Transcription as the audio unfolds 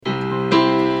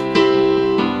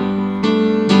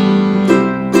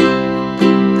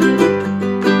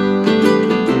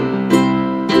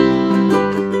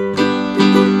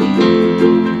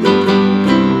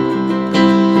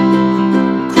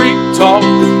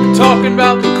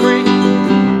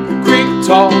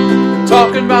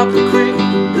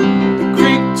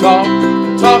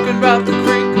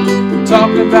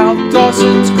about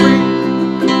Dawson's Creek.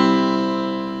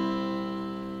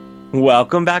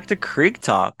 Welcome back to Creek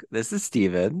Talk. This is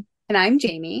Steven. And I'm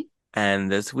Jamie.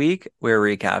 And this week we're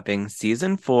recapping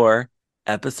season 4,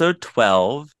 episode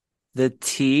 12, The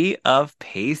Tea of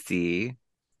Pacey.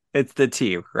 It's the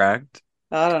tea, correct?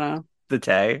 I don't know. The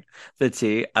tea? The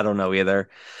tea? I don't know either.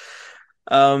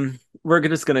 We're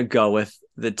just gonna go with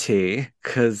the tea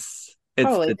because it's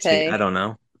Probably the Tay. tea. I don't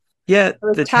know. Yeah, It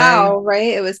was the Tao, Tay.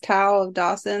 right? It was Tao of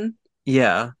Dawson.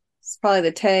 Yeah. It's probably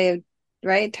the Tay,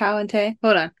 right? Tao and Tay.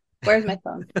 Hold on. Where's my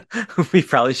phone? We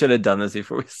probably should have done this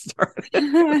before we started.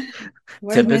 Where's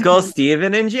my Typical phone?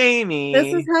 Steven and This is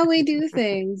Jamie. how we do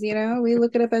things, you know? We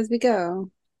look it up as we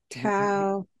go.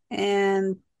 Tao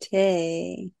and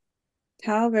Tay.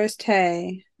 Tao versus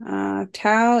Tay.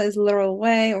 Tao is literal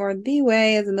way, or the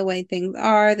way is in the way things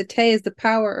are. The Tay is the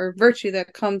power or virtue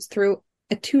that comes through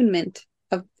attunement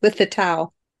with the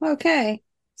Tao. Okay.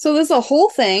 So there's a whole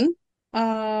thing.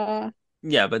 Yeah,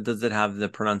 but does it have the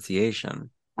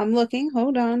pronunciation? I'm looking.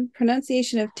 Hold on.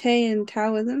 Pronunciation of Tay in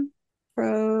Taoism.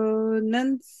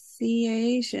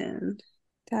 Pronunciation.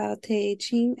 Tao Te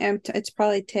Ching. It's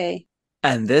probably Tay.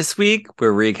 And this week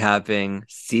we're recapping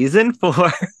season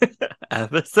 4,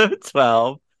 episode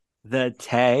 12, the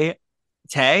Tay.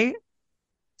 Tay?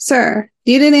 Sir,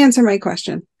 you didn't answer my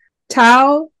question.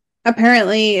 Tao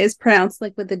apparently is pronounced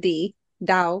like with a D.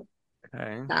 Dao.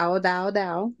 Okay.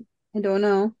 Dao. I don't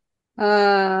know.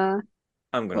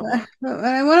 I'm gonna look.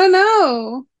 I want to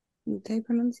know. Tay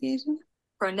pronunciation?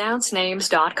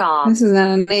 Pronouncenames.com. This is not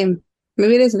a name.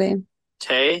 Maybe it is a name.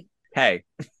 Tay. Hey,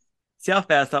 see how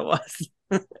fast that was?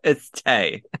 It's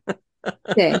Tay.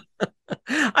 Tay.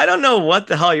 I don't know what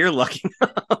the hell you're looking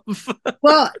up.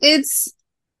 Well, it's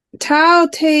Tao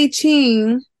Te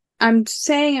Ching. I'm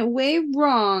saying it way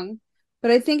wrong,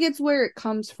 but I think it's where it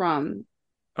comes from.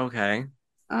 Okay.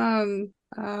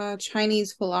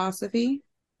 Chinese philosophy.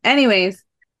 Anyways,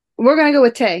 we're gonna go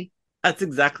with Tay. That's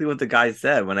exactly what the guy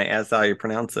said when I asked how you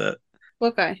pronounce it.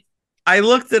 What guy? I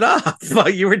looked it up while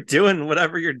you were doing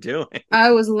whatever you're doing. I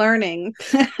was learning.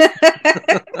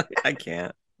 I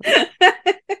can't.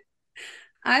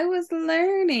 I was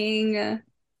learning.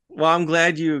 Well, I'm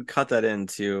glad you cut that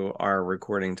into our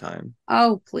recording time.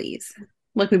 Oh, please.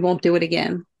 Like we won't do it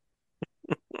again.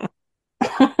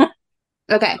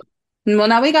 Okay. Well,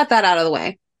 now we got that out of the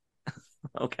way.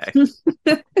 Okay.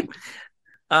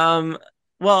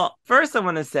 Well, first I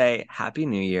want to say Happy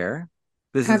New Year.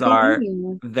 This is Happy our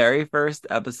New Year. very first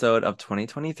episode of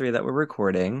 2023 that we're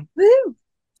recording. Woo!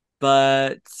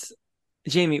 But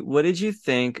Jamie, what did you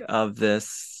think of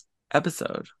this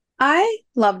episode? I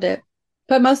loved it,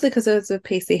 but mostly because it was a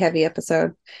Pacey heavy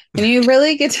episode. And you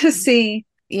really get to see,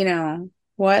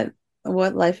 what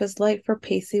life is like for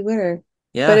Pacey Witter.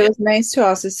 Yeah. But it was nice to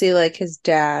also see like his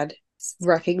dad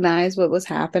recognize what was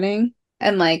happening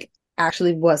and like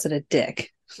actually wasn't a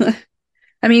dick.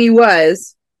 I mean, he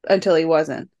was until he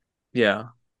wasn't. Yeah.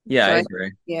 Yeah, So I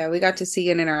agree. Yeah, we got to see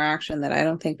an interaction that I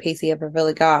don't think Pacey ever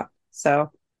really got.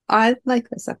 So I like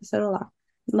this episode a lot.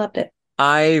 Loved it.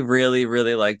 I really,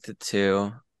 really liked it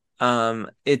too.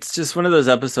 It's just one of those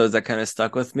episodes that kind of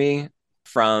stuck with me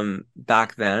from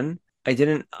back then. I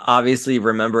didn't obviously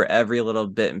remember every little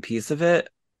bit and piece of it.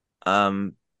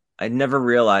 I never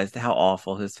realized how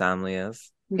awful his family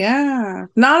is. Yeah.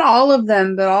 Not all of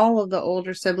them, but all of the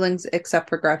older siblings except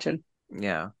for Gretchen.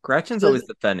 Yeah. Gretchen's always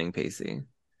defending Pacey.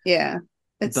 Yeah.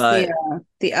 It's But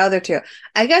the other two.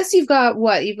 I guess you've got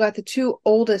what? You've got the two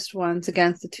oldest ones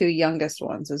against the two youngest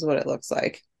ones, is what it looks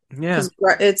like. yeah. 'Cause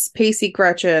it's Pacey,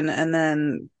 Gretchen, and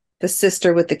then the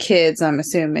sister with the kids, I'm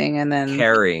assuming, and then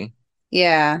Carrie.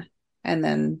 yeah, and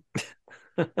then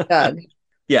Doug.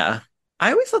 Yeah.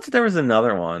 I always thought that there was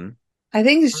another one. I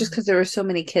think it's just because there were so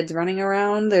many kids running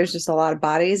around. There's just a lot of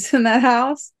bodies in that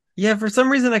house. Yeah, for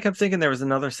some reason I kept thinking there was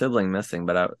another sibling missing,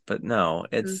 but no,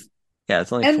 it's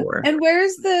only And 4. and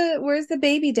where's the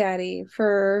baby daddy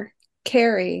for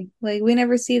Carrie? Like we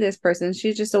never see this person.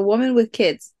 She's just a woman with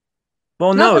kids.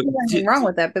 Well, Not no, that there's anything wrong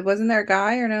with that, but wasn't there a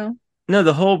guy or no? no,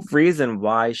 the whole reason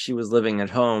why she was living at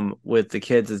home with the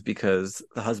kids is because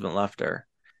the husband left her.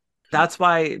 That's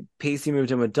why Pacey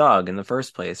moved in with Doug in the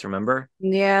first place, remember?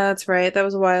 Yeah, that's right. That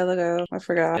was a while ago. I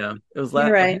forgot. Yeah. It was You're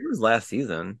I right. think it was last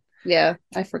season. Yeah,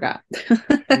 I forgot.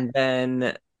 And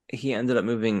then he ended up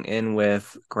moving in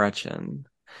with Gretchen.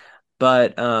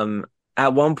 But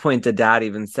at one point the dad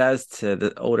even says to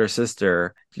the older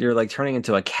sister, "You're like turning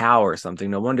into a cow or something.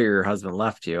 No wonder your husband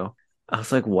left you." I was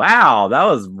like, wow, that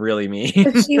was really mean.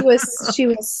 But she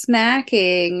was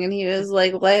snacking and he was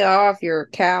like, lay off your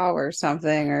cow or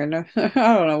something, or no, I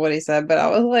don't know what he said, but I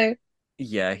was like,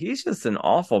 Yeah, he's just an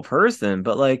awful person.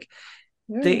 But like,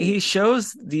 Ooh. he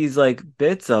shows these like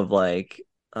bits of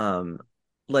um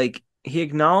like he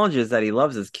acknowledges that he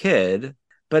loves his kid,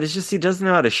 but it's just he doesn't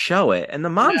know how to show it. And the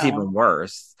mom's No. even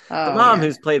worse. The Oh mom, yeah.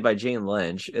 who's played by Jane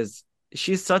Lynch, is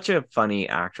she's such a funny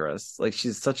actress. Like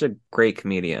she's such a great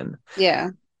comedian.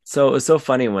 Yeah. So it was so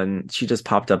funny when she just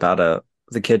popped up out of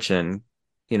the kitchen,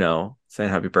 saying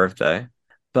happy birthday.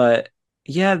 But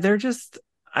yeah,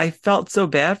 I felt so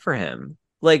bad for him.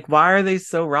 Like, why are they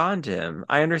so raw to him?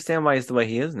 I understand why he's the way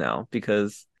he is now,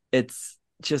 because it's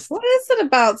just, What is it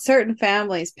about certain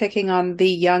families picking on the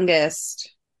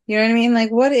youngest? You know what I mean?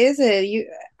 Like, what is it?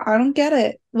 I don't get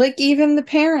it. Like, even the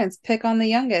parents pick on the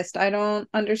youngest. I don't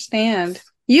understand.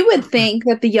 You would think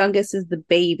that the youngest is the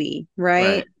baby,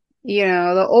 right?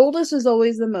 right. The oldest is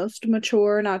always the most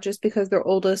mature, not just because they're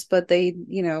oldest, but they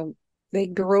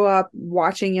grew up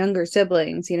watching younger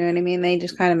siblings. You know what I mean? They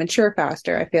just kind of mature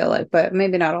faster, I feel like, but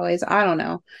maybe not always. I don't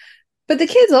know. But the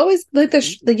kids always like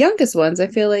the youngest ones. I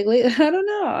feel like I don't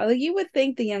know. Like you would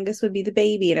think the youngest would be the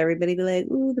baby, and everybody be like,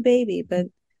 "Ooh, the baby," but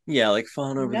Yeah, like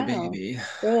falling over the no, baby.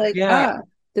 they're like, Yeah,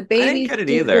 the I didn't baby's get it stupid,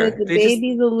 either. the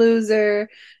baby's a loser,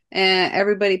 and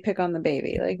everybody pick on the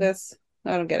baby. Like that's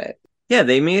I don't get it. Yeah,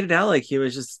 they made it out like he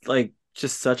was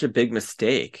just such a big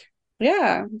mistake.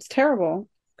 Yeah, it's terrible.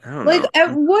 I don't Like know.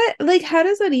 at what? Like how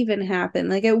does that even happen?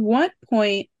 Like at what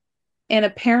point in a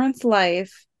parent's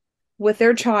life with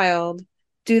their child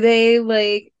do they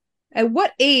like at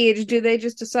what age do they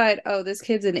just decide, oh, this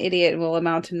kid's an idiot and will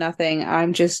amount to nothing,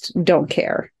 I'm just don't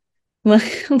care.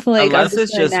 Like I'm Unless just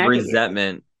it's gonna just nag at you.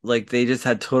 resentment, like they just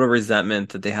had total resentment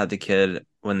that they had the kid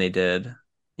when they did,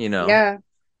 you know. Yeah.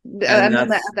 I And mean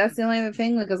that's that's the only other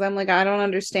thing because I'm like I don't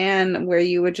understand where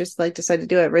you would just like decide to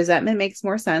do it. Resentment makes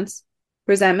more sense.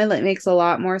 Resentment like makes a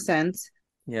lot more sense.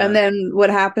 And yeah. then what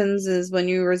happens is when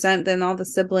you resent, then all the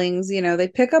siblings, they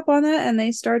pick up on that and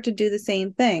they start to do the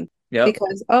same thing Yep.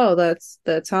 because, oh, that's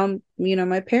how,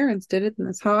 my parents did it and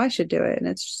that's how I should do it. And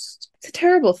it's a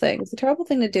terrible thing. It's a terrible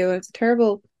thing to do. It's a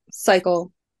terrible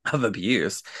cycle Of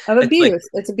abuse. of It's like abuse.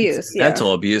 It's it's abuse. Yeah.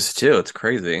 mental abuse too. It's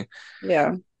crazy.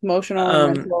 Yeah. Emotional and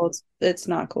Um mental. It's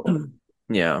not cool.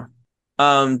 yeah.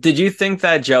 Did you think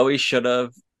that Joey should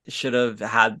have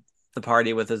had the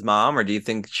party with his mom, or do you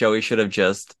think Joey should have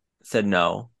just said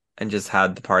no and just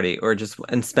had the party, or just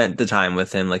and spent the time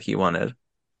with him like he wanted?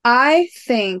 I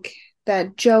think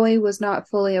that Joey was not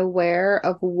fully aware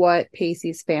of what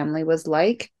Pacey's family was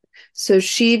like. So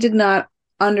she did not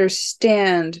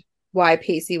understand why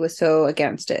Pacey was so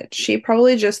against it. She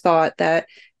probably just thought that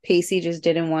Pacey just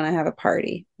didn't want to have a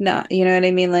party. No, you know what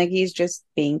I mean? Like he's just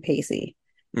being Pacey.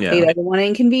 He Yeah. doesn't want to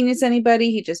inconvenience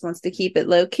anybody. He just wants to keep it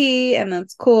low key, and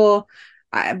that's cool.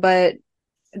 But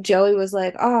Joey was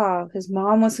like, oh, his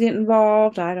mom wants to get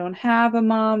involved. I don't have a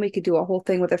mom. We could do a whole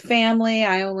thing with a family.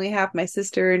 I only have my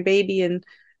sister and baby and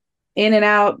in and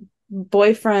out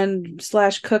boyfriend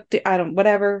slash cook. I don't,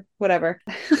 whatever.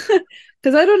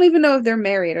 Because I don't even know if they're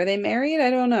married. Are they married? I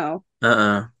don't know.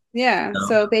 Uh-uh. Yeah. No.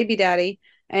 So baby daddy.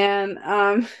 And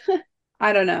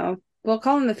I don't know. We'll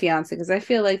call him the fiance because I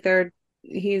feel like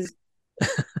he's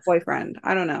boyfriend.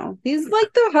 I don't know. He's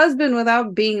like the husband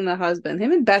without being the husband.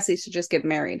 Him and Bessie should just get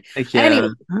married. Like, yeah. Anyway,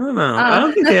 I don't know. I um,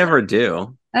 don't think they ever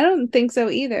do. I don't think so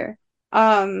either.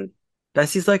 Um,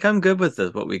 Bessie's like, I'm good with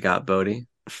this, what we got, Bodie.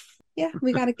 yeah,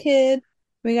 we got a kid,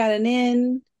 we got an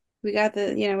in, we got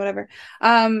whatever.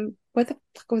 What the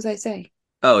fuck was I saying?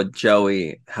 Oh,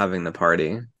 Joey having the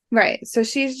party. Right. So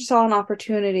she just saw an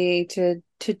opportunity to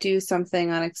do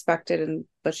something unexpected and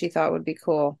but she thought would be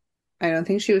cool. I don't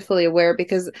think she was fully aware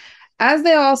because as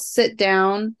they all sit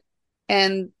down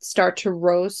and start to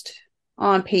roast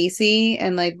on Pacey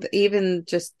and like even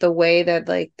just the way that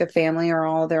like the family they're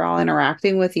all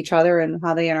interacting with each other and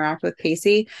how they interact with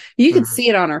Pacey, you could Mhm. see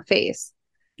it on her face.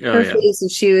 Oh, Her yeah. face,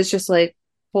 and she was just like,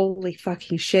 "Holy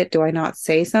fucking shit! Do I not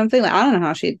say something?" Like I don't know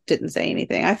how she didn't say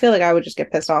anything. I feel like I would just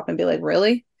get pissed off and be like,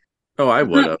 "Really?" Oh, I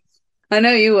would have. I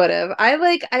know you would have.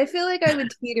 I feel like I would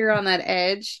teeter on that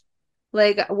edge,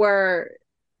 like where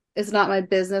it's not my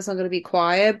business, I'm gonna be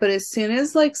quiet. But as soon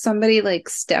as like somebody like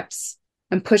steps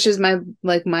and pushes my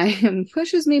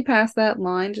pushes me past that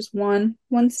line, just one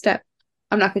step,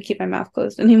 I'm not gonna keep my mouth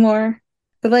closed anymore.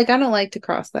 But like I don't like to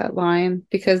cross that line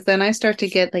because then I start to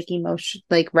get like emotion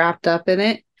like wrapped up in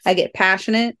it. I get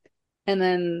passionate and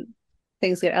then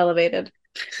things get elevated.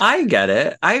 I get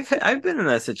it. I've been in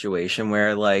that situation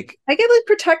where like, I get like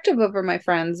protective over my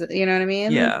friends, you know what I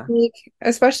mean? yeah. Like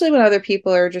especially when other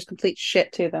people are just complete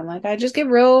shit to them. Like I just get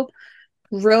real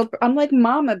I'm like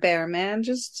mama bear, man.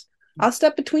 Just I'll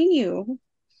step between you.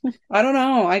 I don't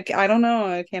know. I don't know.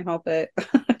 I can't help it.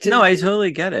 No, Just I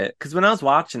totally get it. Because when I was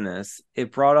watching this,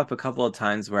 it brought up a couple of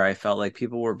times where I felt like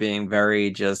people were being very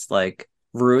just like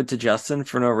rude to Justin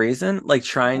for no reason, like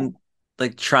trying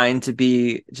to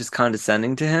be just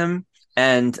condescending to him.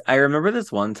 And I remember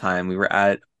this one time we were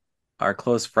at our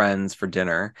close friends for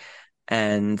dinner,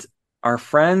 and our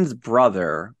friend's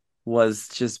brother was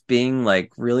just being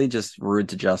like really just rude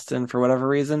to Justin for whatever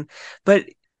reason. But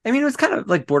I mean, it was kind of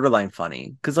like borderline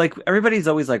funny because like everybody's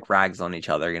always like rags on each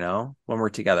other, when we're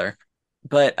together.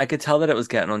 But I could tell that it was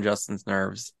getting on Justin's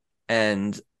nerves.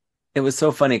 And it was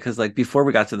so funny because like before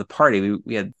we got to the party,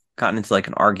 we had gotten into like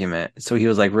an argument. So he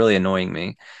was like really annoying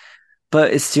me.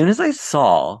 But as soon as I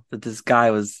saw that this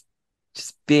guy was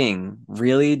just being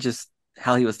really just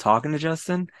how he was talking to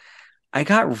Justin, I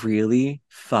got really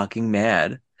fucking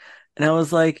mad. And I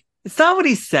was like, it's not what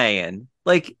he's saying.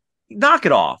 Like, knock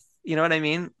it off. You know what I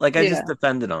mean? Like, I just yeah,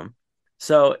 defended him.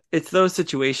 So it's those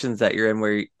situations that you're in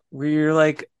where you're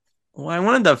like, well, I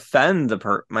want to defend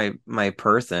my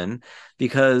person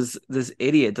because this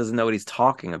idiot doesn't know what he's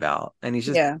talking about, and he's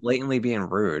just yeah. blatantly being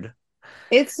rude.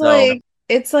 It's So like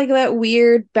it's like that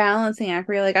weird balancing act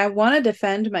where you're like, I want to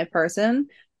defend my person,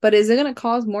 but is it going to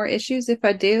cause more issues if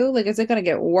I do? Like, is it going to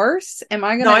get worse? Am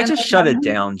I going no, to I end just up shut it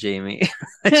down, Jamie.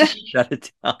 I just shut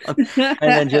it down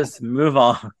and then having? just move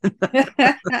on.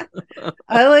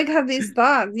 I like have these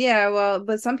thoughts. Yeah, well,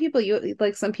 but some people you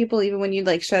like some people even when you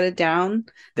like shut it down,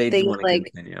 They they want to like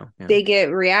continue. Yeah. they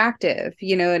get reactive,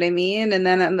 you know what I mean? And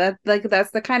then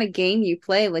that's the kind of game you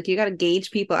play. Like you got to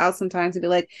gauge people out sometimes and be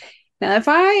like, now if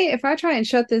I try and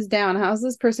shut this down, how's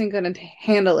this person going to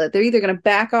handle it? They're either going to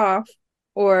back off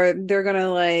or they're going to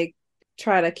like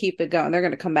try to keep it going. They're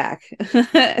going to come back.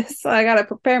 So I got to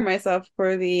prepare myself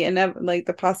for like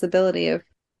the possibility of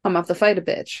I'm off to fight a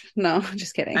bitch. No,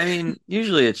 just kidding. I mean,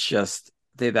 usually it's just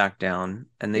they back down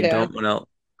and they Yeah. don't want to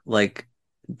like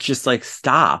just like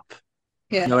stop.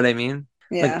 You Yeah. know what I mean?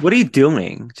 Like, Yeah. what are you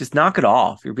doing? Just knock it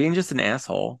off. You're being just an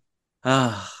asshole.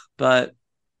 But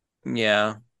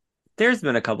yeah, there's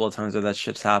been a couple of times where that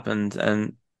shit's happened,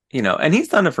 and and he's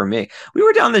done it for me. We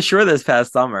were down the shore this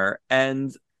past summer,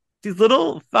 and these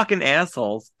little fucking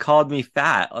assholes called me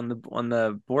fat on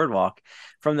the boardwalk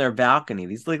from their balcony.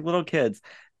 These like little kids,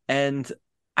 and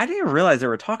I didn't even realize they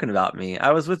were talking about me.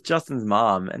 I was with Justin's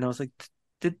mom, and I was like,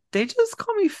 "Did they just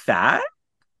call me fat?"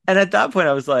 And at that point,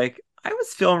 I was like, I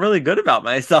was feeling really good about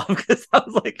myself because I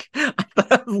was like, I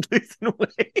thought I was losing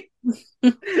weight.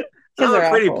 Kids I'm are a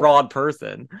pretty assholes. broad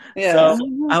person. Yeah.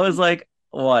 So I was like,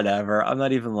 whatever. I'm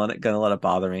not even gonna let it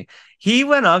bother me. He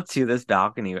went up to this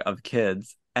balcony of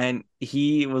kids and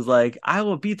he was like, I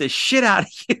will beat the shit out of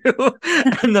you.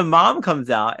 And the mom comes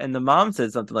out and the mom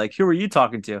said something like, who are you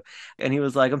talking to? And he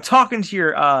was like, I'm talking to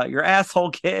your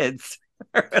asshole kids.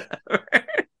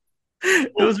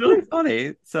 It was really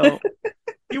funny. So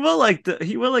he will like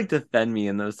defend me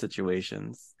in those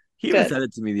situations. He even Good. said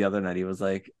it to me the other night. He was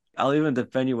like, I'll even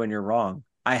defend you when you're wrong.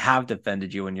 I have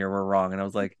defended you when you were wrong. And I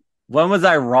was like, when was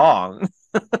I wrong?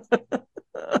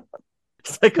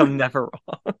 It's like I'm never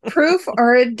wrong. Proof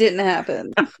or it didn't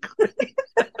happen.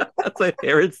 That's my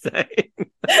favorite saying.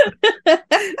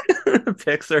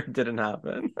 Pixar didn't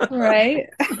happen. Right?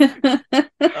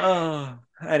 Oh,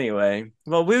 anyway.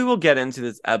 Well, we will get into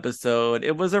this episode.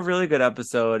 It was a really good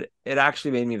episode. It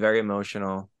actually made me very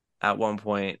emotional at one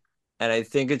point. And I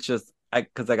think it's just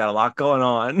because I got a lot going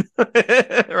on right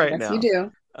Yes, you now.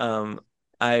 do. Um,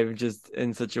 I'm just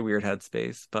in such a weird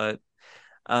headspace. But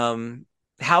um,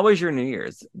 how was your New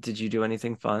Year's? Did you do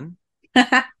anything fun?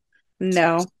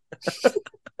 No.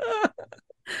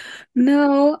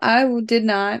 No, did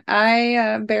not.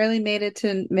 I barely made it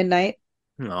to midnight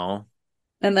No.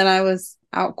 and then I was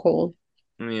out cold.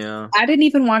 Yeah, I didn't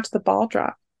even watch the ball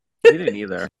drop. we didn't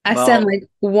either. I sent Well, like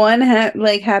one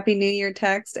like Happy New Year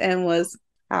text and was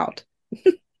out.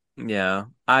 yeah.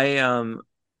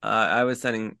 I was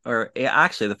sending or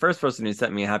actually the first person who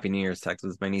sent me a Happy New Year's text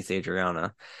was my niece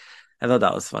Adriana. I thought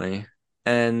that was funny.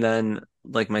 And then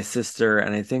like my sister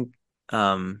and I think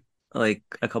like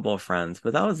a couple of friends,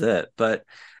 but that was it. But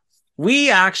we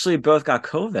actually both got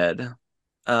COVID.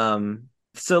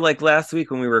 So like last week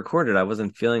when we recorded, I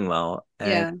wasn't feeling well and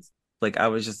Yeah. like I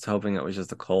was just hoping it was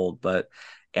just a cold, but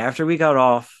after we got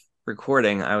off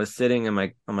recording, I was sitting in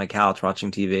my on my couch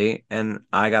watching TV and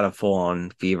I got a full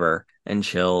on fever and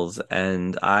chills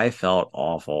and I felt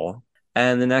awful.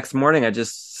 And the next morning I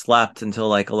just slept until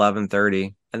like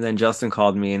 11:30 and then Justin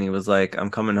called me and he was like, I'm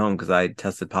coming home because I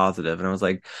tested positive. And I was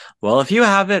like, well, if you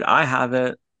have it, I have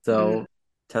it. Mm. So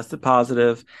tested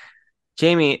positive.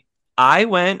 Jamie, I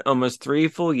went almost 3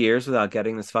 full years without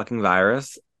getting this fucking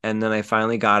virus, and then I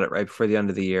finally got it right before the end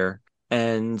of the year.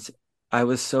 And I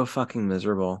was so fucking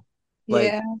miserable.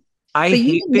 Like, Yeah. I But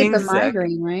you hate didn't get being the sick.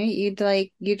 migraine, right?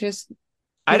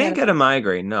 I You didn't had get a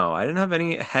migraine. No, I didn't have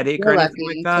any headache or you're anything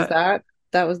like lucky because that.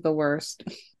 that was the worst.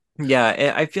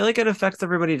 Yeah, I feel like it affects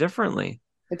everybody differently.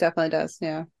 It definitely does.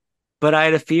 Yeah. But I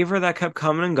had a fever that kept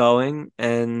coming and going,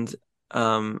 and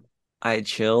um, I had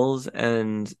chills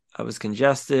and I was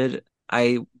congested.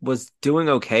 I was doing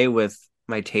okay with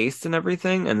my taste and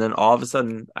everything, and then all of a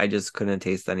sudden, I just couldn't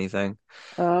taste anything.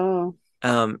 Oh.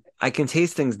 I can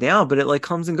taste things now, but it like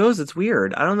comes and goes. It's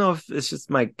weird. I don't know if it's just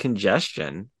my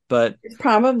congestion, but It's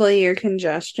probably your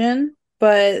congestion.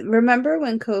 But remember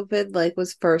when COVID like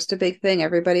was first a big thing,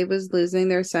 everybody was losing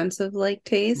their sense of like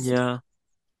taste. yeah.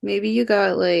 Maybe you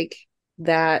got like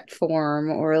that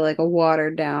form or like a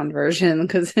watered down version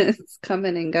because it's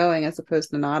coming and going as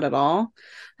opposed to not at all.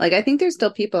 Like I think there's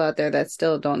still people out there that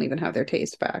still don't even have their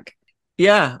taste back.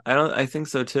 Yeah, I think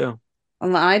so too.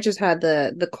 And I just had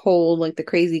the cold, like the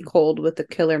crazy cold with the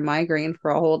killer migraine for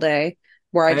a whole day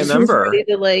where I I just was ready remember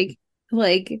to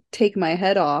like take my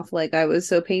head off. Like I was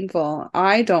so painful.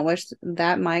 I don't wish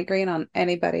that migraine on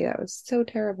anybody. That was so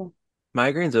terrible.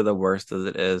 migraines are the worst as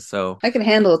it is, so I can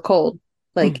handle a cold.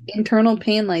 Like internal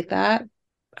pain like that.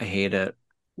 I hate it.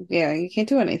 Yeah, you can't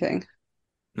do anything.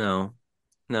 No.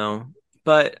 No.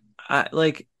 But I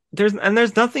like there's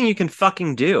nothing you can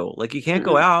fucking do. Like you can't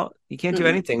go Mm-mm, out. You can't do mm-mm.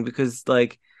 anything because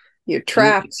like You're we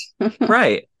trapped.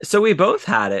 right. So we both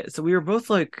had it. So we were both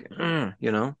like,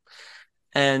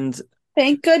 And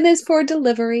Thank goodness for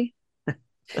delivery.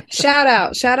 Shout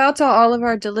out. Shout out to all of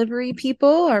our delivery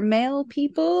people, our mail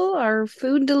people, our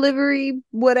food delivery,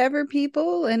 whatever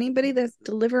people, anybody that's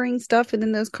delivering stuff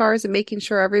in those cars and making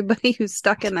sure everybody who's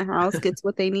stuck in the house gets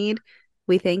what they need.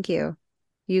 We thank you.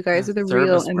 You guys are the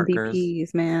real service workers.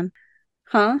 MVPs, man.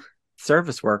 Huh?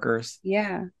 Service workers.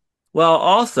 Yeah. Well,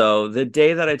 also, the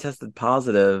day that I tested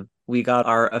positive, we got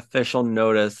our official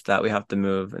notice that we have to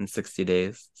move in 60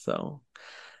 days. So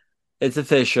it's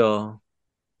official.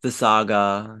 The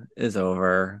saga is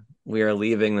over. We are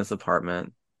leaving this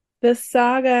apartment. The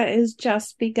saga is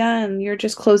just begun. You're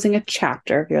just closing a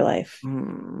chapter of your life.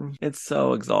 It's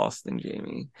so exhausting,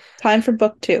 Jamie. Time for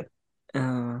book two.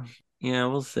 Uh, yeah,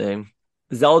 we'll see.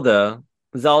 Zelda,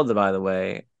 Zelda, by the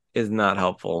way, is not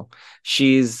helpful.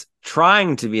 She's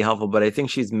trying to be helpful, but I think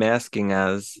she's masking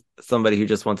as somebody who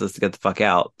just wants us to get the fuck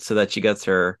out so that she gets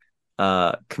her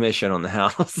commission on the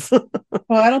house.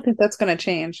 Well, I don't think that's going to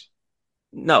change.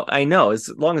 No, I know. As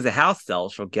long as the house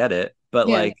sells, she'll get it. But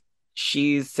Yeah. like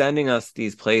she's sending us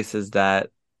these places that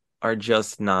are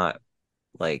just not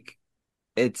like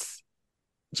it's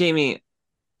Jamie,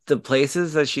 the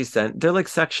places that she sent, they're like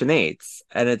Section 8s.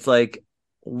 And it's like,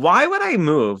 why would I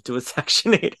move to a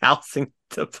Section 8 housing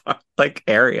like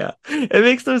area? It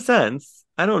makes no sense.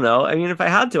 I don't know. I mean, if I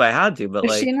had to, I had to, but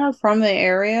Is she like, not from the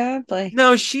area? Like,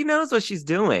 no, she knows what she's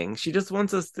doing. She just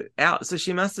wants us out. So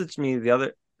she messaged me the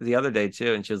other day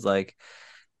too, and she was like,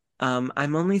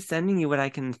 I'm only sending you what I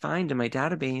can find in my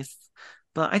database.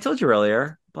 But I told you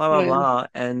earlier, blah blah yeah. blah.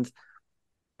 And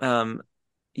um,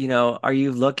 are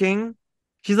you looking?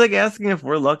 She's like asking if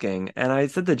we're looking. And I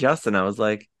said to Justin, I was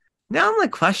like, now I'm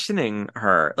like questioning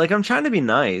her. Like I'm trying to be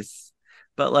nice,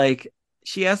 but like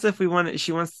she asked if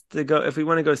she wants to go if we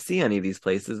want to go see any of these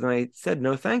places. And I said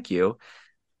no, thank you.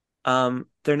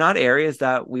 They're not areas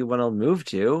that we want to move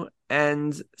to.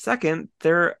 And second,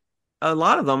 they're a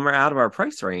lot of them are out of our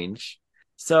price range.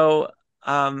 So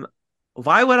um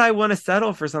why would I want to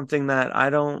settle for something that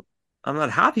I'm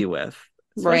not happy with,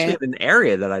 especially Right. in an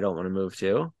area that I don't want to move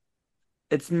to?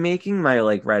 It's making my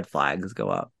like red flags go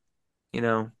up,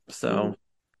 Mm. So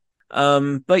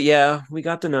but yeah, we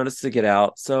got the notice to get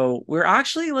out. So we're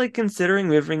actually like considering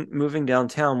moving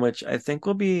downtown, which I think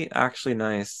will be actually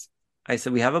nice. I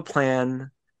said we have a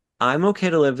plan. I'm okay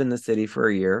to live in the city for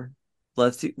a year.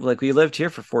 Let's see, like we lived here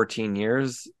for 14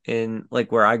 years in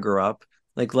like where I grew up.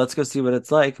 Like let's go see what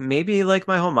it's like. Maybe like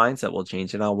my whole mindset will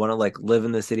change and I'll want to like live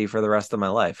in the city for the rest of my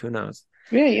life. Who knows?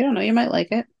 Yeah, you don't know. You might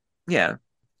like it. Yeah.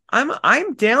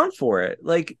 I'm down for it.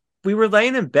 Like we were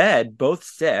laying in bed, both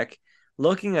sick,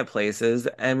 looking at places,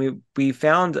 and we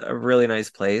found a really nice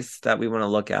place that we want to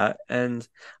look at. And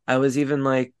I was even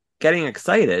like getting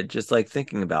excited just like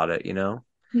thinking about it.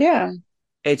 Yeah.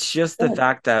 It's just the Good.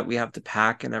 fact that we have to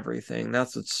pack and everything.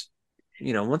 That's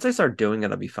once I start doing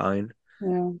it, I'll be fine.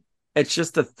 Yeah. It's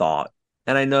just a thought.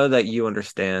 And I know that you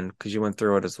understand because you went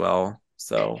through it as well.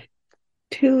 So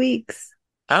 2 weeks.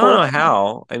 I don't Whole know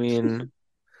how. I mean,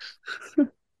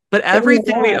 but Give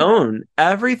me a lot.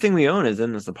 everything we own is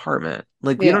in this apartment.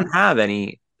 Like we Yeah. don't have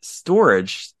any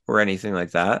storage or anything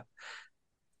like that.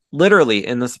 Literally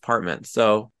in this apartment.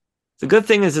 So The good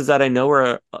thing is that I know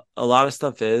where a lot of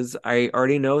stuff is. I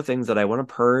already know things that I want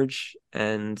to purge,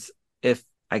 and if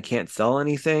I can't sell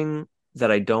anything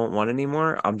that I don't want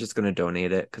anymore, I'm just gonna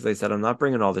donate it because I said I'm not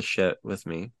bringing all this shit with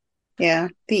me. Yeah.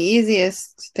 The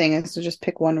easiest thing is to just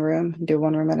pick one room and do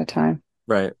one room at a time.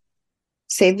 Right.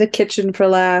 Save the kitchen for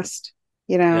last,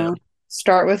 you Yeah. know.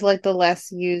 Start with like the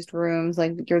less used rooms,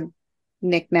 like your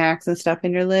knickknacks and stuff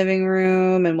in your living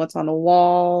room and what's on the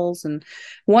walls. And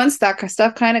once that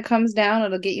stuff kind of comes down,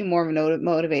 it'll get you more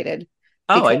motivated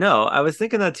Oh, I because know. I was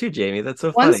thinking that too, Jamie. That's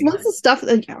so once funny. once the stuff,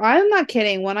 like, I'm not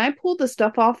kidding. When I pulled the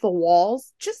stuff off the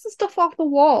walls, just the stuff off the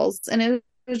walls, and it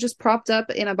was just propped up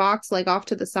in a box like off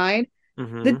to the side.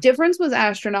 The Hmm. difference was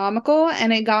astronomical,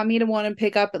 and it got me to want to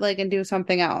pick up like and do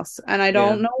something else. And I Yeah.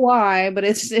 don't know why, but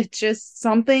it's just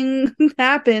something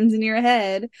happens in your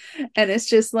head, and it's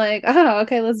just like, oh,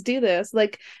 okay, let's do this.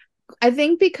 Like I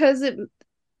think because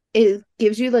it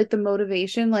gives you like the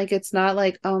motivation, like it's not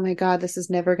like, oh my God, this is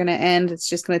never going to end, it's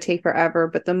just going to take forever.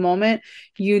 But the moment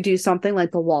you do something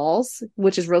like the walls,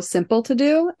 which is real simple to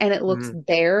do, and it looks Hmm.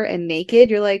 bare and naked,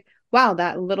 you're like, wow,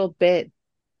 that little bit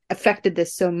affected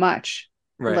this so much,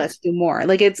 Right. let's do more.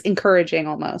 Like it's encouraging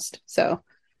almost. So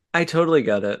I totally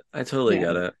get it. I totally yeah.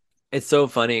 get it. It's so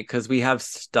funny because we have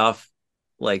stuff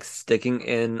like sticking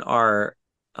in our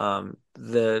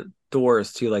the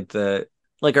doors to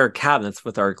like our cabinets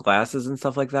with our glasses and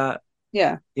stuff like that.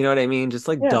 Yeah. You know what I mean? Just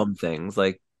like Yeah. dumb things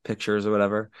like pictures or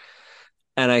whatever.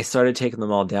 And I started taking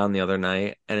them all down the other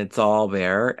night and it's all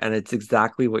there and it's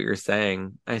exactly what you're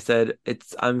saying. I said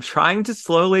it's I'm trying to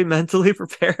slowly mentally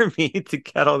prepare me to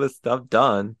get all this stuff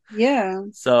done. Yeah.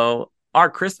 So our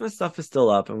Christmas stuff is still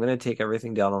up. I'm gonna take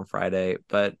everything down on Friday,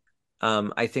 but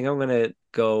I think I'm gonna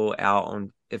go out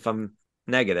on if I'm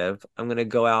negative, I'm gonna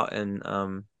go out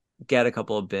and get a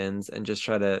couple of bins and just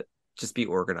try to just be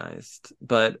organized.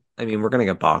 But I mean, we're gonna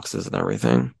get boxes and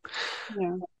everything.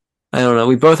 Yeah. I don't know.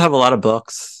 We both have a lot of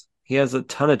books. He has a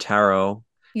ton of tarot.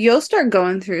 You'll start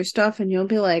going through stuff and you'll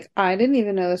be like, I didn't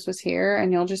even know this was here.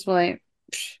 And you'll just be like,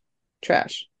 psh,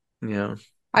 trash. Yeah.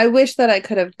 I wish that I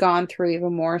could have gone through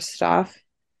even more stuff,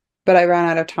 but I ran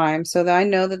out of time. So that I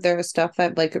know that there was stuff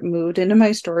that like moved into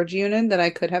my storage unit that I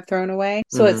could have thrown away.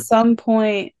 So at Hmm. some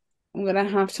point, I'm gonna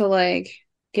have to like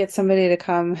get somebody to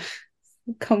come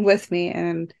with me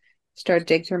and start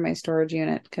dig through my storage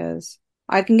unit because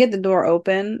I can get the door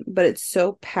open, but it's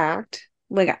so packed.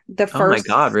 Like the Oh my first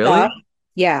God, stuff, really?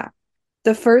 yeah,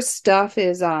 the first stuff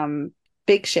is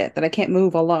big shit that I can't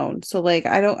move alone. So like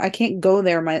I can't go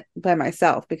there by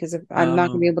myself because if I'm not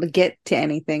gonna be Um, able to get to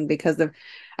anything because of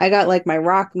I got like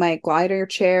my glider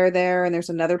chair there and there's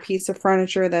another piece of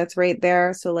furniture that's right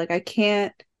there. So like I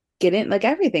can't get in, like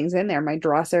everything's in there. My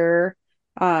dresser.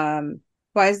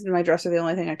 Why is my dresser the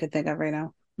only thing I could think of right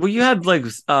now? well, you had like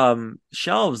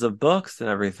shelves of books and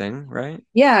everything, right?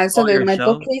 Yeah, so All your my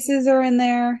shelves. bookcases are in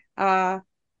there.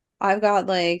 I've got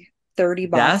like 30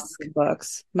 boxes Desk? of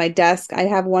books. My desk, I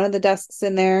have one of the desks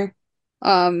in there.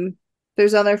 Um,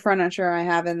 there's other furniture I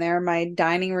have in there. My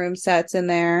dining room set's in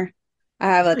there. I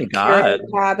have Oh like my a curio God.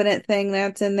 cabinet thing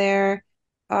that's in there.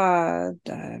 I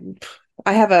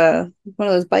have a one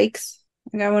of those bikes.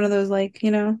 I got one of those like,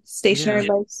 Yeah. stationary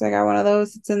bikes. I got one of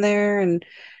those. It's in there and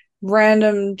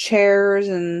random chairs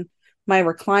and my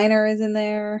recliner is in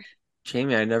there.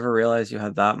 Jamie, I never realized you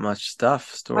had that much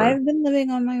stuff stored. I've been living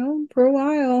on my own for a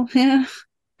while. Yeah.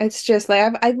 It's just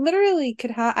like I literally could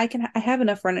have I have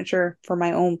enough furniture for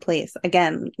my own place.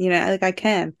 Again, like I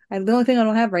can. The only thing I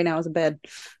don't have right now is a bed.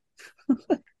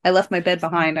 I left my bed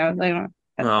behind. I was like, "Oh,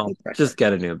 Well, that's pressure. just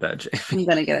get a new bed, I'm Jamie.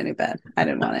 gonna get a new bed. I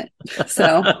didn't want it.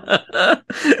 So I'm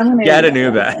gonna get a Get new a bed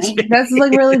new bed, eventually. That's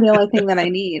like Jamie. really the only thing that I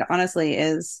need, honestly,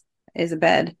 is a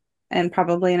bed and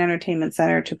probably an entertainment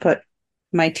center to put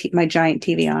my giant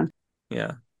TV on.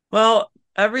 Yeah. Well,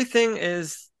 everything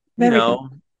is,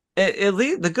 Everything. at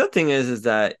least the good thing is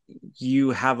that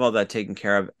you have all that taken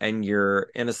care of and you're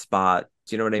in a spot,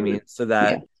 do you know what I mean? So Yeah,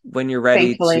 that when you're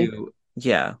ready thankfully. to,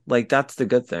 yeah, like that's the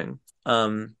good thing.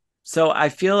 So I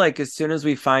feel like as soon as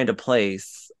we find a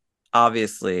place,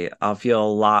 obviously I'll feel a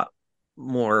lot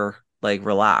more like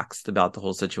relaxed about the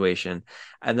whole situation.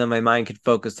 And then my mind could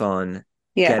focus on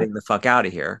Yeah. getting the fuck out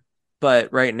of here.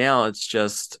 But right now it's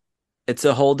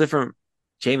a whole different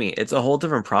Jamie, it's a whole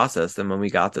different process than when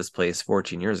we got this place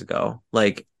 14 years ago.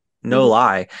 Like, no Mhm.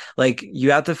 lie. Like,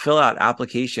 you have to fill out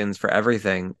applications for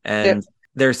everything, Yep. and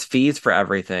there's fees for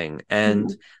everything. And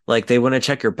Mhm. like, they want to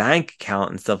check your bank account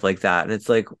and stuff like that. And it's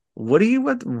like, what do you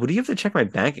have to check my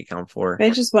bank account for? They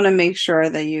just want to make sure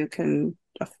that you can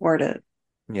afford it.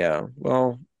 Yeah,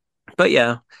 well, but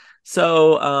yeah.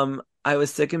 So, I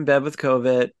was sick in bed with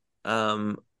COVID,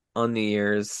 on New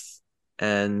Year's.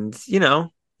 and,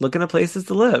 looking at places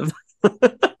to live.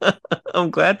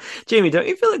 I'm glad. Jamie, don't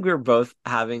you feel like we're both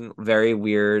having very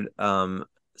weird,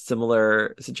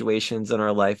 similar situations in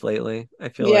our life lately? I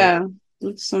feel like. Yeah.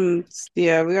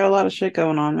 Yeah, we got a lot of shit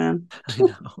going on, man. I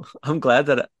know. I'm glad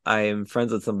that I am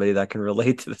friends with somebody that can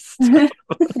relate to this stuff.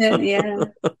 Yeah.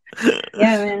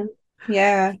 Yeah, man.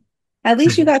 Yeah. At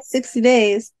least you got 60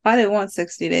 days. I didn't want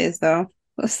 60 days though.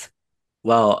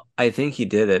 Well, I think he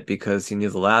did it because he knew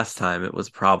the last time it was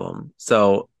a problem.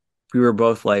 So we were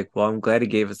both like, well, I'm glad he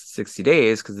gave us the 60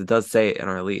 days because it does say it in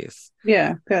our lease.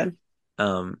 Yeah, good.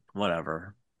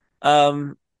 Whatever.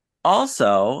 Um,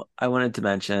 Also, I wanted to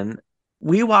mention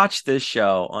we watched this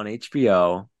show on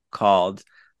HBO called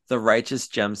The Righteous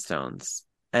Gemstones,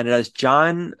 and it has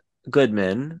John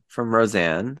Goodman from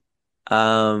Roseanne.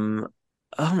 Um,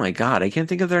 oh my God, I can't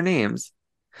think of their names.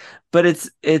 But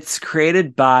it's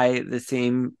created by the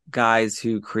same guys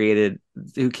who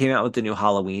came out with the new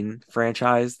Halloween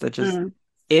franchise that just Mm.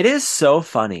 it is so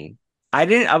funny.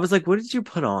 I was like, what did you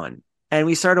put on? And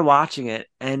we started watching it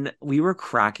and we were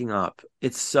cracking up.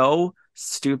 It's so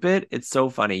stupid. It's so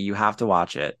funny. You have to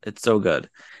watch it. It's so good.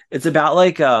 It's about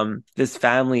like this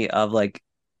family of like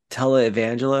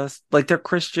televangelists. Like they're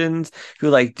Christians who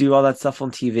like do all that stuff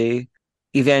on TV.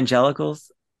 Evangelicals.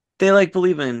 They like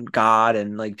believe in God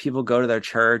and like people go to their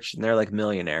church and they're like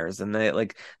millionaires and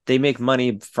they make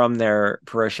money from their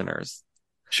parishioners.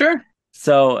 Sure.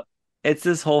 So it's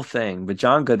this whole thing, but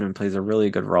John Goodman plays a really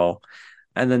good role.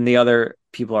 And then the other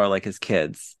people are like his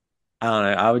kids. I don't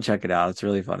know. I would check it out. It's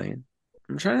really funny.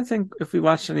 I'm trying to think if we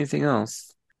watched anything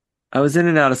else. I was in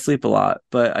and out of sleep a lot,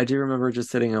 but I do remember just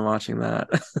sitting and watching that.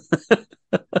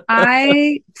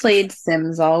 I played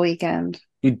Sims all weekend.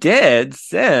 You did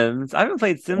Sims. I haven't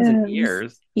played Sims in Sims.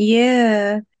 years.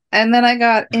 Yeah. And then I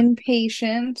got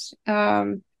impatient.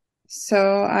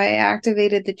 So I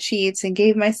activated the cheats and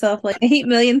gave myself like 8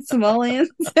 million simoleons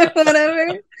or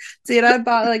whatever. Dude, I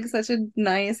bought like such a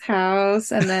nice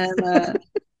house and then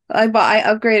I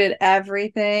upgraded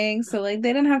everything. So like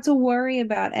they didn't have to worry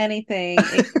about anything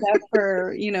except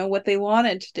for, what they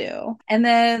wanted to do. And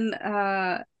then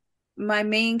my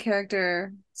main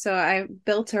character, so I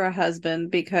built her a husband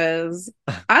because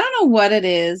I don't know what it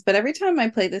is, but every time I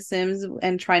play The Sims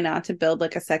and try not to build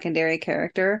like a secondary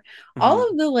character, all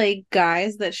Mhm. of the like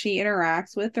guys that she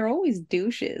interacts with, they're always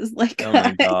douches. Like Oh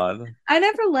my God. I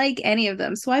never like any of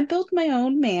them. So I built my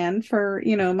own man for,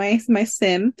 my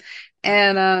sim.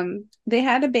 And they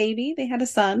had a baby, they had a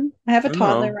son. I have a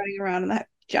toddler Oh. running around in that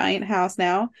giant house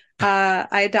now.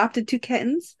 I adopted two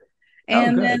kittens. Oh,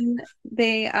 And good. then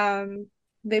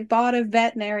they bought a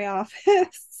veterinary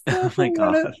office. So Oh my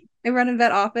God. they run a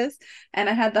vet office, and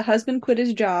I had the husband quit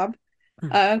his job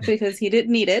because he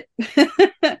didn't need it.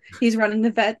 He's running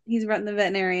the vet. He's running the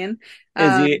veterinarian.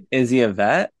 Is he a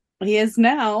vet? He is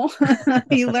now.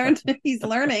 He learned. He's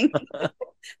learning.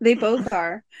 They both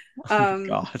are. Oh my Um,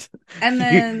 God. and You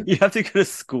then you have to go to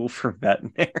school for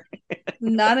veterinary,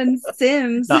 not in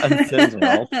Sims. not in Sims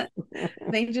World.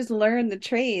 They just learn the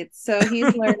traits. So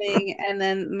he's learning, and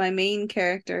then my main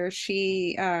character,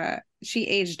 she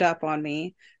aged up on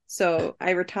me, so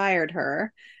I retired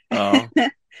her. Oh,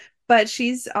 But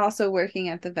she's also working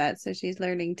at the vet, so she's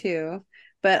learning too.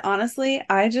 But honestly,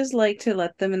 I just like to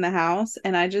let them in the house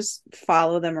and I just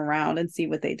follow them around and see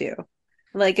what they do.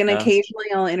 Like, and yeah. occasionally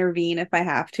I'll intervene if I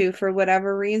have to for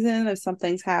whatever reason. If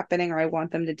something's happening or I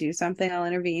want them to do something, I'll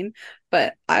intervene.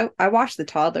 But I watch the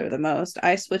toddler the most.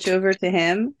 I switch over to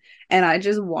him and I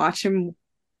just watch him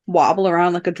wobble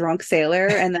around like a drunk sailor.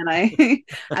 And then I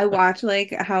I watch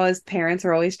like how his parents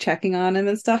are always checking on him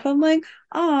and stuff. I'm like,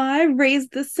 oh, I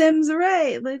raised the Sims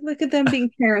right. Like, look at them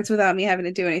being parents without me having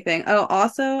to do anything. Oh,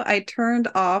 also I turned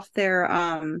off their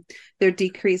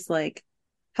decreased like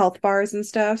health bars and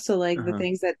stuff. So like the Uh-huh.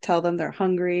 things that tell them they're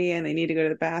hungry and they need to go to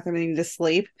the bathroom and they need to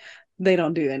sleep, they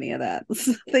don't do any of that.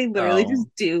 They literally just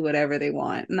Oh. do whatever they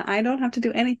want. And I don't have to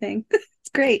do anything. It's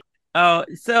great. Oh,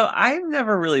 so I've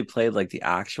never really played like the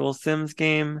actual Sims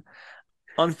game.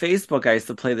 On Facebook, I used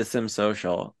to play the Sims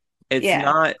Social. It's Yeah.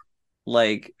 not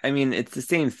like, I mean, it's the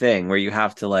same thing where you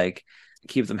have to like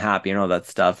keep them happy and all that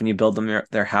stuff, and you build them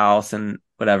their house and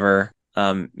whatever.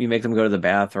 You make them go to the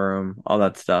bathroom, all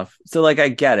that stuff. So like, I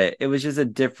get it. It was just a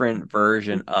different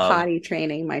version of. Potty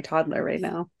training my toddler right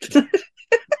now.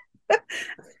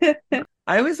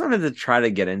 I always wanted to try to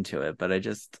get into it, but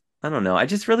I don't know. I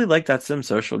just really like that Sim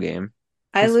Social game.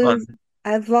 It I was fun. lose.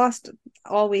 I've lost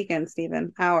all weekend,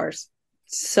 Stephen. Hours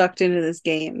sucked into this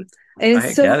game. And it's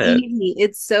I so get it. easy.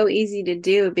 It's so easy to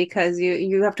do because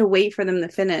you have to wait for them to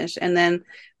finish, and then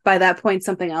by that point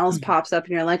something else pops up,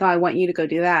 and you're like, "Oh, I want you to go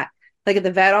do that." like at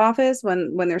the vet office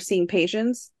when they're seeing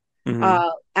patients, Hmm.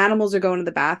 animals are going to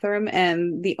the bathroom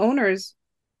and the owners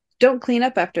don't clean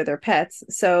up after their pets.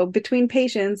 So between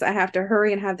patients, I have to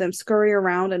hurry and have them scurry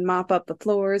around and mop up the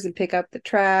floors and pick up the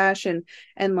trash and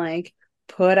like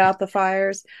put out the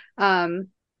fires. Um,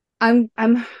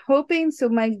 I'm hoping, so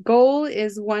my goal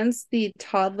is once the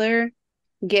toddler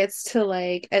gets to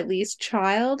like at least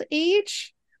child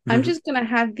age, I'm just gonna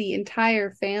have the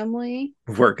entire family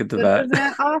Work at the go to the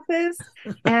vet. vet office.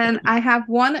 And I have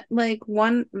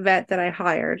one vet that I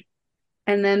hired,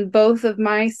 and then both of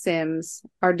my Sims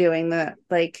are doing the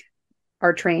like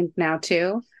are trained now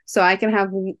too. So I can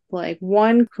have like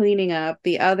one cleaning up,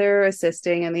 the other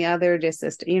assisting, and the other just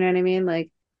assisting. You know what I mean? Like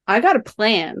I got a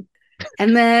plan.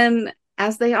 And then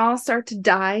as they all start to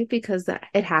die, because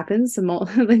it happens,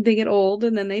 like they get old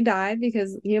and then they die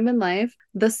because human life,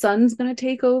 the son's gonna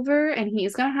take over and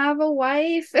he's gonna have a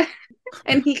wife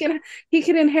and he can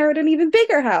inherit an even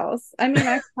bigger house. I mean,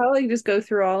 I could probably just go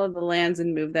through all of the lands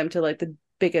and move them to like the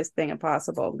biggest thing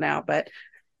possible now, but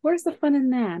where's the fun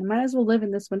in that? I might as well live in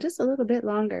this one just a little bit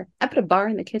longer. I put a bar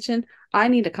in the kitchen. I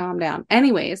need to calm down.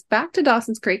 Anyways, back to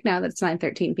Dawson's Creek now that it's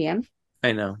 9:13 p.m.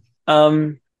 I know.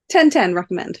 Um, 10:10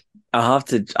 recommend. I'll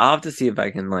have to see if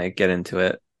I can like get into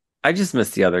it. I just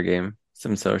missed the other game,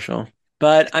 some social.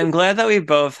 But I'm glad that we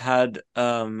both had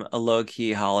a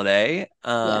low-key holiday.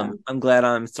 Yeah, I'm glad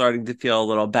I'm starting to feel a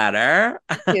little better.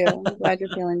 too. I'm glad you're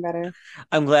feeling better.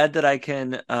 I'm glad that I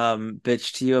can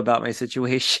bitch to you about my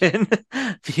situation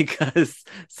because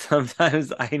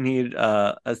sometimes I need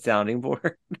a sounding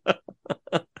board.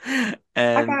 I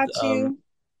And got you.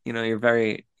 you're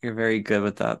very good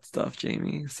with that stuff,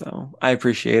 Jamie. So I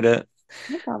appreciate it.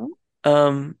 No problem.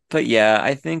 But yeah,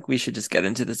 I think we should just get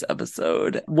into this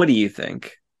episode. What do you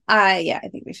think? Yeah, I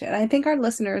think we should. I think our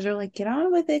listeners are like, get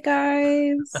on with it,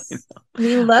 guys.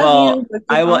 We love Well, you, but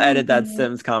get I will on edit that with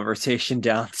Sims conversation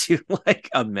down to like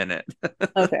a minute.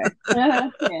 it. Okay. Yeah.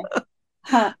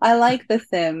 Huh, I like the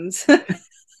Sims.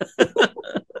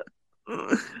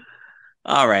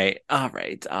 All right, all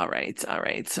right, all right, all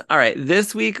right, all right.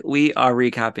 This week we are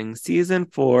recapping season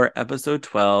 4, episode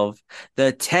 12,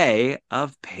 The Tay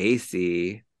of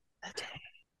Pacey.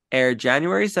 Aired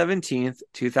January 17th,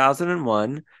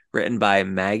 2001, written by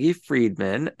Maggie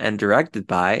Friedman and directed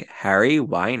by Harry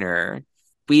Weiner.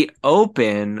 We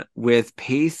open with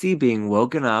Pacey being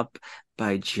woken up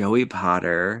by Joey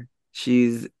Potter.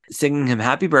 She's singing him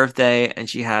happy birthday and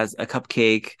she has a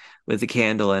cupcake with a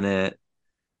candle in it.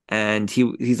 And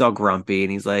he's all grumpy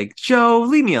and he's like, Joe,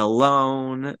 leave me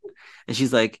alone. And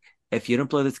she's like, if you don't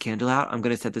blow this candle out, I'm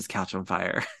gonna set this couch on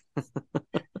fire.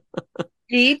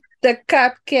 Eat the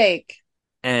cupcake.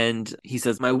 And he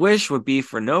says, my wish would be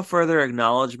for no further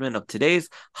acknowledgement of today's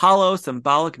hollow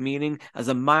symbolic meaning as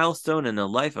a milestone in the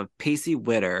life of Pacey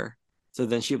Witter. So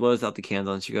then she blows out the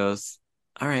candle and she goes,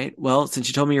 all right, well, since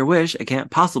you told me your wish, it can't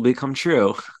possibly come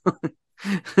true.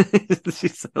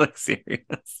 She's so like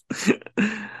serious.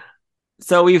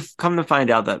 So we've come to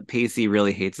find out that Pacey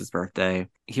really hates his birthday.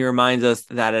 He reminds us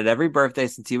that at every birthday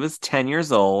since he was 10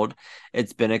 years old,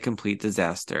 it's been a complete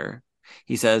disaster.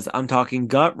 He says, I'm talking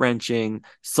gut wrenching,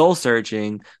 soul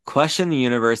searching, question the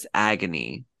universe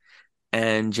agony.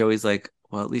 And Joey's like,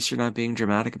 well, at least you're not being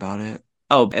dramatic about it.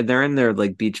 Oh, and they're in their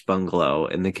like beach bungalow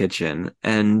in the kitchen.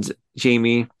 And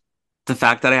Jamie, the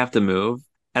fact that I have to move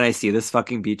and I see this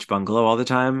fucking beach bungalow all the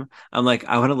time, I'm like,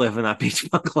 I want to live in that beach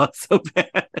bungalow so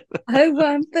bad. I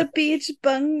want the beach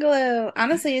bungalow.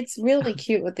 Honestly, it's really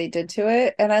cute what they did to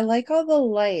it, and I like all the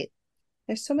light.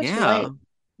 There's so much Yeah. light.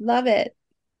 Love it.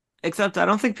 Except I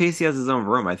don't think Pacey has his own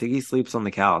room. I think he sleeps on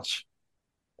the couch.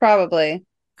 Probably.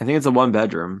 I think it's a one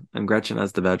bedroom, and Gretchen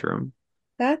has the bedroom.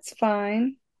 That's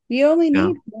fine. You only Yeah.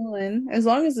 need one, as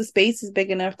long as the space is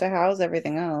big enough to house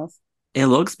everything else. It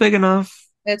looks big enough.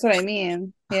 That's what I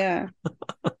mean. Yeah.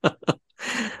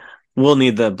 We'll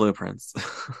need the blueprints.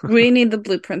 We need the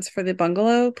blueprints for the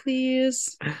bungalow,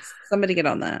 please. Somebody get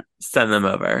on that. Send them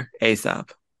over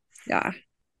ASAP. Yeah.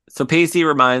 So Pacey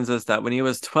reminds us that when he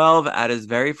was 12 at his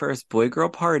very first boy-girl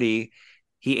party,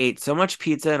 he ate so much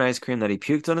pizza and ice cream that he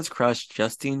puked on his crush,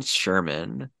 Justine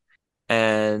Sherman.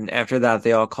 And after that,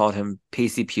 they all called him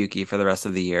Pacey Pukey for the rest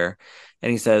of the year.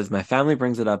 And he says, my family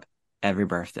brings it up every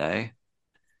birthday.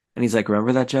 And he's like,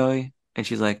 remember that, Joey? And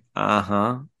she's like,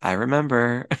 uh-huh, I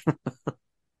remember.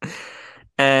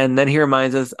 And then he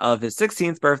reminds us of his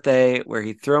 16th birthday, where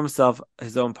he threw himself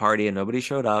his own party and nobody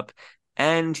showed up.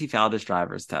 And he failed his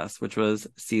driver's test, which was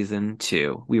season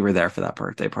 2. We were there for that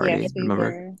birthday party, Yes, we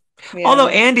remember? were. Although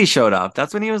Yeah. Andy showed up.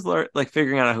 That's when he was like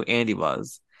figuring out who Andy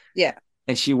was. Yeah.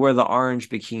 And she wore the orange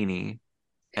bikini.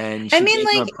 and I she mean, gave him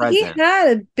a like, he present.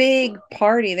 had a big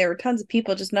party. There were tons of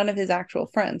people, just none of his actual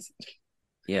friends.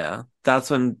 Yeah, that's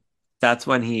when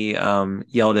he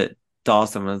yelled at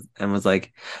Dawson and was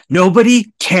like,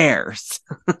 "Nobody cares."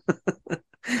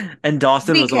 And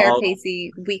We care,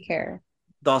 Pacey. We care.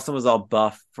 Dawson was all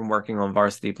buff from working on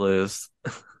Varsity Blues.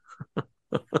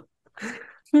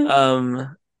 Hmm.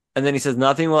 Um, and then he says,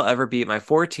 "Nothing will ever beat my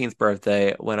 14th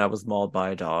birthday when I was mauled by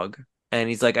a dog." And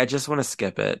he's like, "I just want to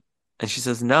skip it." And she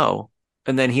says, "No."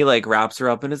 And then he like wraps her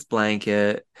up in his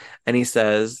blanket and he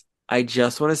says, "I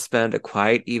just want to spend a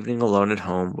quiet evening alone at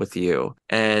home with you."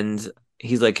 And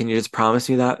he's like, "Can you just promise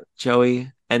me that,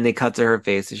 Joey?" And they cut to her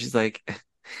face and she's like,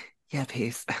 "Yeah,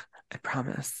 Pace, I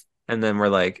promise." And then we're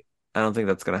like, I don't think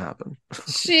that's gonna happen.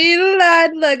 She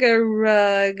lied like a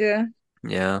rug.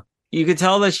 Yeah. You could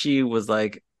tell that she was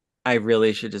like, I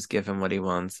really should just give him what he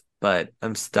wants, but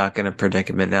I'm stuck in a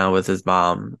predicament now with his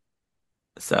mom.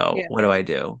 So Yeah. what do I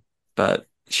do? But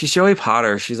she's Joey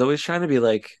Potter. She's always trying to be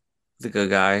like the good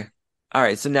guy. All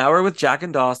right, so now we're with Jack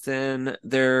and Dawson.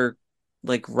 They're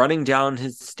like running down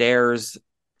his stairs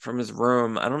from his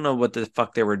room. I don't know what the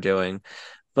fuck they were doing,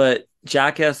 but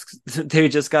Jack asks, they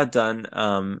just got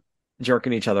done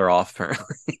jerking each other off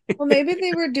apparently. Well, maybe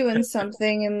they were doing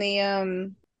something in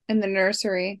the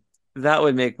nursery. That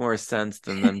would make more sense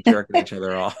than them jerking each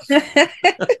other off. They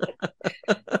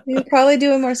were probably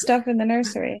doing more stuff in the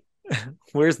nursery.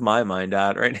 Where's my mind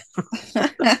at right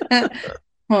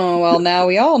Oh, well, now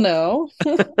we all know.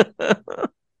 now?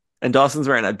 And Dawson's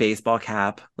wearing a baseball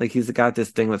cap. Like he's got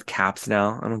this thing with caps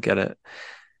now. I don't get it.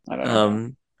 I don't know.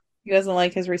 Um, He doesn't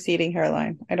like his receding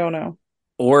hairline. I don't know.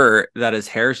 or that his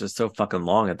hair is just so fucking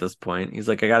long at this point. He's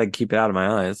like, I gotta keep it out of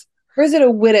my eyes. Or is it a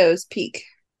widow's peak?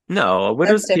 No, a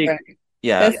widow's That's peak. different.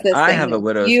 Yeah, That's this I thing. have a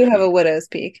widow's You have a peak. widow's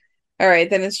peak. All right,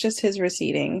 then it's just his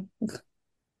receding.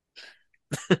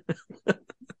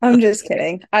 I'm just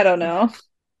kidding. I don't know.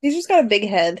 He's just got a big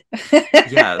head.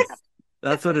 Yes,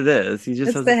 that's what it is. He just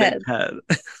It's has a the big head.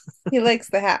 head. He likes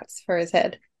the hats for his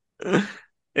head.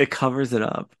 It covers it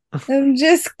up. I'm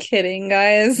just kidding,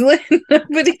 guys. Like,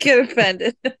 nobody get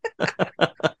offended.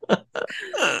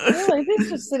 Really, he's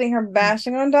just sitting here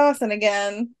bashing on Dawson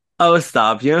again. Oh,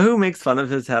 stop. You know who makes fun of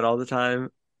his head all the time?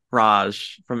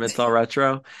 Raj from It's All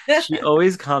Retro. She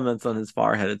always comments on his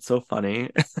forehead. It's so funny.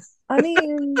 I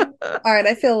mean, all right,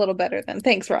 I feel a little better then.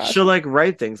 Thanks, She'll Raj. like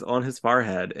write things on his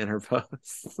forehead in her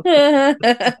posts.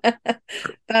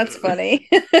 That's funny.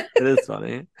 It is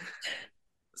funny.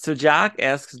 So Jack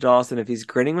asks Dawson if he's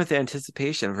grinning with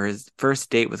anticipation for his first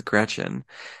date with Gretchen.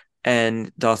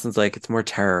 And Dawson's like, it's more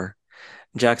terror.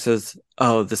 Jack says,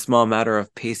 "Oh, the small matter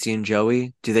of Pacey and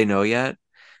Joey, do they know yet?"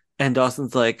 And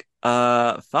Dawson's like,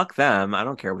 fuck them. I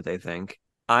don't care what they think.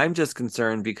 I'm just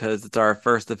concerned because it's our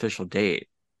first official date."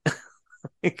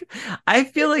 Like, I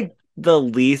feel like the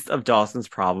least of Dawson's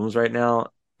problems right now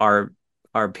are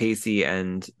Pacey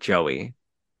and Joey,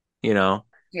 you know?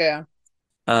 Yeah.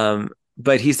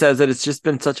 But he says that it's just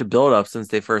been such a build-up since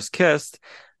they first kissed.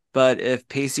 But if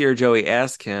Pacey or Joey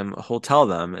ask him, he'll tell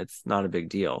them it's not a big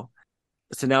deal.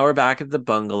 So now we're back at the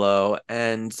bungalow,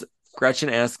 and Gretchen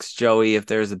asks Joey if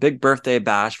there's a big birthday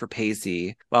bash for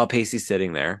Pacey while Pacey's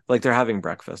sitting there, like they're having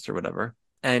breakfast or whatever.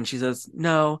 And she says,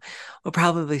 "No, we'll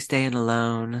probably stay in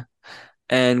alone."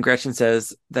 And Gretchen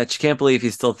says that she can't believe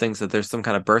he still thinks that there's some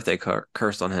kind of birthday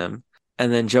curse on him.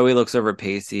 And then Joey looks over at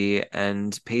Pacey,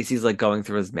 and Pacey's like going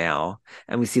through his mail.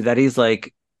 And we see that he's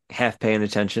like half paying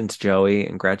attention to Joey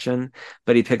and Gretchen,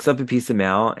 but he picks up a piece of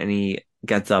mail and he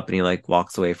gets up and he like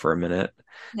walks away for a minute.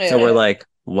 So we're Yeah. like,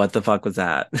 what the fuck was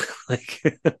that? Like,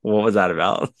 what was that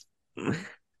about?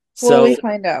 Well, we So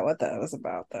find out what that was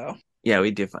about, though. yeah,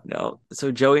 we do find out.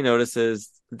 So Joey notices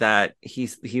that he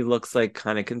looks like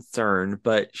kind of concerned,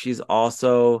 but she's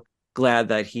also glad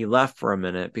that he left for a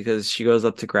minute because she goes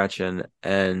up to Gretchen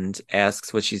and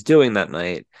asks what she's doing that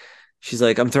night. She's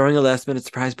like, "I'm throwing a last minute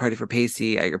surprise party for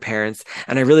Pacey at your parents,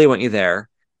 and I really want you there."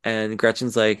 And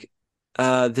Gretchen's like,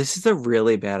 this is a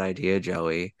really bad idea,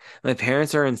 Joey. My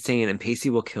parents are insane and Pacey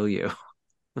will kill you."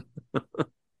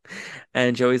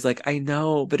 And Joey's like, "I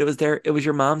know, but it was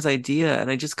your mom's idea,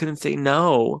 and I just couldn't say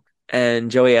no."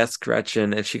 And Joey asks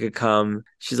Gretchen if she could come.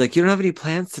 She's like, "You don't have any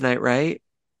plans tonight, right?"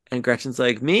 And Gretchen's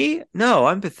like, "Me? No,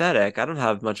 I'm pathetic. I don't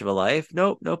have much of a life.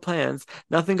 Nope, no plans.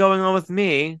 Nothing going on with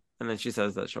me." And then she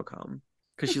says that she'll come.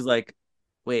 Because she's like,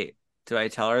 wait, do I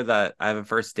tell her that I have a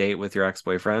first date with your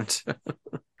ex-boyfriend?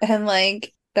 And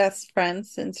like best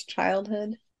friends since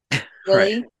childhood. Right.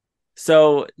 Really?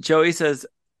 So Joey says,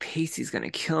 "Pacey's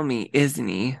gonna kill me, isn't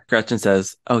he?" Gretchen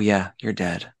says, "Oh yeah, you're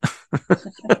dead."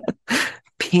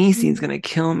 "Pacey's gonna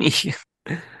kill me."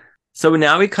 So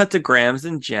now we cut to Grams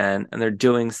and Jen, and they're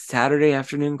doing Saturday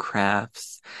afternoon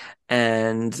crafts.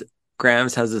 And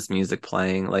Grams has this music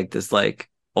playing, like this like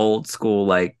old school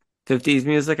like 50s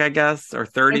music, I guess, or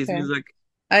 30s Okay. music.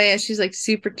 Oh yeah, she's like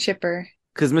super chipper.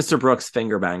 Because Mr. Brooks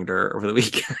finger banged her over the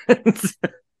weekend.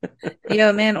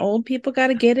 Yo, man, old people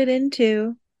gotta get it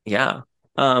into. Yeah.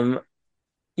 Um,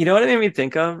 you know what it made me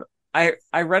think of? I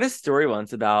read a story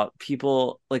once about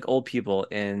people like old people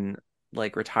in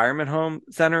like retirement home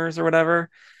centers or whatever,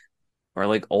 or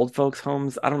like old folks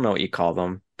homes. I don't know what you call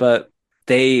them, but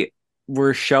they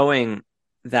were showing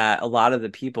that a lot of the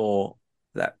people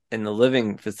that in the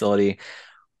living facility,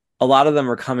 a lot of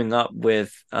them are coming up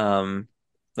with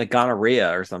like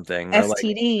gonorrhea or something, or like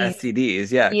STD.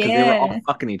 STDs, yeah, because they were all Yeah.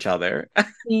 fucking each other.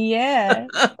 Yeah.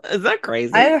 Is that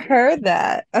crazy? I've heard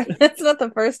that. That's not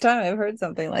the first time I've heard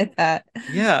something like that.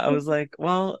 Yeah, I was like,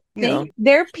 well,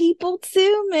 They're people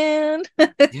too, man.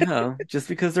 yeah, just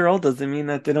because they're old doesn't mean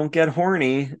that they don't get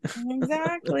horny.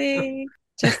 Exactly.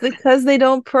 Just because they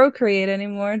don't procreate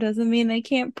anymore doesn't mean they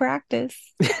can't practice.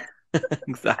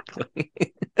 Exactly.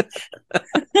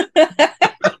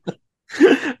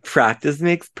 Practice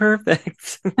makes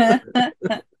perfect.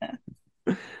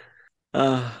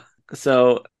 Uh,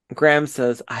 so Graham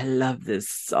says, I love this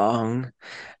song.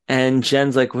 And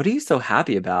Jen's like, what are you so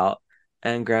happy about?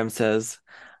 And Graham says,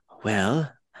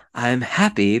 well, I'm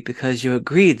happy because you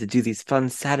agreed to do these fun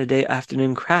Saturday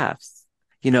afternoon crafts.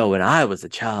 You know, when I was a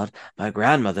child, my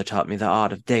grandmother taught me the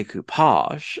art of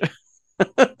decoupage.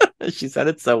 She said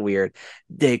it's so weird.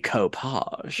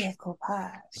 Decoupage.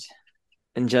 Decoupage.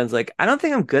 And Jen's like, I don't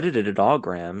think I'm good at it at all,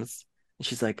 Grams. And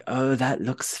she's like, oh, that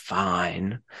looks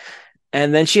fine.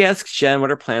 And then she asks Jen what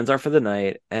her plans are for the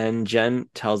night. And Jen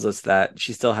tells us that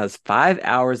she still has 5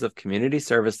 hours of community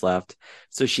service left.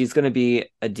 So she's going to be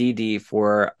a DD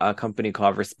for a company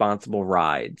called Responsible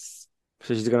Rides.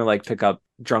 So she's going to like pick up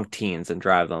drunk teens and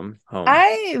drive them home.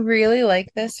 I really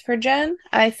like this for Jen.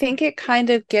 I think it kind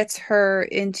of gets her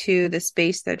into the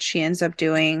space that she ends up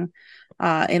doing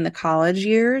in the college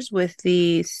years with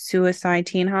the suicide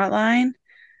teen hotline,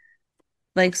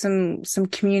 like some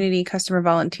community customer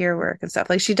volunteer work and stuff.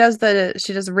 Like she does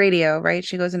radio, right?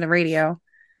 She goes into radio,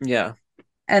 Yeah.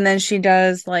 and then she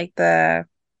does like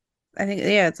I think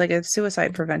yeah, it's like a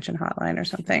suicide prevention hotline or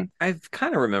something. I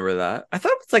kind of remember that. I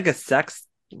thought it was like a sex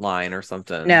line or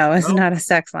something. No, it's No? not a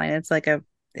sex line. It's like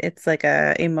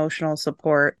a emotional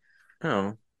support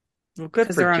Oh, well, good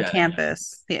because for they're on Jen.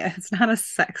 campus. Yeah, it's not a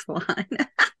sex line.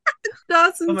 How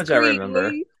Dawson's much I Creek,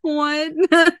 remember. wait,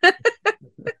 what?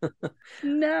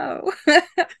 No.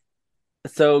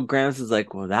 So Gramps is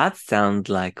like, well, that sounds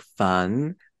like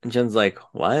fun. And Jen's like,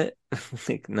 what?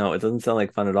 Like, no, it doesn't sound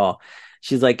like fun at all.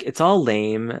 She's like, it's all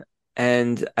lame,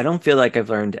 and I don't feel like I've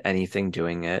learned anything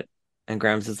doing it. And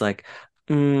Gramps is like,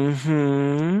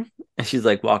 mm-hmm. And she's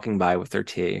like walking by with her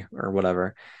tea or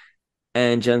whatever.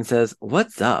 And Jen says,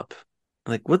 what's up?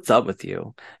 Like, what's up with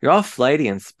you? You're all flighty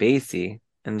and spacey.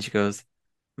 And she goes,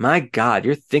 my God,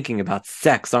 you're thinking about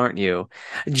sex, aren't you?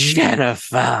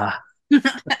 Jennifer.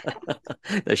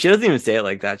 No, she doesn't even say it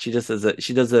like that. She just says it.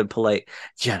 She does a polite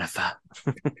Jennifer.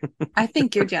 I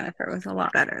think your Jennifer was a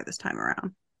lot better this time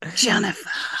around. Jennifer.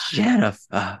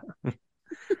 Jennifer.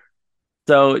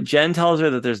 So Jen tells her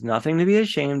that there's nothing to be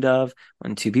ashamed of.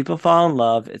 When two people fall in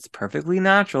love, it's perfectly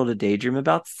natural to daydream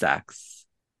about sex.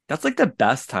 That's like the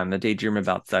best time to daydream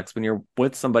about sex, when you're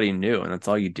with somebody new and that's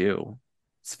all you do.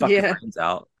 Just fuck your Yeah. brains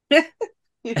out.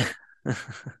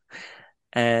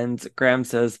 And Graham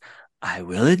says, I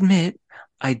will admit,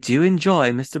 I do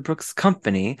enjoy Mr. Brooks'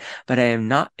 company, but I am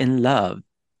not in love.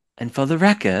 And for the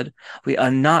record, we are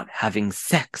not having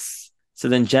sex. So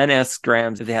then Jen asks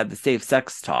Grams if they had the safe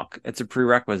sex talk. It's a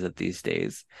prerequisite these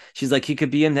days. She's like, he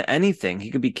could be into anything. He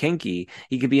could be kinky.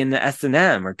 He could be into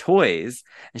S&M or toys.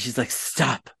 And she's like,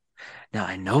 stop. Now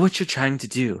I know what you're trying to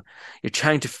do. You're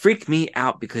trying to freak me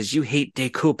out because you hate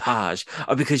decoupage,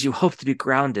 or because you hope to be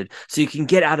grounded so you can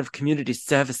get out of community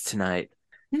service tonight.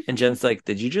 And Jen's like,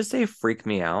 did you just say freak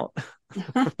me out?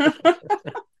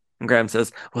 And Graham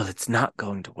says, well, it's not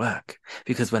going to work,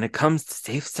 because when it comes to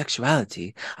safe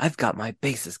sexuality, I've got my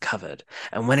bases covered.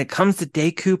 And when it comes to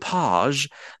decoupage,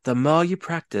 the more you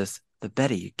practice, the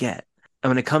better you get.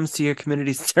 And when it comes to your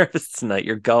community service tonight,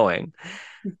 you're going.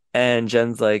 And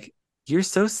Jen's like, you're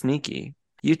so sneaky.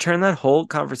 You turned that whole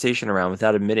conversation around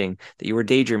without admitting that you were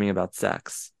daydreaming about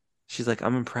sex. She's like,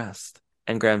 I'm impressed.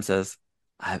 And Graham says,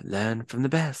 I've learned from the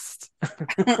best.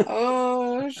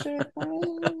 Oh shit.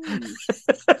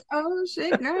 Oh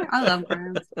shit, girl. I love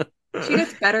Grams. She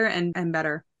gets better and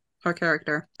better. Her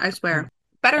character. I swear.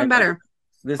 Better I and know. better.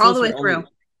 This All was the way her through. only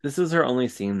this was her only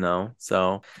scene though.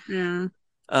 So Yeah.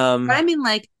 But I Um, mean,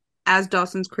 like, as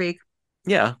Dawson's Creek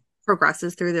yeah.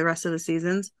 progresses through the rest of the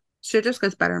seasons, shit just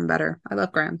gets better and better. I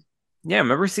love Graham. Yeah,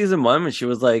 remember season one when she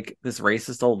was like this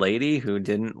racist old lady who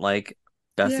didn't like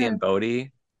Bessie Yeah. and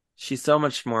Bodie? She's so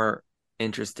much more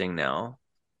interesting now.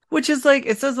 Which is like,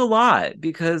 it says a lot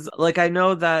because, like, I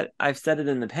know that I've said it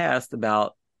in the past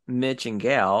about Mitch and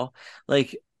Gail.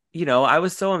 Like, I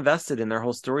was so invested in their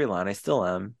whole storyline. I still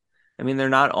am. I mean, they're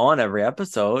not on every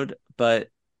episode, but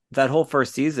that whole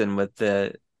first season with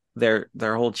their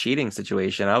whole cheating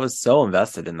situation, I was so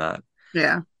invested in that.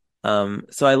 Yeah.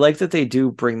 So I like that they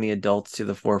do bring the adults to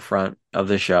the forefront of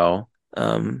the show.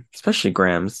 Especially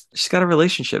Grams. She's got a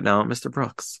relationship now with Mr.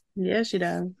 Brooks. Yeah, she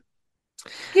does.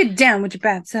 Get down with your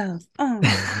bad self. Oh.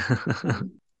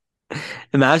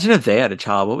 Imagine if they had a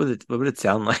child. What would it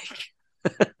sound like?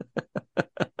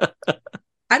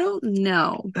 I don't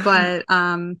know, but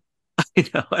I'd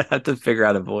have to figure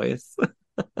out a voice.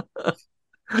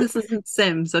 this isn't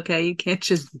Sims, okay? You can't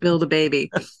just build a baby.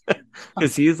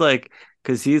 Because he's so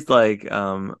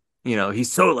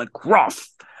like gruff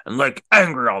and like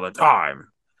angry all the time.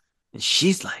 And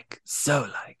she's like so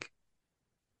like,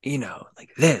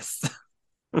 like this.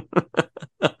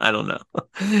 I don't know.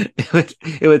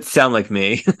 It would sound like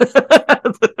me.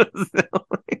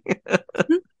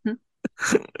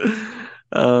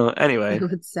 It Anyway.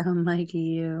 would sound like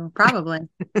you. Probably.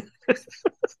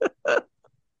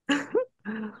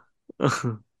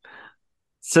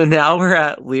 So now we're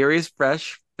at Leary's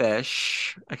Fresh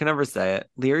Fish. I can never say it.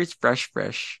 Leary's Fresh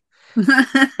Fish. Fur,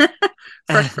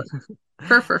 fur,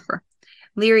 fur, fur, fur.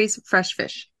 Leary's fresh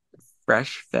fish.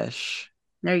 Fresh Fish.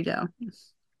 There you go.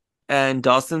 And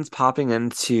Dawson's popping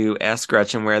in to ask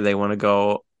Gretchen where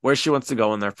she wants to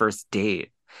go on their first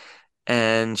date.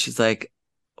 And she's like,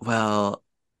 well,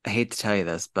 I hate to tell you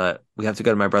this, but we have to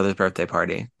go to my brother's birthday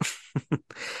party. And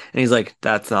he's like,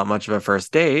 that's not much of a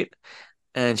first date.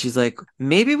 And she's like,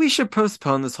 maybe we should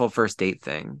postpone this whole first date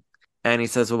thing. And he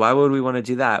says, well, why would we want to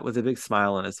do that? With a big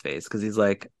smile on his face. Because he's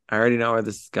like, I already know where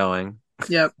this is going.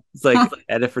 Yep. It's like,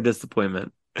 edit for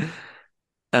disappointment.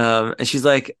 And she's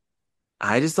like,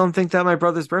 I just don't think that my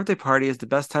brother's birthday party is the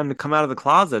best time to come out of the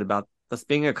closet about us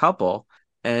being a couple.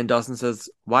 And Dawson says,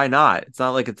 why not? It's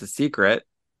not like it's a secret,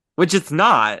 which it's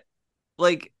not.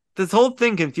 Like, this whole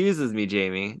thing confuses me,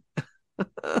 Jamie.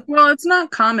 Well, it's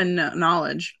not common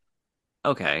knowledge.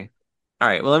 Okay. All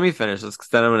right. Well, let me finish this because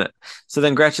then I'm gonna. So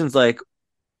then Gretchen's like,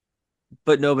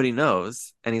 but nobody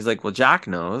knows. And he's like, well, Jack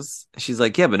knows. She's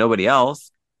like, yeah, but nobody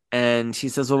else. And he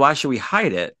says, well, why should we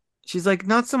hide it? She's like,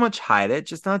 not so much hide it,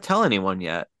 just not tell anyone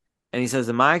yet. And he says,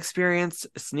 in my experience,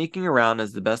 sneaking around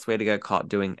is the best way to get caught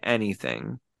doing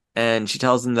anything. And she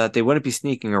tells him that they wouldn't be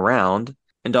sneaking around.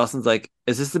 And Dawson's like,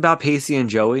 is this about Pacey and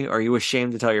Joey? Or are you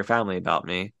ashamed to tell your family about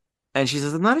me? And she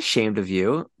says, I'm not ashamed of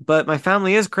you, but my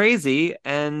family is crazy.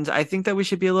 And I think that we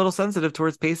should be a little sensitive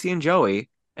towards Pacey and Joey.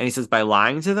 And he says, by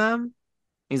lying to them?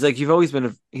 He's like, you've always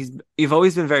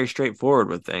been very straightforward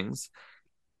with things.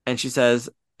 And she says,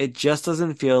 it just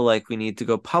doesn't feel like we need to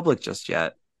go public just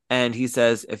yet. And he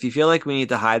says, if you feel like we need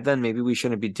to hide, then maybe we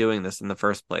shouldn't be doing this in the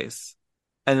first place.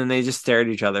 And then they just stare at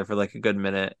each other for like a good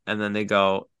minute. And then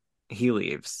he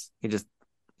leaves.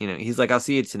 He's like, I'll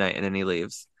see you tonight. And then he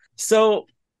leaves. So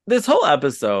this whole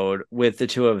episode with the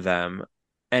two of them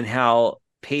and how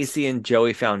Pacey and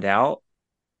Joey found out,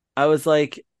 I was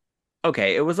like,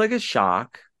 okay, it was like a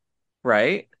shock,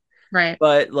 right? Right.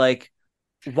 But like,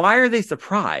 why are they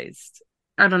surprised?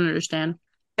 I don't understand.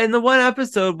 In the one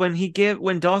episode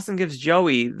when Dawson gives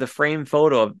Joey the framed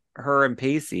photo of her and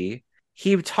Pacey,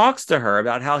 he talks to her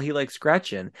about how he likes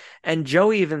Gretchen, and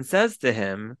Joey even says to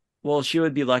him, "Well, she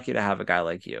would be lucky to have a guy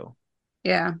like you."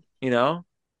 Yeah. You know?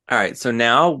 All right, so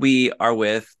now we are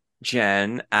with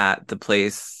Jen at the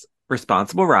place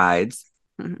Responsible Rides.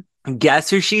 Mhm.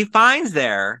 Guess who she finds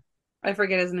there? I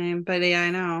forget his name, but yeah, I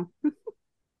know.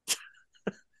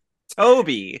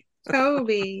 Toby.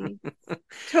 Toby.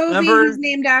 Toby, Remember? who's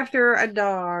named after a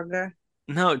dog.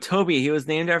 No, Toby. He was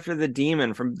named after the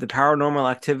demon from the Paranormal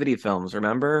Activity films,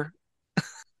 remember?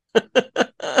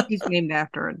 He's named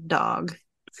after a dog.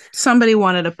 Somebody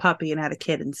wanted a puppy and had a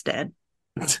kid instead.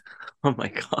 Oh my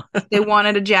God. They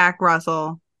wanted a Jack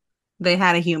Russell. They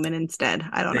had a human instead.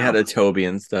 I don't They know. had a Toby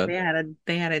instead.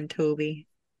 They had a Toby.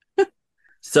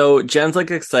 So Jen's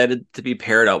like excited to be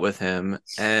paired up with him,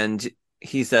 and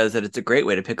he says that it's a great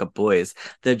way to pick up boys.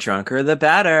 The drunker, the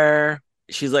better.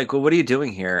 She's like, well, what are you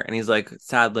doing here? And he's like,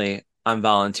 sadly, I'm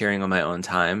volunteering on my own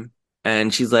time.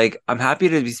 And she's like, I'm happy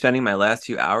to be spending my last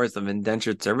few hours of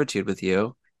indentured servitude with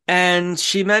you. And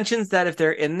she mentions that if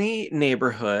they're in the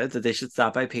neighborhood, that they should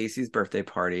stop by Pacey's birthday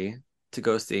party to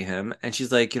go see him. And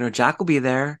she's like, Jack will be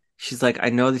there. She's like, I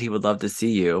know that he would love to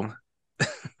see you.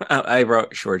 I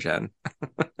wrote, sure, Jen.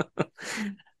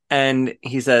 And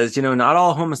he says, not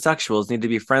all homosexuals need to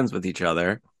be friends with each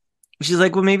other. She's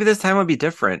like, well, maybe this time would be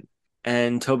different.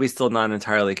 And Toby's still not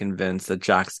entirely convinced that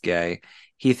Jack's gay.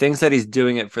 He thinks that he's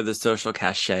doing it for the social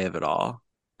cachet of it all.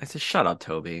 I said, shut up,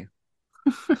 Toby.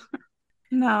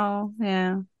 No,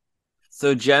 yeah.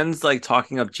 So Jen's like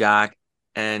talking up Jack,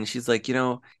 and she's like,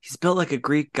 he's built like a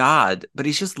Greek god, but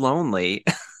he's just lonely.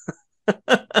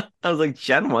 I was like,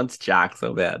 Jen wants Jack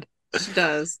so bad. She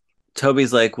does.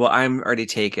 Toby's like, well, I'm already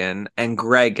taken. And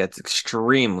Greg gets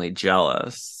extremely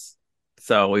jealous.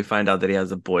 So we find out that he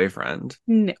has a boyfriend.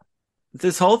 No.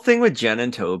 This whole thing with Jen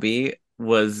and Toby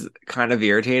was kind of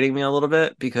irritating me a little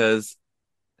bit because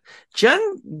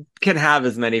Jen can have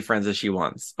as many friends as she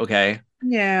wants, okay?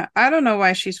 Yeah, I don't know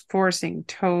why she's forcing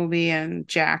Toby and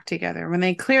Jack together when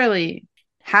they clearly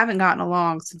haven't gotten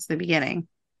along since the beginning.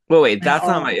 Well, wait, At that's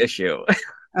not all. my issue.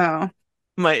 Oh,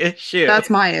 My issue. that's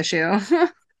my issue.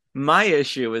 My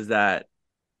issue is that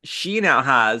she now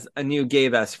has a new gay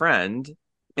best friend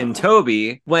in Oh.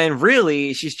 Toby when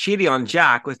really she's cheating on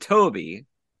Jack with Toby.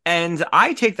 And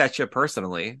I take that shit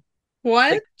personally.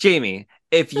 What? Like, Jamie,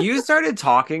 if you started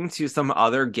talking to some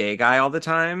other gay guy all the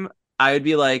time, I would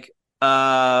be like, what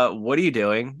are you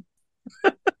doing?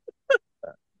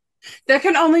 There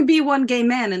can only be one gay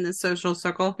man in this social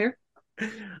circle here.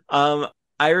 Um,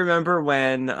 I remember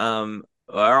when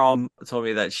Earl told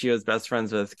me that she was best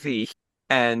friends with Klee,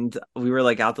 and we were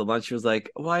like out to lunch. She was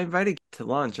like, well, I invited you to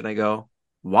lunch, and I go,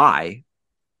 why?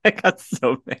 I got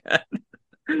so mad.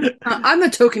 I'm the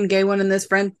token gay one in this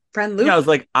friend loop. Yeah, I was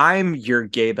like, I'm your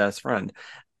gay best friend.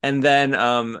 And then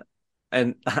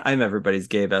and I'm everybody's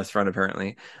gay best friend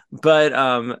apparently. But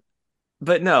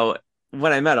no,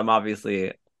 when I met him,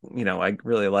 obviously, I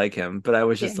really like him, but I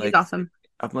was Yeah, just he's like, awesome.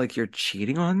 I'm like, you're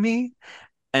cheating on me?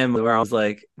 And where I was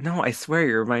like, no, I swear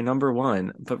you're my number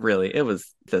one. But really, it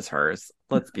was this hers.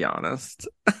 Let's be honest.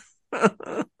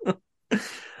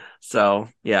 So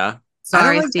yeah. I don't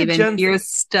Sorry, like that Steven, Jen's you're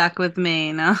stuck with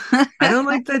me now. I don't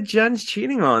like that Jen's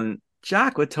cheating on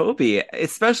Jack with Toby,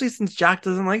 especially since Jack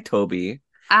doesn't like Toby.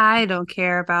 I don't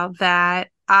care about that.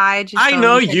 I just I don't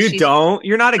know like that you she's. don't.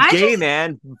 You're not a I gay just,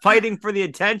 man fighting for the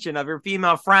attention of your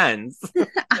female friends.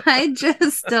 I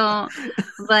just don't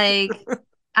like.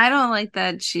 I don't like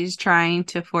that she's trying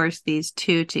to force these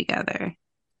two together.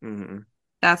 Mhm.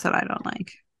 That's what I don't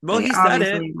like. Well, Like, he said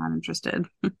it. obviously, I'm not interested.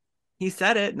 He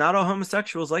said it. Not all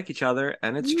homosexuals like each other,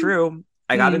 and it's Mm. true.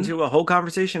 I got Mm. into a whole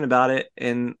conversation about it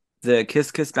in the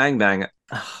Kiss Kiss Bang Bang.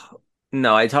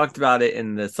 No, I talked about it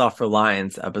in the Self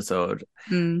Reliance episode.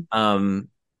 Mm.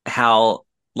 How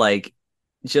like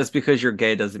just because you're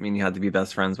gay doesn't mean you have to be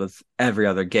best friends with every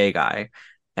other gay guy.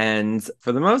 And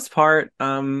for the most part,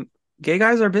 gay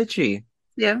guys are bitchy.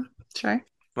 Yeah, sure.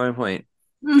 My point.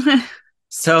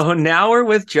 So now we're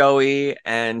with Joey,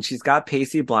 and she's got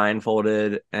Pacey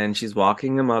blindfolded, and she's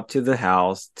walking him up to the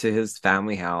house, to his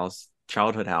family house,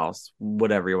 childhood house,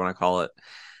 whatever you want to call it.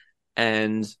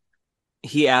 And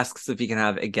he asks if he can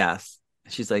have a guest.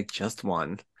 She's like, just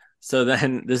one. So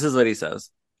then this is what he says.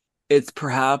 It's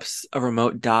perhaps a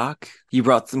remote dock. You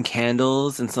brought some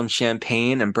candles and some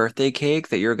champagne and birthday cake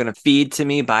that you're going to feed to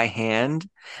me by hand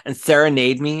and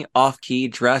serenade me off key,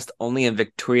 dressed only in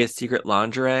Victoria's Secret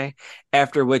lingerie,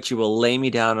 after which you will lay me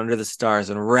down under the stars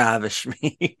and ravish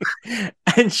me.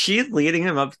 And she's leading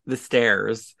him up the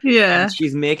stairs. Yeah. And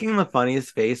she's making the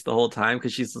funniest face the whole time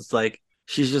because she's just like,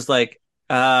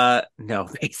 no,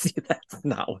 Pacey, that's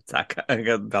not what's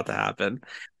about to happen.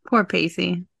 Poor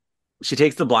Pacey. She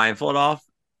takes the blindfold off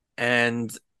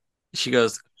and she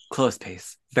goes, close,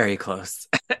 Pace, very close.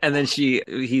 And then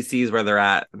he sees where they're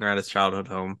at, and they're at his childhood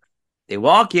home. They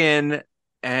walk in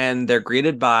and they're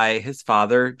greeted by his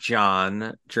father,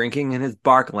 John, drinking in his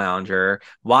bark lounger,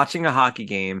 watching a hockey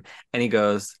game, and he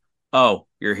goes, oh,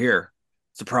 you're here.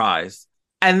 Surprise.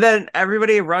 And then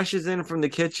everybody rushes in from the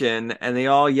kitchen and they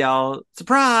all yell,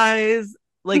 surprise!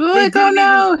 Like they Look, oh didn't even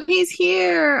no, he's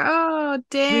here. Oh, we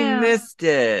damn. missed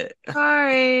it.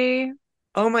 Sorry.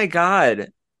 Oh my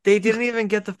God. They didn't even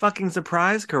get the fucking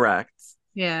surprise correct.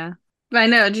 Yeah. But I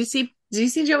know. Did you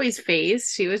see Joey's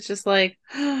face? She was just like,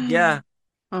 Yeah.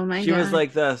 oh my She was God.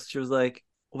 like this. She was like,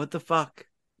 what the fuck?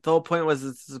 The whole point was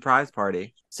it's a surprise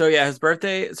party. So yeah, his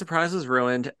birthday surprise was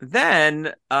ruined.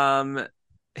 Then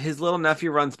his little nephew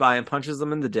runs by and punches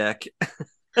him in the dick.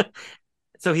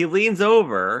 So he leans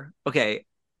over. Okay.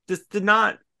 This did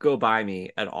not go by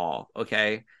me at all.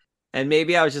 Okay. And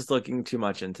maybe I was just looking too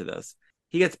much into this.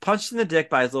 He gets punched in the dick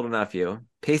by his little nephew.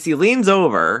 Pacey leans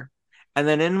over, and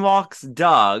then in walks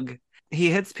Doug.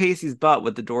 He hits Pacey's butt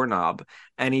with the doorknob,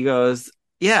 and he goes,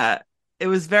 Yeah, it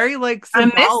was very like I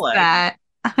missed symbolic. that.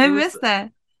 I It was. missed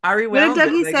that. I What did rewound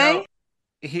it, and Dougie I say? go.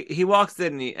 He walks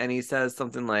in and he says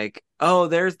something like, "Oh,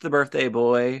 there's the birthday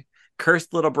boy,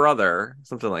 cursed little brother,"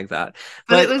 something like that.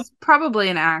 But it But was probably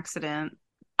an accident.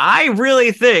 I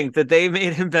really think that they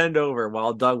made him bend over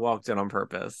while Doug walked in on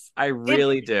purpose. I It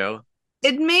really do.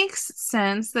 it makes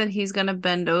sense that he's gonna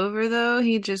bend over though.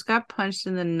 He just got punched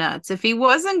in the nuts. If he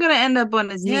wasn't gonna end up on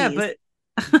his Yeah, knees. but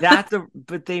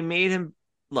but they made him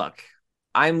look.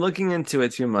 I'm looking into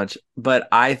it too much, but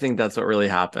I think that's what really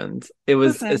happened. It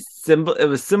was a Okay. symbol. It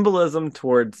was symbolism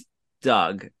towards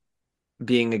Doug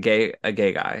being a gay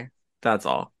guy. That's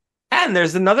all. And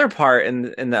there's another part in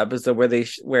the episode where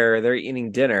where they're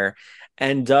eating dinner,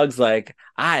 and Doug's like,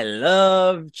 "I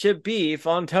love chip beef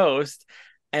on toast,"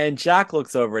 and Jack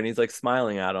looks over and he's like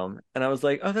smiling at him, and I was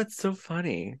like, "Oh, that's so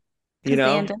funny." You Because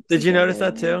they know? end up Did you notice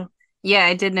together. that too? Yeah,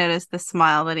 I did notice the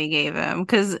smile that he gave him.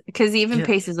 Because even Yeah.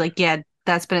 Pace is like, yeah,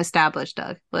 that's been established,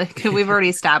 Doug. Like we've already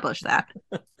established that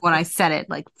when I said it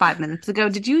like 5 minutes ago.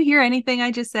 Did you hear anything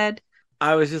I just said?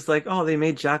 I was just like, "Oh, they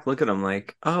made Jack look at him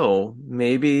like, oh,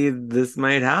 maybe this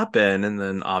might happen," and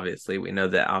then obviously we know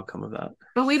the outcome of that.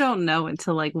 But we don't know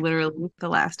until like literally the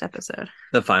last episode.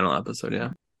 The final episode,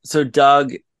 yeah. So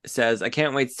Doug says, "I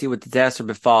can't wait to see what disaster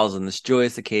befalls on this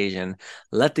joyous occasion.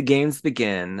 Let the games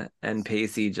begin." And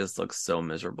Pacey just looks so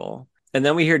miserable. And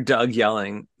then we hear Doug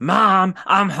yelling, "Mom,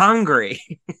 I'm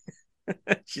hungry."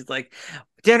 She's like,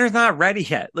 "Dinner's not ready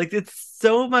yet." Like, it's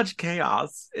so much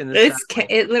chaos in this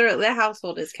family. It literally the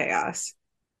household is chaos.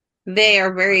 They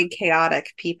are very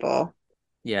chaotic people.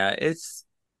 Yeah,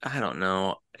 I don't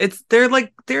know.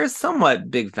 They're a somewhat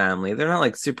big family. They're not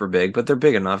like super big, but they're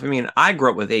big enough. I mean, I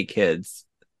grew up with 8 kids,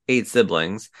 8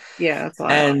 siblings, Yeah, that's a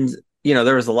lot. and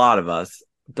there was a lot of us.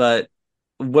 But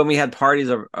when we had parties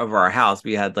of our house,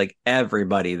 we had like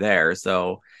everybody there.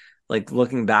 So, like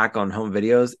looking back on home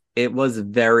videos, it was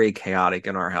very chaotic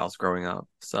in our house growing up.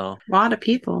 So, A lot of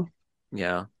people.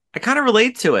 yeah, I kind of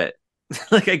relate to it.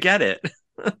 Like I get it,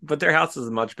 but their house is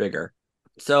much bigger.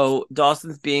 So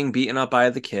Dawson's being beaten up by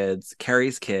the kids,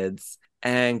 Carrie's kids,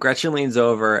 and Gretchen leans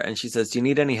over and she says, "Do you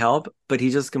need any help?" But he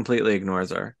just completely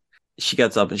ignores her. She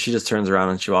gets up and she just turns around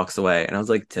and she walks away. And I was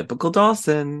like, typical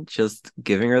Dawson, just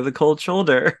giving her the cold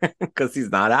shoulder because he's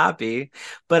not happy.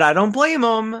 But I don't blame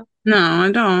him. No,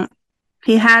 I don't.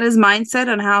 He had his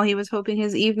mindset on how he was hoping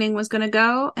his evening was going to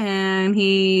go, and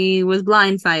he was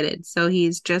blindsided. So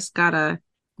he's just got to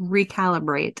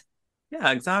recalibrate.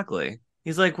 Yeah, exactly.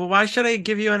 He's like, "Well, why should I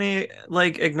give you any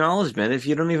like acknowledgement if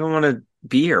you don't even want to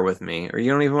be here with me or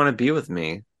you don't even want to be with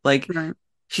me?" Like, Right.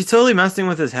 she's totally messing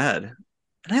with his head.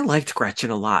 And I liked Gretchen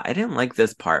a lot. I didn't like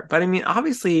this part, but I mean,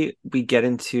 obviously, we get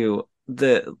into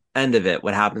the end of it,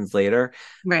 what happens later.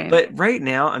 Right. But right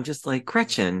now, I'm just like,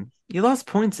 Gretchen, you lost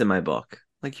points in my book.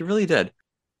 Like, you really did.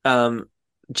 Um,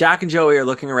 Jack and Joey are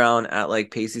looking around at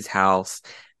like Pacey's house,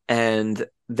 and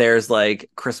there's like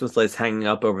Christmas lights hanging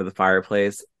up over the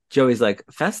fireplace. Joey's like,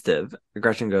 festive.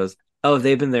 Gretchen goes, "Oh,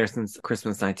 they've been there since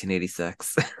Christmas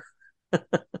 1986."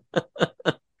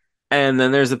 And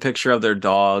then there's a picture of their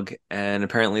dog, and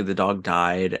apparently the dog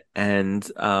died. And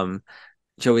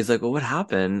Joey's like, "Well, what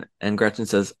happened?" And Gretchen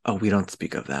says, "Oh, we don't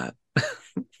speak of that."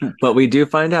 But we do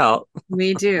find out.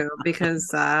 We do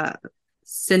because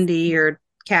Cindy or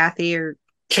Kathy or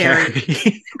Carrie,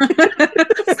 Carrie.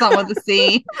 someone to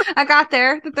see. I got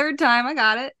there the third time. I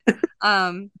got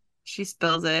it. She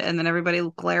spills it, and then everybody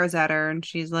glares at her, and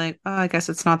she's like, "Oh, I guess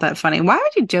it's not that funny." Why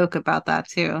would you joke about that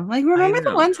too? Like, I remember the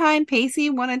know. one time Pacey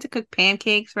wanted to cook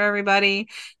pancakes for everybody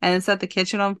and then set the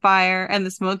kitchen on fire, and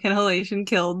the smoke inhalation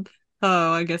killed.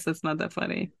 Oh, I guess that's not that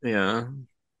funny. Yeah.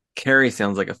 Carrie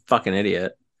sounds like a fucking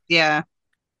idiot. Yeah.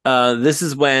 This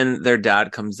is when their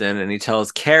dad comes in and he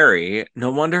tells Carrie,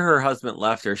 no wonder her husband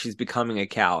left her. She's becoming a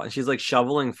cow. And she's like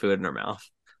shoveling food in her mouth.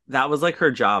 That was like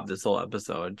her job this whole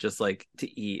episode, just like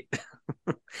to eat.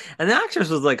 And the actress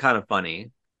was like kind of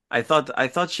funny. I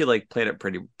thought she like played it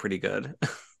pretty good.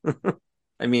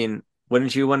 I mean,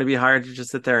 wouldn't you want to be hired to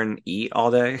just sit there and eat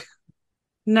all day?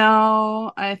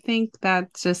 No, I think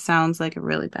that just sounds like a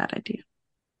really bad idea.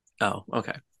 Oh,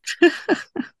 okay.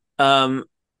 Um,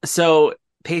 so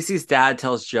Pacey's dad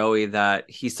tells Joey that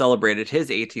he celebrated his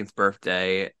 18th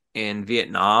birthday in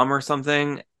Vietnam or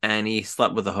something, and he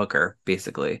slept with a hooker,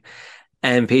 basically.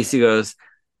 And Pacey goes,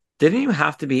 "Didn't you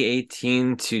have to be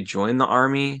 18 to join the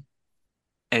army?"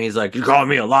 And he's like, "You call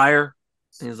me a liar?"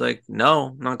 And he's like, "No,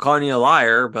 I'm not calling you a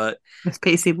liar, but Miss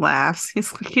Pacey laughs.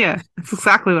 He's like, yeah, that's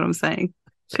exactly what I'm saying.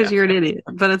 Because yeah." you're an idiot,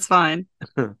 but it's fine.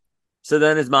 So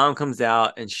then his mom comes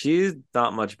out and she's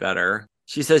not much better.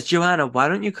 She says, "Joanna, why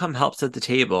don't you come help set the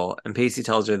table?" And Pacey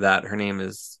tells her that her name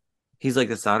is He's like,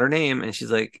 that's not her name. And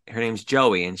she's like, her name's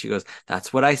Joey. And she goes,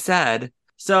 that's what I said.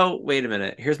 So wait a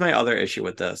minute. Here's my other issue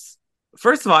with this.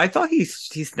 First of all, I thought he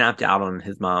snapped out on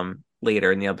his mom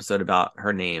later in the episode about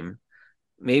her name.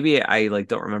 Maybe I like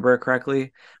don't remember it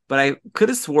correctly, but I could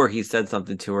have swore he said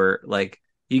something to her like,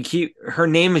 you keep her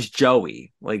name is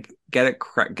Joey. Like get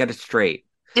it straight.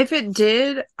 If it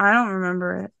did, I don't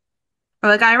remember it.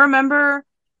 Like I remember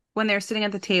when they're sitting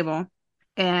at the table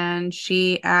and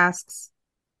she asks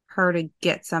her to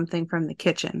get something from the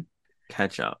kitchen.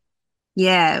 Catch up.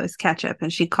 Yeah, it was ketchup,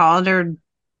 and she called her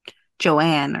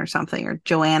Joanne or something, or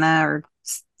Joanna, or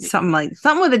something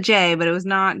with a J, but it was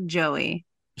not Joey.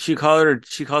 She calls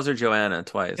her Joanna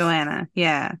twice. Joanna,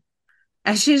 yeah.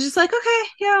 And she's just like, okay,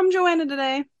 yeah, I'm Joanna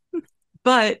today.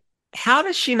 But how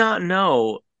does she not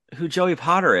know who Joey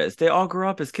Potter is? They all grew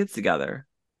up as kids together.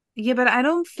 Yeah, but I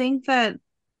don't think that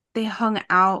they hung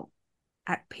out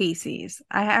at Pacey's.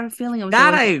 I have a feeling it was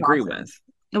That always I at agree with. Dawson's.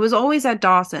 It was always at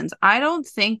Dawson's. I don't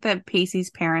think that Pacey's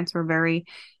parents were very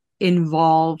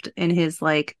involved in his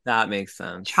like That makes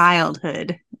sense.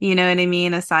 childhood. You know what I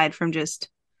mean? Aside from just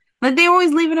like they're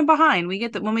always leaving him behind. We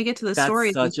get that when we get to the That's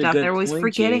stories and such a stuff, they're good always point,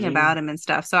 forgetting Jamie. about him and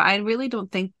stuff. So I really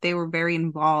don't think they were very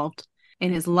involved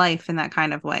in his life in that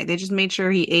kind of way. They just made sure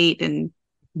he ate and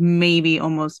maybe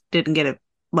almost didn't get it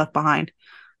left behind.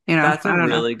 You know, That's a I don't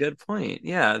know. really good point.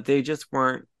 Yeah, they just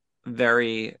weren't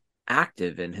very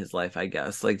active in his life, I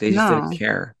guess. Like they just didn't No,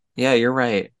 care. Yeah, you're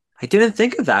right. I didn't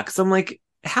think of that because I'm like,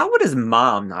 how would his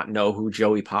mom not know who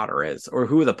Joey Potter is or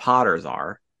who the Potters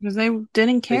are? because they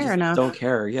didn't They care just don't enough.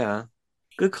 care. Yeah.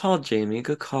 Good call, Jamie.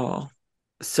 Good call.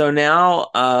 So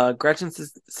now Gretchen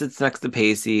sits next to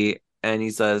Pacey and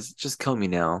he says, just kill me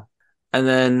now. And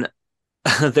then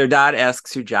their dad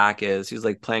asks who Jack is. He's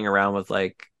like playing around with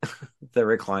like the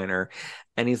recliner.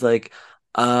 And he's like,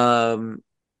 um,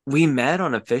 we met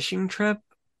on a fishing trip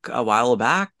a while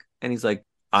back. And he's like,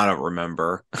 I don't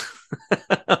remember.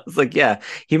 I was like, yeah.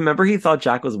 He thought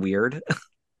Jack was weird.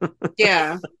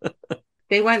 Yeah,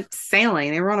 they went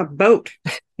sailing. They were on a boat.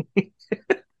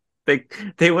 they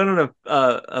they went on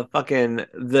a fucking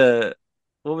the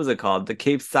what was it called? The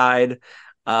Cape Side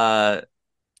uh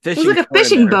It was fishing like a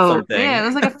fishing tournament or boat. Yeah, something. it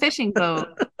was like a fishing boat.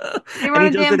 They were And he on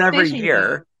a does it damn every fishing boat.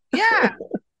 year. Yeah.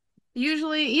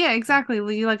 Usually, yeah, exactly.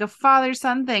 Like a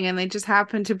father-son thing, and they just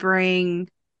happened to bring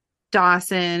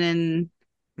Dawson and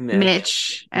Mitch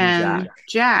Mitch and Jack. and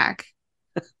Jack.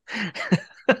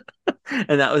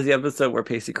 And that was the episode where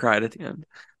Pacey cried at the end.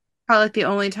 Probably like the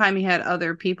only time he had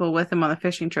other people with him on the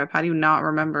fishing trip. How do you not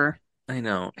remember? I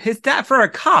know. His dad, for a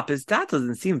cop, his dad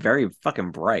doesn't seem very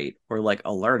fucking bright or like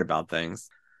alert about things.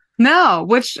 No,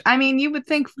 which I mean, you would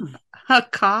think a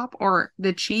cop or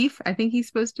the chief. I think he's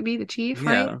supposed to be the chief,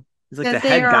 right? Yeah. He's like the That they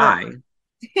head are,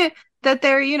 guy. that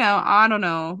they're, I don't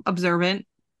know, observant.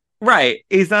 Right.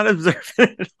 He's not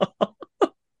observant at all.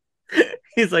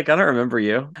 He's like, I don't remember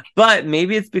you. But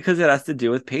maybe it's because it has to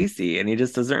do with Pacey and he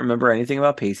just doesn't remember anything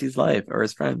about Pacey's life or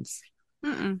his friends.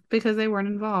 Because they weren't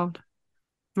involved.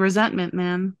 Resentment,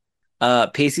 man.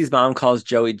 Pacey's mom calls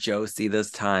Joey Josie this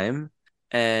time.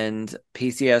 And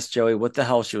Pacey asks Joey what the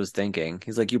hell she was thinking.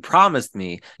 He's like, you promised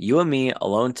me, you and me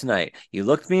alone tonight. You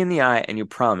looked me in the eye and you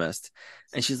promised.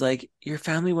 And she's like, your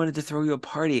family wanted to throw you a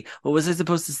party. What was I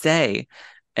supposed to say?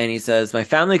 And he says, my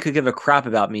family could give a crap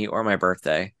about me or my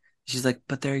birthday. She's like,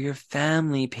 but they're your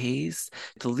family, Pace.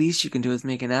 The least you can do is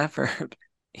make an effort.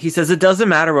 He says, it doesn't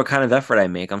matter what kind of effort I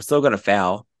make. I'm still going to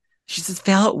fail. She says,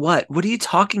 fail at what? What are you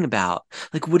talking about?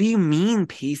 Like, what do you mean,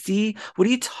 Pacey? What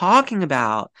are you talking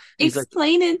about? And he's like,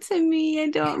 Explain it to me. I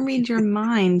don't read your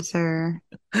mind, sir.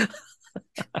 I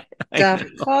The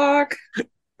know. fuck?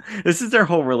 This is their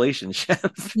whole relationship.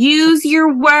 Use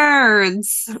your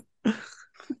words.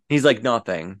 He's like,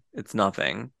 nothing. It's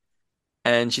nothing.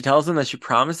 And she tells him that she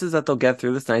promises that they'll get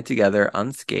through this night together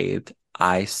unscathed.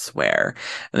 I swear.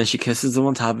 And then she kisses him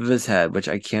on top of his head, which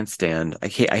I can't stand. I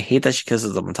hate that she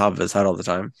kisses him on top of his head all the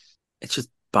time. It just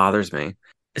bothers me.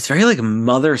 It's very like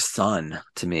mother son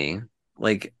to me.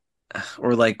 Like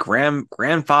or like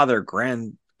grandfather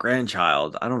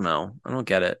grandchild. I don't know. I don't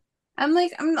get it.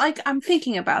 I'm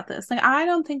thinking about this. Like, I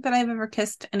don't think that I've ever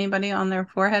kissed anybody on their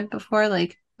forehead before,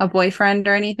 like a boyfriend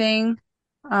or anything.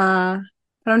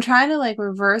 But I'm trying to like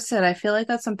reverse it. I feel like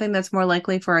that's something that's more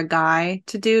likely for a guy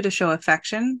to do to show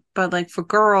affection. But like for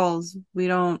girls, we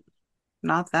don't,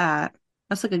 not that.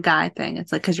 That's like a guy thing.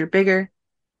 It's like because you're bigger,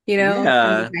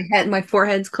 and Yeah. my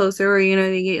forehead's closer, or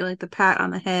they get like the pat on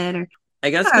the head, or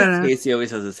I guess I don't because know. Pacey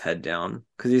always has his head down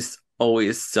because he's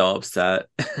always so upset.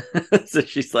 So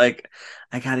she's like,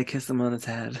 I gotta kiss him on his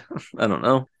head. I don't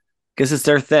know. Guess it's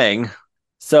their thing.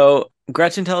 So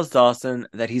Gretchen tells Dawson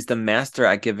that he's the master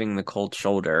at giving the cold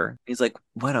shoulder. He's like,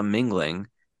 what a mingling.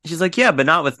 She's like, yeah, but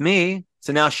not with me.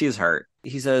 So now she's hurt.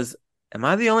 He says, am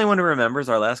I the only one who remembers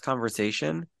our last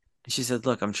conversation? And she says,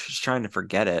 look, I'm just trying to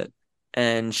forget it.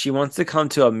 And she wants to come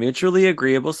to a mutually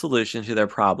agreeable solution to their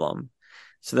problem.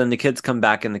 So then the kids come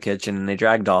back in the kitchen and they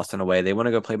drag Dawson away. They want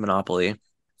to go play Monopoly.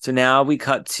 So now we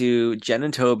cut to Jen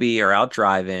and Toby are out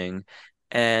driving,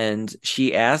 and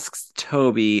she asks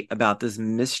Toby about this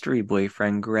mystery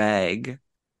boyfriend, Greg.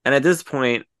 And at this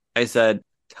point, I said,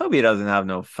 Toby doesn't have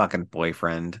no fucking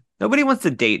boyfriend. Nobody wants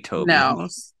to date Toby. No,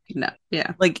 no,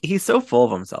 yeah. Like, he's so full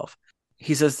of himself.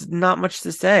 He says, not much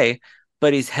to say,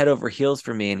 but he's head over heels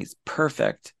for me and he's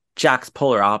perfect. Jack's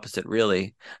polar opposite,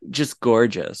 really. Just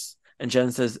gorgeous. And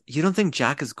Jen says, you don't think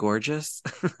Jack is gorgeous?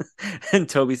 And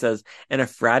Toby says, in a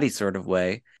fratty sort of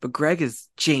way. But Greg is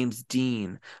James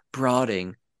Dean,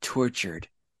 brooding, tortured,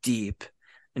 deep.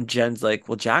 And Jen's like,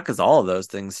 well, Jack is all of those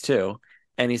things too.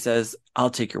 And he says,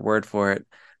 I'll take your word for it.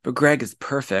 But Greg is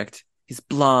perfect. He's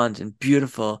blonde and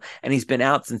beautiful, and he's been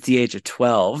out since the age of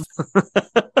 12.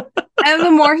 And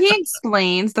the more he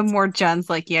explains, the more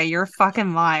Jen's like, yeah, you're a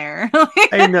fucking liar.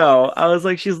 I know. I was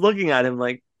like, she's looking at him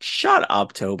like, shut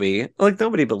up, Toby. Like,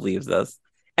 nobody believes this.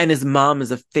 And his mom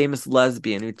is a famous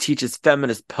lesbian who teaches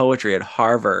feminist poetry at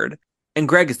Harvard. And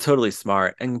Greg is totally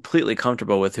smart and completely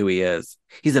comfortable with who he is.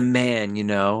 He's a man, you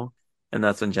know? And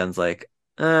that's when Jen's like,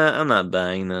 I'm not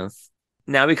buying this.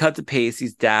 Now we cut to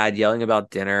Pacey's dad yelling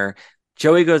about dinner.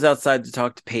 Joey goes outside to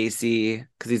talk to Pacey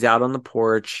because he's out on the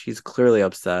porch. He's clearly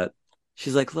upset.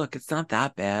 She's like, look, it's not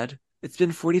that bad. It's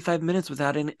been 45 minutes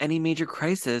without any major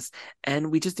crisis,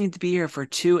 and we just need to be here for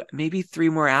 2, maybe 3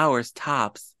 more hours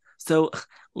tops. So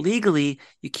legally,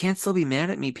 you can't still be mad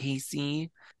at me, Pacey.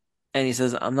 And he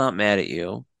says, I'm not mad at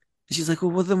you. And she's like,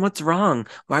 well, then what's wrong?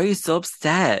 Why are you so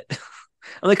upset?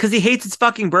 I'm like, because he hates his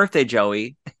fucking birthday,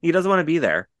 Joey. He doesn't want to be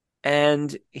there.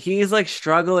 And he's like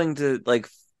struggling to like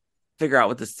figure out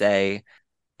what to say.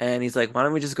 And he's like, why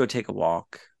don't we just go take a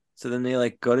walk? So then they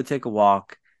like go to take a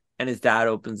walk, and his dad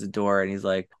opens the door and he's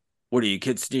like, what are you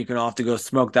kids sneaking off to go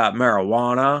smoke that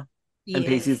marijuana? And Yes.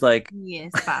 Pacey's like,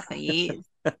 Yes, Papa, yes.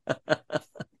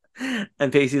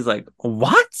 and Pacey's like,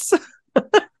 what?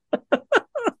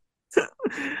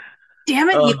 Damn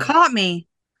it, you Oh. caught me.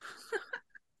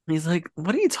 He's like,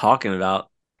 what are you talking about?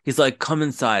 He's like, come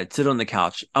inside, sit on the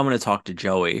couch. I'm going to talk to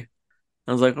Joey.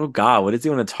 I was like, oh God, what does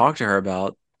he want to talk to her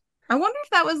about? I wonder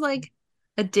if that was like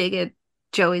a dig at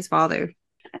Joey's father.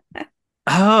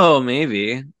 Oh,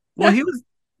 maybe. Well,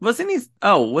 was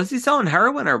he selling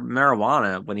heroin or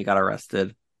marijuana when he got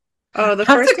arrested? Oh, the That's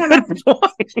first a time good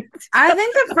point. I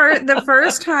think the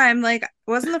first time, like,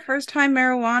 wasn't the first time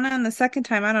marijuana, and the second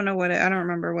time I don't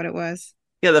remember what it was.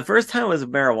 Yeah, the first time was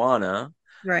marijuana.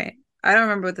 Right. I don't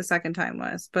remember what the second time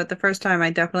was, but the first time I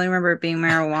definitely remember it being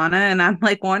marijuana, and I'm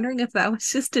like wondering if that was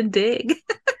just a dig.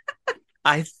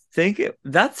 I think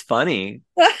that's funny.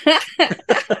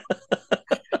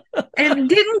 It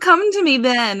didn't come to me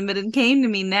then, but it came to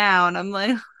me now, and I'm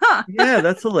like, huh. Yeah,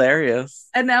 that's hilarious.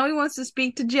 And now he wants to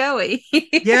speak to Joey.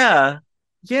 Yeah.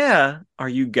 Yeah. Are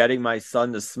you getting my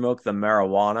son to smoke the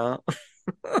marijuana?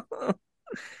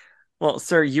 Well,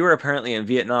 sir, you were apparently in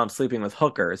Vietnam sleeping with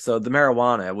hookers, so the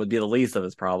marijuana would be the least of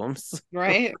his problems.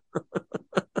 Right.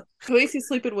 At least he's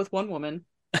sleeping with one woman.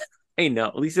 I know.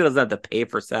 At least he doesn't have to pay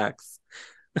for sex.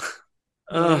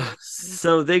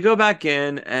 So they go back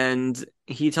in, and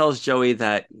he tells Joey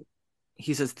that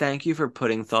he says, thank you for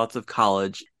putting thoughts of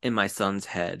college in my son's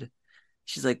head.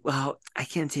 She's like, well, I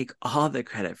can't take all the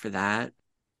credit for that.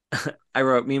 I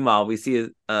wrote, meanwhile, we see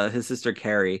his sister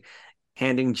Carrie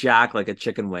handing Jack like a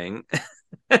chicken wing.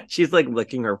 She's like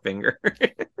licking her finger.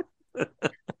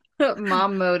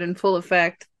 Mom mode in full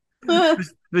effect. But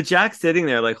Jack's sitting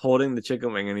there like holding the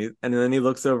chicken wing, and then he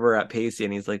looks over at Pacey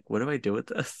and he's like, what do I do with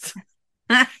this?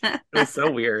 It was so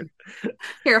weird.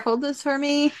 Here, hold this for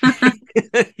me.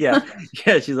 Yeah.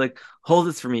 Yeah, she's like, hold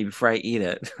this for me before I eat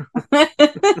it.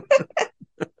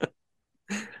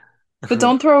 But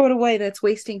don't throw it away. That's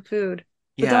wasting food.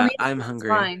 But Yeah, don't eat it. I'm It's hungry.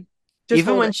 fine. Just Even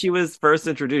hold when it. she was first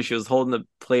introduced, she was holding a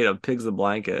plate of pigs and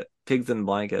blankets. Pigs and a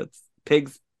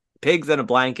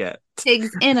blanket.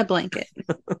 Pigs in a blanket.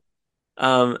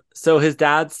 So his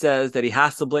dad says that he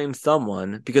has to blame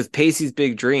someone because Pacey's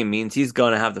big dream means he's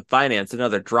going to have to finance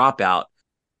another dropout's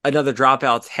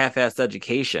half-assed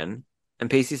education. And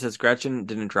Pacey says Gretchen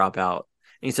didn't drop out.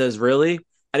 And he says, really?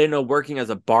 I didn't know working as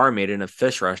a barmaid in a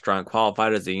fish restaurant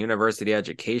qualified as a university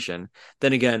education.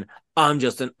 Then again, I'm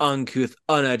just an uncouth,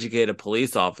 uneducated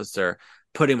police officer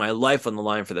putting my life on the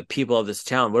line for the people of this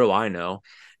town. What do I know?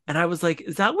 And I was like,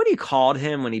 is that what he called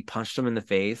him when he punched him in the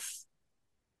face?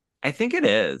 I think it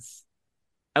is.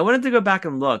 I wanted to go back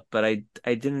and look, but I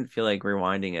didn't feel like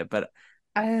rewinding it. But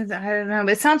I don't know,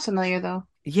 but it sounds familiar though.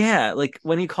 yeah, like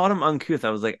when he called him uncouth,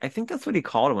 I was like, I think that's what he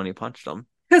called him when he punched him.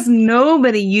 Because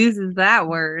nobody uses that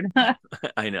word.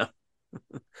 I know.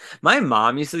 My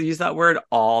mom used to use that word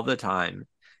all the time.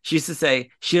 She used to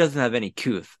say she doesn't have any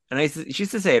couth, and she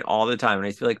used to say it all the time, and I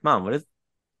used to be like, Mom,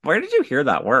 where did you hear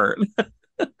that word?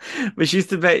 But she used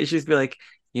to be like,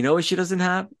 you know what she doesn't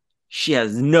have? She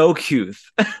has no couth.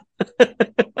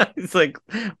 It's like,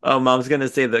 oh, Mom's gonna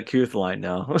say the couth line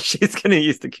now. She's gonna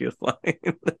use the couth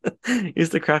line.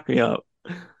 Used to crack me up.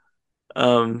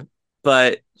 Um,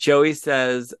 but Joey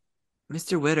says,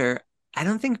 Mr. Witter, I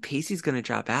don't think Pacey's gonna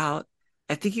drop out.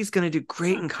 I think he's gonna do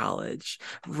great in college,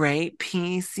 right,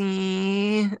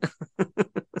 Pacey?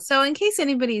 So, in case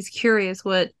anybody's curious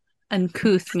what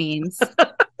uncouth means,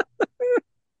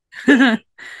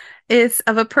 it's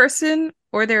of a person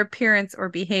or their appearance or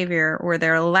behavior where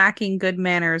they're lacking good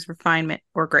manners, refinement,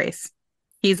 or grace.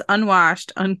 He's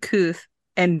unwashed, uncouth,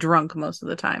 and drunk most of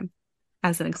the time,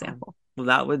 as an example. Well,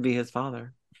 that would be his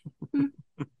father. Hmm.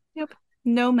 Yep.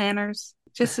 No manners,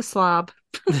 just a slob.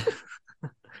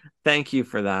 Thank you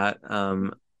for that.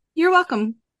 You're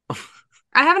welcome.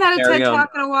 I haven't had a TED Miriam,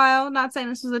 Talk in a while. Not saying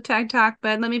this was a TED Talk,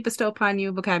 but let me bestow upon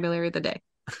you vocabulary of the day.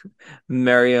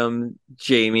 Merriam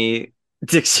Jamie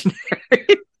Dictionary.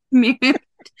 Miriam,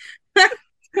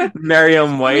 Merriam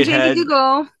Jamie Whitehead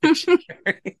Google.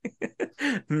 Dictionary.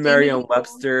 Jamie Merriam Google.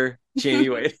 Webster Jamie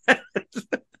Whitehead.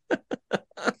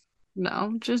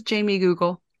 No, just Jamie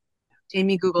Google.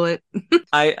 Jamie Google it.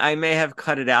 I may have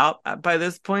cut it out by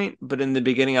this point, but in the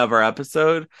beginning of our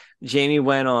episode, Jamie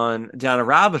went on down a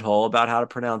rabbit hole about how to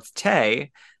pronounce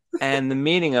Tay and the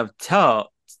meaning of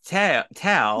towel and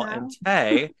No.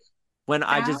 Tay when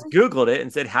I just Ow. Googled it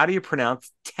and said, how do you pronounce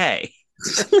Tay?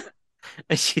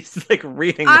 And she's like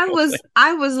reading the I whole was thing.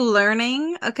 I was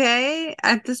learning, okay?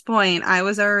 At this point, I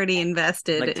was already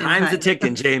invested Like, in time's a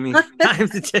ticking, Jamie.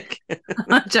 Time's a ticking.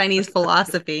 Chinese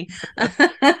philosophy.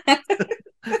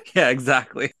 Yeah,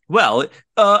 exactly. Well,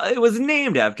 it was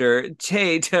named after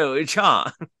Tay To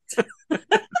Chan.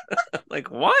 Like,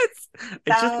 what? I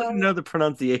just didn't Tao, know the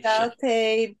pronunciation. Tao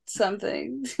Te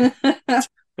something.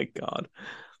 My God.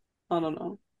 I don't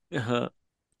know. Uh-huh.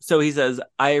 So he says,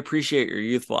 I appreciate your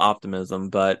youthful optimism,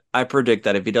 but I predict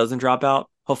that if he doesn't drop out,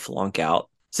 he'll flunk out.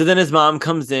 So then his mom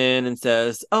comes in and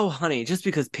says, oh, honey, just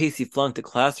because Pacey flunked a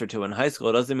class or two in high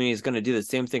school doesn't mean he's going to do the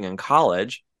same thing in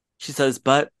college. She says,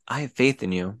 but I have faith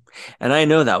in you. And I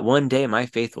know that one day my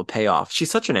faith will pay off. She's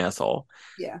such an asshole.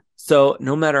 Yeah. So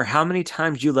no matter how many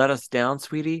times you let us down,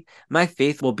 sweetie, my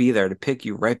faith will be there to pick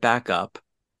you right back up.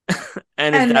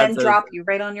 And his And dad then says, drop you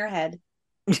right on your head.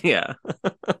 yeah.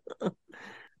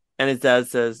 And his dad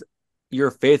says,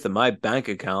 your faith in my bank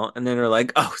account. And then they're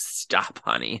like, oh, stop,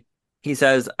 honey. He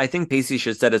says, I think Pacey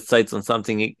should set his sights on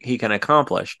something he can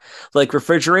accomplish, like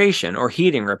refrigeration or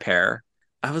heating repair.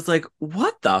 I was like,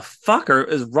 what the fuck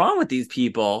is wrong with these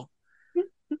people?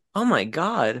 Oh my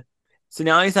God. So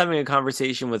now he's having a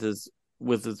conversation with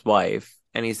his wife,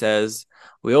 and he says,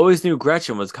 we always knew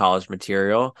Gretchen was college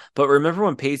material, but remember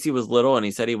when Pacey was little and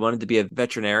he said he wanted to be a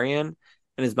veterinarian?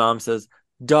 And his mom says,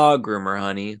 dog groomer,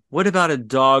 honey. What about a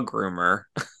dog groomer?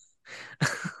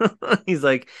 He's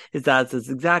like, his dad says,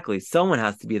 exactly. Someone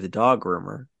has to be the dog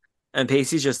groomer. And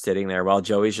Pacey's just sitting there while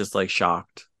Joey's just like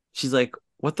shocked. She's like,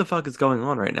 what the fuck is going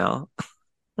on right now?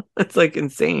 It's like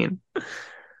insane.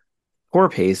 Poor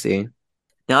Pacey.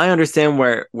 Now I understand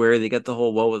where they get the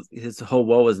whole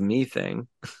woe was me thing.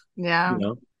 You Yeah.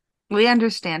 know, We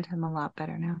understand him a lot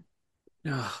better now.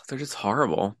 ugh, they're just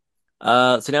horrible.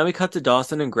 So now we cut to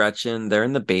Dawson and Gretchen. They're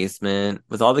in the basement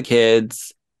with all the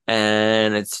kids,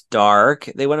 and it's dark.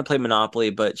 They want to play Monopoly,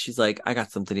 but she's like, I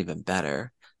got something even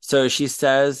better. So she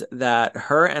says that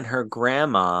her and her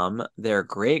grandmom, their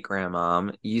great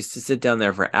grandmom, used to sit down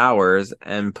there for hours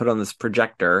and put on this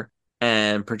projector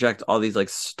and project all these like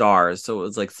stars. So it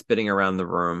was like spinning around the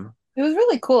room. It was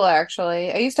really cool,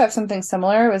 actually. I used to have something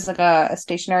similar. It was like a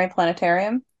stationary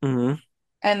planetarium. Hmm.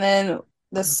 And then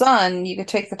the sun, you could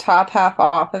take the top half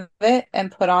off of it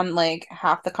and put on like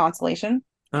half the constellation.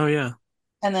 Oh yeah.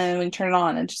 And then when you turn it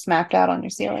on, it just mapped out on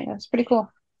your ceiling. It was pretty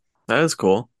cool. That is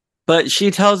cool. But she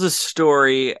tells a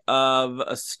story of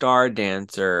a star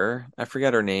dancer. I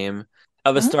forget her name.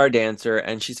 Of a Mhm. star dancer,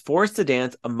 and she's forced to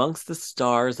dance amongst the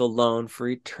stars alone for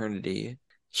eternity.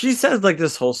 She says like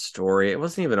this whole story. It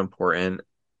wasn't even important.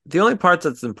 The only part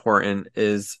that's important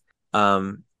is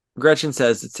um Gretchen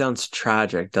says it sounds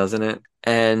tragic, doesn't it?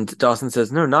 And Dawson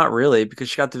says, no, not really, because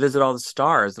she got to visit all the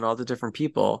stars and all the different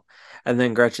people. And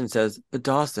then Gretchen says, but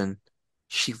Dawson,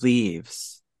 she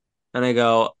leaves. And I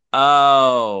go,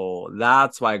 Oh,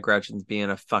 that's why Gretchen's being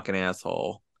a fucking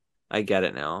asshole. I get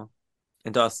it now.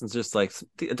 And Dawson's just like,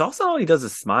 Dawson, all he does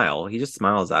is smile. He just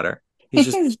smiles at her. He's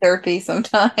just, He's derpy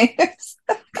sometimes.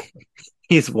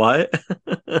 he's what?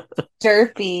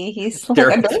 Derpy. He's like a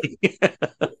derp. Dirty.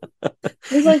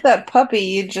 He's like that puppy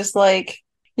you just like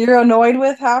you're annoyed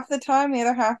with half the time, the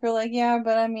other half you're like, yeah,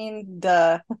 but I mean,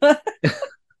 duh.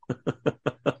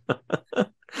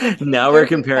 Like he's Now we're derpy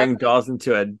comparing puppy. Dawson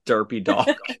to a derpy dog.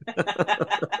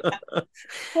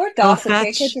 Poor Go Dawson can't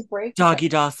catch fetch a break. doggy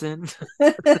Dawson.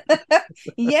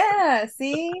 Yeah,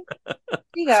 see?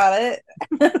 You got it.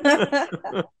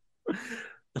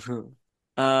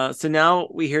 So now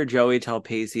we hear Joey tell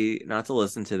Pacey not to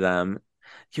listen to them.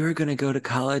 You're going to go to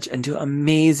college and do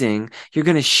amazing. You're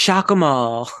going to shock them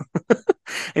all. And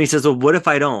he says, well, what if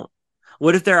I don't?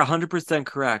 What if they're 100%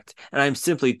 correct and I'm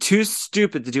simply too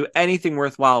stupid to do anything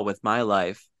worthwhile with my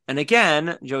life? And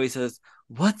again, Joey says,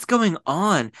 what's going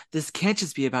on? This can't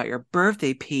just be about your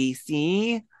birthday,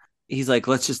 Pacey. He's like,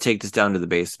 let's just take this down to the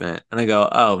basement. And I go,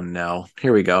 oh no,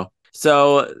 here we go.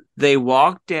 So they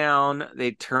walk down,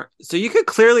 they turn. So you could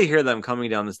clearly hear them coming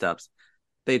down the steps.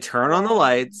 They turn on the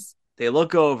lights, they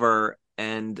look over,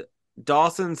 and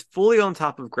Dawson's fully on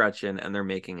top of Gretchen and they're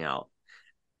making out.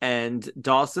 And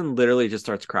Dawson literally just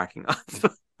starts cracking up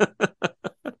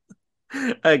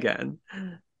again.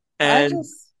 I And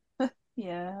just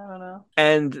yeah, I don't know.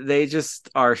 and they just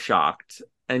are shocked.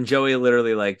 And Joey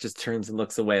literally like just turns and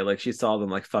looks away like she saw them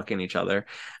like fucking each other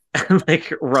and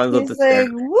like runs up the He's stairs.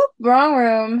 like, whoop, wrong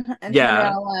room, and turned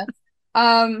Yeah. around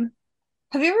and left.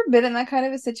 Have you ever been in that kind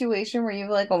of a situation where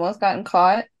you've like almost gotten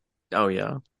caught? Oh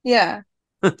yeah. Yeah,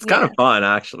 It's kind yeah. of fun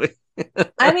actually.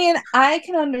 I mean, I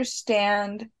can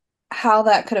understand how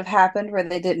that could have happened where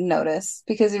they didn't notice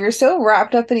because if you're so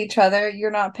wrapped up in each other, you're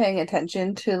not paying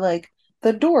attention to like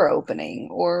the door opening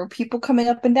or people coming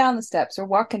up and down the steps or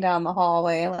walking down the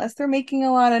hallway unless they're making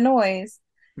a lot of noise.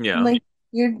 Yeah. Like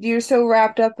you're so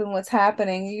wrapped up in what's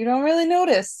happening, you don't really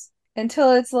notice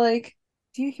until it's like,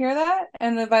 do you hear that?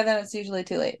 And then by then it's usually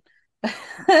too late.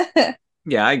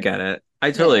 Yeah, I get it.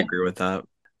 I totally Yeah. agree with that.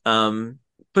 Um,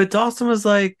 but Dawson was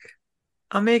like,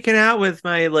 I'm making out with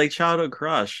my like childhood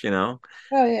crush, you know.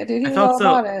 Oh yeah, dude, he I was felt all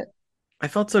so about it. I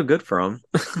felt so good for him.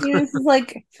 He was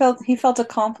like felt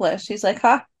accomplished. He's like,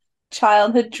 ha,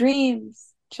 childhood dreams.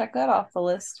 Check that off the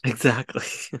list. Exactly.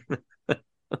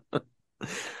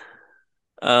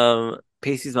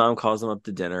 Pacey's mom calls them up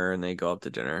to dinner and they go up to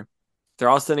dinner. They're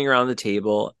all sitting around the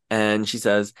table and she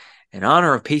says, in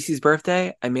honor of Pacey's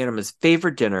birthday, I made him his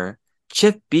favorite dinner,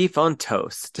 chipped beef on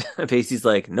toast. Pacey's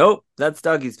like, nope, that's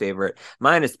Dougie's favorite.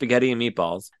 Mine is spaghetti and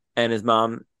meatballs. And his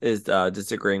mom is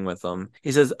disagreeing with him.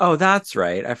 He says, oh, that's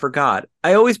right. I forgot.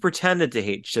 I always pretended to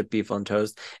hate chipped beef on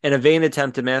toast in a vain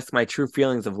attempt to mask my true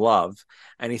feelings of love.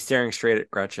 And he's staring straight at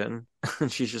Gretchen.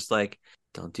 And she's just like,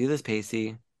 don't do this,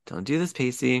 Pacey. Don't do this,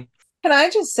 Pacey. Can I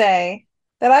just say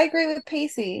that I agree with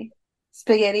Pacey?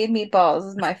 Spaghetti and meatballs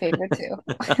is my favorite too.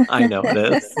 I know it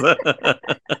is.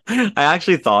 I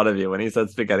actually thought of you when he said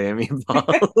spaghetti and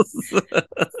meatballs.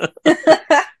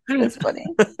 That's funny.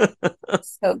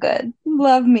 So good.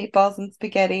 Love meatballs and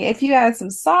spaghetti. If you add some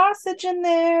sausage in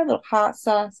there, a little hot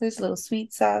sausage, a little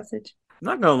sweet sausage. I'm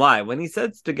not gonna lie, when he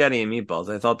said spaghetti and meatballs,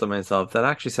 I thought to myself, that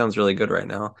actually sounds really good right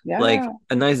now. Like Yeah.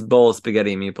 a nice bowl of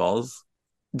spaghetti and meatballs.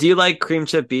 Do you like cream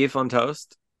chip beef on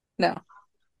toast? No.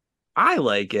 I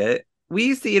like it. We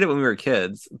used to eat it when we were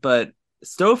kids, but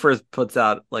Stouffer's puts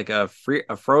out like a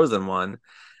frozen one,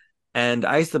 and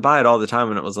I used to buy it all the time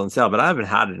when it was on sale, but I haven't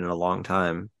had it in a long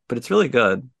time. But it's really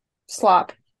good.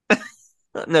 Slop.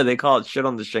 No, they call it shit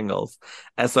on the shingles.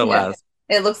 Yeah. SOS.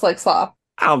 It looks like slop.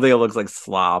 I don't think it looks like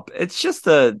slop. It's just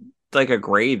a like a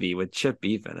gravy with chipped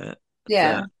beef in it.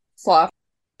 Yeah. That's Slop.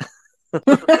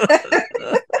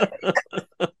 it.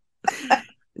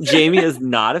 Jamie is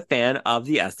not a fan of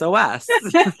the SOS.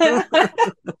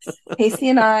 Pacey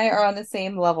and I are on the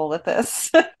same level with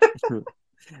this.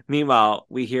 Meanwhile,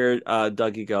 we hear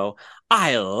Dougie go,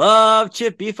 I love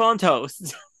chip beef on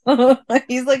toast.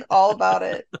 He's like all about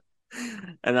it.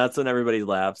 And that's when everybody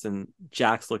laughs. And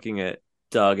Jack's looking at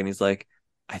Doug and he's like,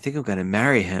 I think I'm going to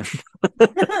marry him.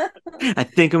 I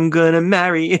think I'm going to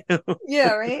marry you.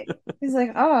 Yeah, right? He's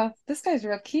like, oh, this guy's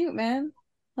real cute, man.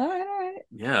 All right, all right.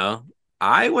 Yeah.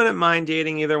 I wouldn't mind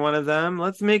dating either one of them.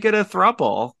 Let's make it a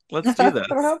throuple. Let's do this.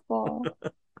 Throuple.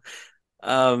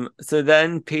 So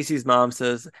then Pacey's mom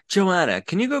says, Joanna,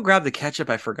 can you go grab the ketchup?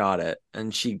 I forgot it.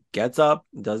 And she gets up,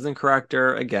 doesn't correct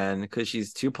her again because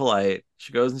she's too polite.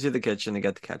 She goes into the kitchen to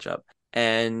get the ketchup.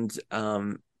 And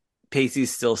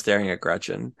Pacey's still staring at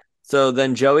Gretchen. So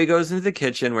then Joey goes into the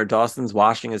kitchen where Dawson's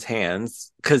washing his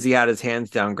hands because he had his hands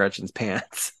down Gretchen's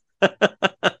pants.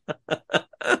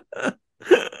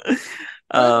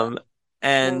 um,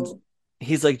 and Whoa.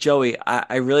 he's like, Joey,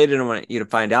 I really didn't want you to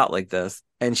find out like this.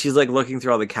 And she's like looking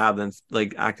through all the cabinets,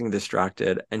 like acting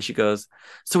distracted. And she goes,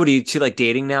 so what are you two like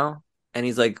dating now? And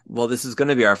he's like, well, this is going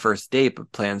to be our first date,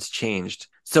 but plans changed.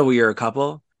 So we are a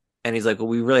couple? And he's like, well,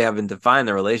 we really haven't defined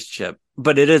the relationship,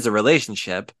 but it is a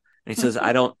relationship. And he says,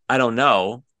 I don't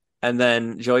know. And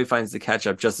then Joey finds the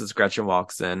ketchup just as Gretchen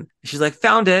walks in. She's like,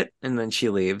 found it. And then she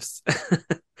leaves.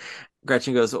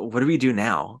 Gretchen goes, what do we do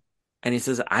now? And he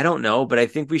says, I don't know, but I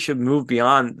think we should move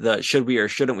beyond the should we or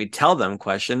shouldn't we tell them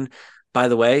question. By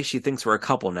the way, she thinks we're a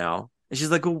couple now. And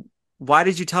she's like, well, why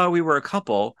did you tell her we were a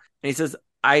couple? And he says,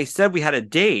 I said we had a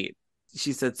date.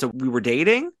 She said, so we were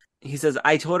dating? He says,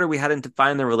 I told her we hadn't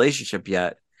defined the relationship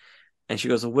yet. And she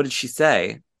goes, well, what did she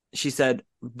say? She said,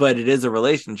 but it is a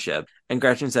relationship. And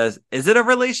Gretchen says, is it a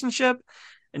relationship?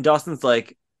 And Dawson's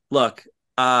like, look,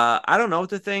 I don't know what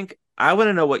to think. I want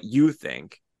to know what you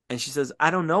think. And she says,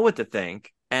 I don't know what to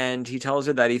think. And he tells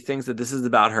her that he thinks that this is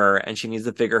about her and she needs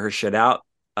to figure her shit out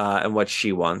and what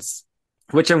she wants,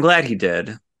 which I'm glad he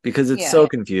did because it's Yeah. so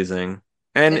confusing.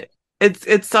 And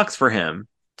it sucks for him,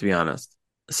 to be honest.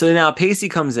 So now Pacey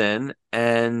comes in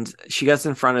and she gets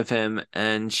in front of him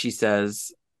and she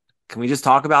says, can we just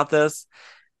talk about this?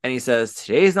 And he says,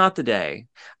 today's not the day.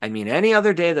 I mean, any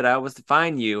other day that I was to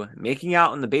find you making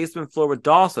out on the basement floor with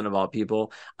Dawson, of all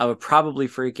people, I would probably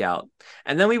freak out.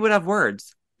 And then we would have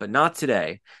words, but not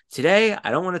today. Today,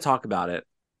 I don't want to talk about it.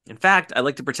 In fact, I'd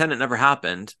like to pretend it never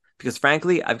happened because,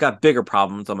 frankly, I've got bigger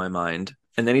problems on my mind.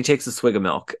 And then he takes a swig of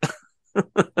milk.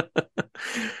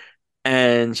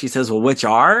 And she says, well, which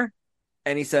are?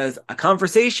 And he says, a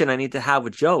conversation I need to have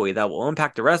with Joey that will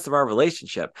impact the rest of our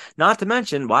relationship, not to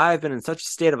mention why I've been in such a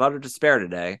state of utter despair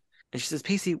today. And she says,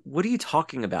 Pacey, what are you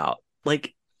talking about?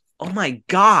 Like, oh my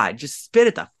God, just spit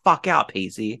it the fuck out,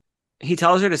 Pacey. He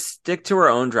tells her to stick to her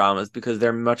own dramas because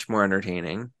they're much more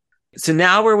entertaining. So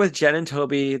now we're with Jen and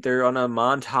Toby. They're on a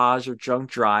montage of drunk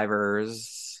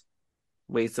drivers,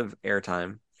 waste of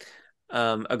airtime.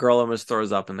 A girl almost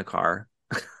throws up in the car.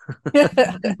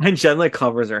 And Jen like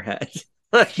covers her head.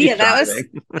 She's Yeah,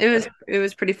 driving. it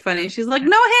was pretty funny. She's like,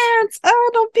 no hands. Oh,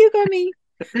 don't puke on me.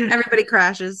 Everybody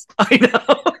crashes. I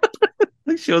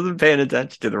know. She wasn't paying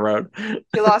attention to the road.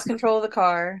 She lost control of the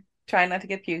car, trying not to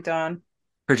get puked on.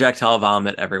 Projectile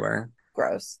vomit everywhere.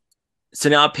 Gross. So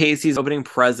now Pacey's opening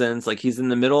presents. Like he's in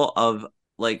the middle of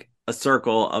like a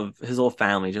circle of his whole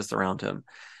family just around him.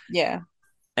 Yeah.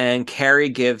 And Carrie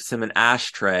gives him an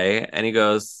ashtray and he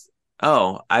goes,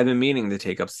 oh, I've been meaning to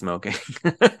take up smoking.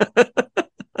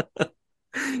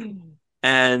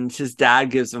 And his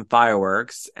dad gives him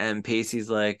fireworks, and Pacey's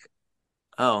like,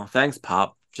 oh, thanks,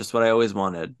 Pop. Just what I always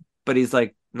wanted. But he's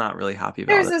like not really happy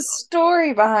about There's it. a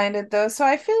story behind it though. So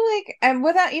I feel like and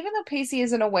without even though Pacey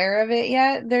isn't aware of it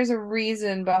yet, there's a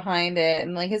reason behind it.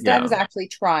 And like his dad was Yeah. actually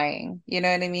trying. You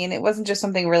know what I mean? It wasn't just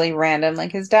something really random.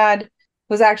 Like his dad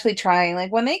was actually trying.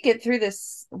 Like when we get through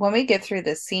this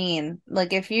scene,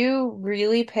 like if you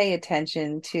really pay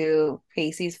attention to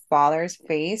Pacey's father's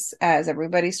face as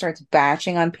everybody starts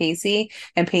bashing on Pacey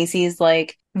and Pacey's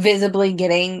like visibly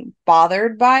getting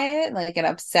bothered by it, like and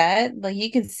upset. Like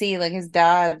you can see like his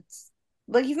dad's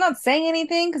like he's not saying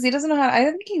anything because he doesn't know how I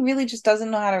think he really just doesn't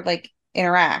know how to like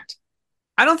interact.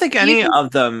 I don't think You any can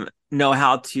of them know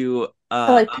how to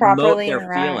like emote properly their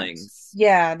interact. feelings.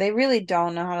 Yeah, they really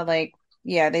don't know how to like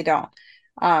yeah, they don't.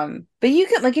 But you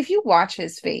can like if you watch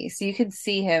his face, you can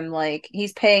see him like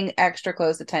he's paying extra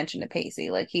close attention to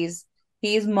Pacey. Like he's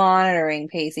monitoring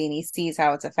Pacey and he sees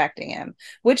how it's affecting him,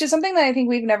 which is something that I think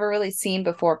we've never really seen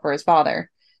before for his father.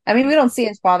 I mean, we don't see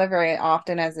his father very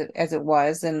often as it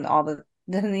was in all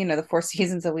the 4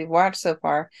 seasons that we've watched so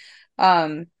far.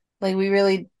 Like we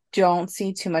really don't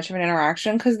see too much of an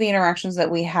interaction because the interactions that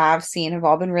we have seen have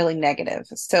all been really negative.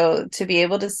 So to be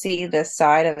able to see this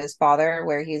side of his father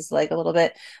where he's like a little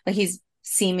bit like he's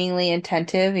seemingly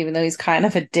attentive, even though he's kind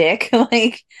of a dick,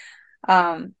 like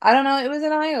I don't know, it was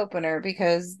an eye opener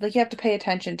because like you have to pay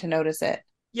attention to notice it.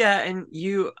 Yeah, and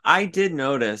I did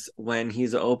notice when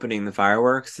he's opening the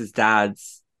fireworks, his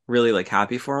dad's really like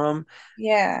happy for him.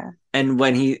 Yeah. And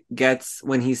when he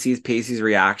sees Pacey's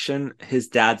reaction, his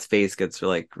dad's face gets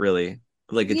like really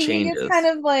like it He gets kind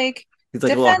changes. of like He's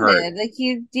like a little hurt. defended. Like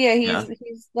yeah, Yeah.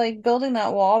 he's like building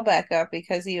that wall back up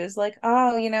because he was like,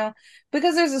 oh,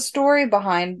 because there's a story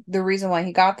behind the reason why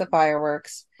he got the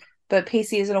fireworks, but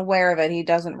Pacey isn't aware of it. He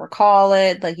doesn't recall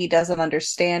it. Like he doesn't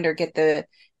understand or get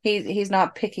he's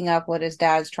not picking up what his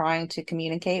dad's trying to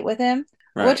communicate with him.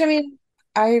 Right. Which I mean,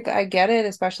 I get it,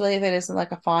 especially if it isn't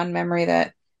like a fond memory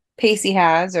that Pacey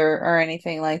has or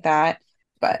anything like that.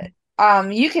 But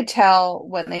you could tell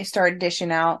when they started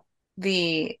dishing out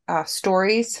the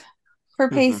stories for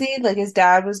Hmm. Pacey, like his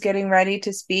dad was getting ready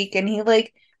to speak, and he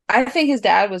like I think his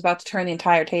dad was about to turn the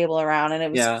entire table around, and it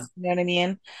was, Yeah. you know what I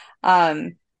mean?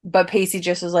 But Pacey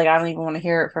just was like, I don't even want to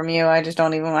hear it from you. I just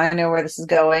don't even, I know where this is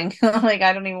going. Like,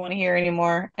 I don't even want to hear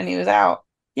anymore. And he was out.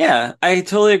 Yeah, I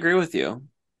totally agree with you.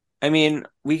 I mean,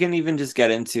 we can even just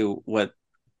get into what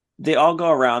they all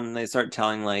go around and they start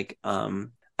telling like a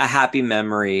happy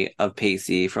memory of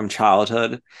Pacey from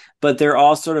childhood, but they're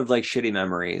all sort of like shitty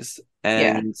memories.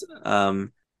 Yeah. And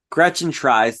Gretchen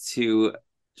tries to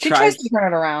She tries tries to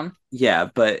turn it around. yeah,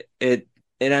 but it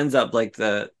ends up like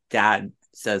the dad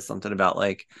says something about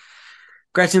like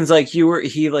Gretchen's like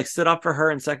he like stood up for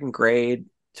her in second grade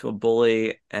to a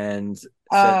bully and says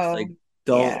Oh, like yeah.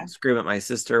 don't scream at my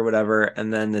sister or whatever,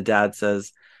 and then the dad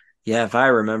says yeah, if I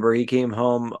remember, he came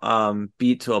home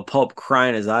beat to a pulp,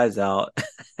 crying his eyes out.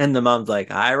 And the mom's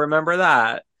like, I remember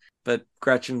that. But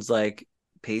Gretchen's like,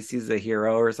 Pacey's a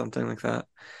hero or something like that.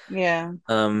 Yeah.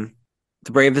 Um,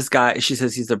 the bravest guy, she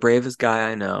says he's the bravest guy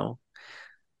I know.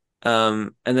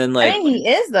 And then I like, mean, he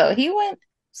is, though. He went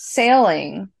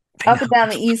sailing I up and know. down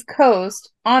the East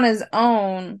Coast on his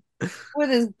own with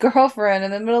his girlfriend in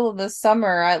the middle of the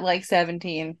summer at like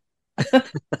 17 I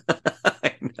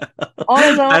know. on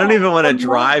his I don't own even want for to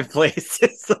drive months,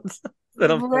 places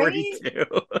that I'm right? 42.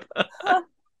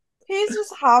 He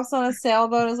just hops on a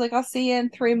sailboat and is like, I'll see you in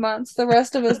 3 months. The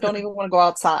rest of us don't even want to go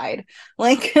outside.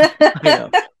 Like, I know.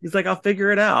 He's like, I'll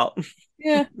figure it out.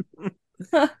 yeah.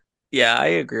 Yeah, I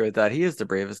agree with that. He is the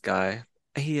bravest guy.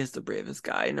 He is the bravest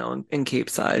guy, you know, in Cape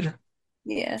Side.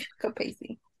 Yeah, go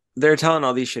Pacey. They're telling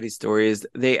all these shitty stories.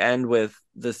 They end with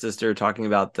the sister talking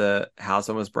about the house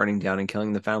almost burning down and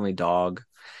killing the family dog.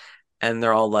 And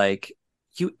they're all like,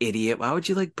 you idiot, why would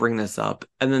you like bring this up?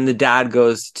 And then the dad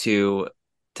goes to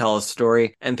tell a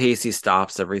story and Pacey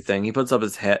stops everything. He puts up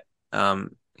his hands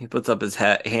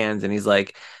and he's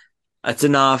like, that's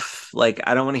enough. Like,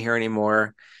 I don't want to hear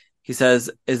anymore. He says,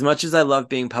 as much as I love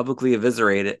being publicly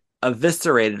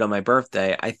eviscerated on my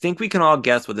birthday, I think we can all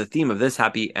guess what the theme of this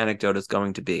happy anecdote is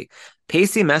going to be.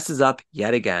 Pacey messes up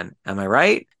yet again. Am I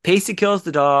right? Pacey kills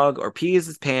the dog, or pees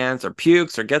his pants, or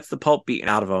pukes, or gets the pulp beaten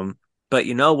out of him. But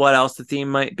you know what else the theme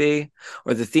might be?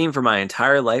 Or the theme for my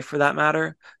entire life, for that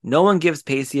matter? No one gives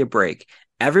Pacey a break.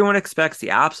 Everyone expects the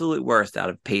absolute worst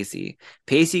out of Pacey.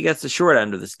 Pacey gets the short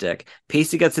end of the stick.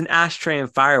 Pacey gets an ashtray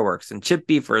and fireworks and chipped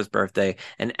beef for his birthday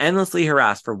and endlessly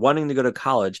harassed for wanting to go to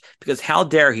college because how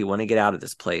dare he want to get out of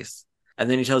this place? And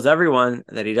then he tells everyone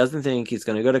that he doesn't think he's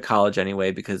going to go to college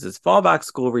anyway because his fallback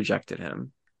school rejected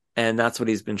him. And that's what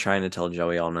he's been trying to tell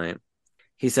Joey all night.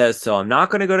 He says, so I'm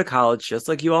not going to go to college just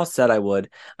like you all said I would.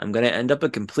 I'm going to end up a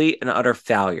complete and utter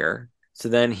failure. So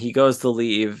then he goes to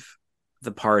leave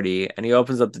the party and he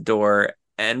opens up the door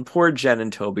and poor Jen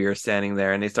and Toby are standing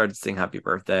there and they start to sing happy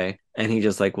birthday and he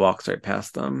just like walks right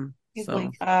past them. He's So,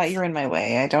 like, you're in my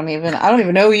way. I don't even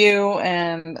know you.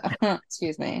 And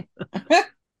excuse me.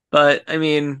 but I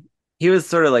mean, he was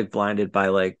sort of like blinded by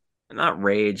like not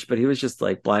rage, but he was just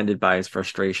like blinded by his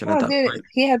frustration at Oh, that dude, point.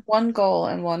 he had one goal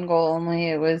and one goal only.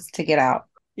 It was to get out.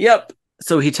 Yep.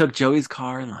 So he took Joey's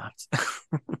car and left.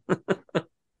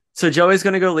 So Joey's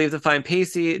gonna go leave to find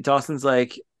Pacey. Dawson's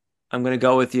like, I'm gonna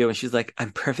go with you. And she's like,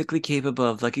 I'm perfectly capable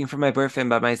of looking for my boyfriend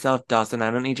by myself, Dawson.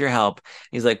 I don't need your help.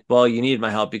 He's like, well, you need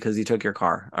my help because you took your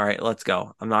car. All right, let's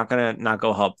go. I'm not gonna not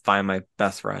go help find my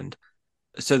best friend.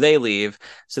 So they leave.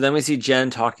 So then we see Jen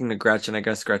talking to Gretchen. I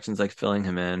guess Gretchen's like filling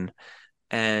him in.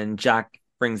 And Jack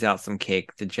brings out some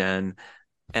cake to Jen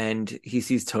and he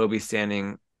sees Toby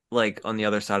standing like on the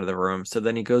other side of the room. So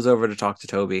then he goes over to talk to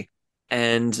Toby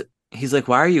and he's like,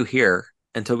 why are you here?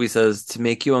 And Toby says, to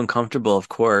make you uncomfortable, of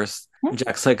course. And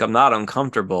Jack's like, I'm not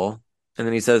uncomfortable. And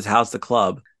then he says, how's the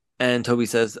club? And Toby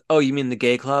says, oh, you mean the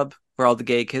gay club where all the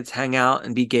gay kids hang out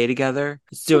and be gay together?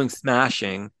 It's doing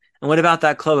smashing. And what about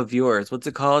that club of yours? What's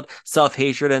it called? Self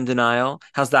hatred and denial?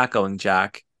 How's that going,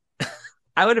 Jack?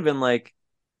 I would have been like,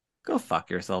 go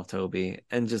fuck yourself, Toby,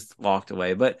 and just walked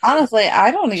away. But Honestly,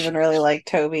 I don't even really like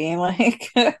Toby. Like,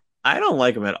 I don't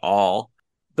like him at all.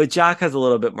 But Jack has a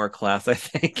little bit more class, I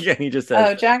think. And he just says,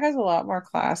 oh, Jack has a lot more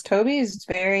class. Toby is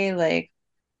very like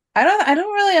I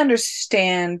don't really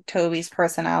understand Toby's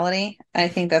personality. I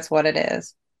think that's what it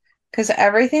is. Because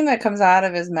everything that comes out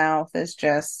of his mouth is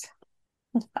just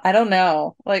I don't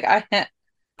know. Like talk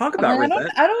I'm about like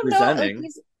I don't know. Like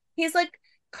resenting. he's like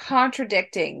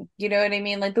contradicting. You know what I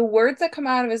mean? Like the words that come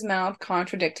out of his mouth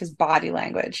contradict his body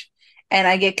language. And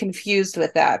I get confused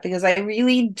with that because I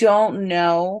really don't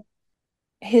know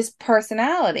his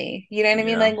personality. You know what I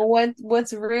mean? Yeah. Like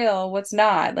what's real, what's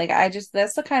not. Like I just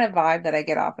that's the kind of vibe that I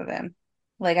get off of him.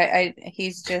 Like I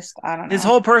he's just I don't His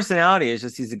know. whole personality is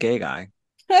just he's a gay guy.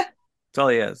 That's all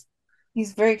he is.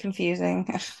 He's very confusing.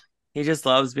 He just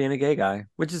loves being a gay guy,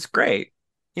 which is great.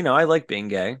 I like being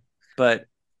gay, but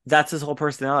that's his whole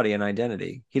personality and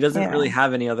identity. He doesn't really Yeah.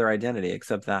 have any other identity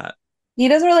except that. He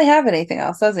doesn't really have anything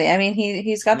else, does he? I mean,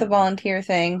 he's got the No. volunteer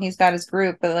thing, he's got his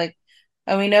group, but like,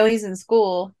 and we know he's in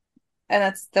school,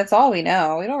 and that's all we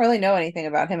know. We don't really know anything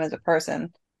about him as a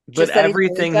person. But Just that he's really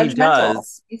everything he judgmental.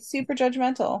 does, He's super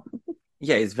judgmental.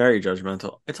 yeah, he's very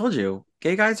judgmental. I told you,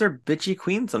 gay guys are bitchy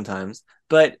queens sometimes,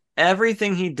 but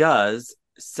everything he does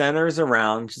centers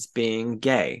around just being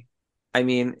gay. I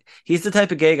mean, he's the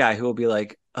type of gay guy who will be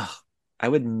like, "Ugh, I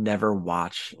would never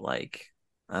watch like,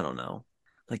 I don't know,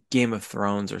 like Game of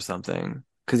Thrones or something,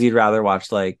 because he'd rather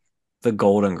watch like the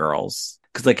Golden Girls,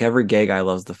 because like every gay guy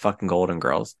loves the fucking Golden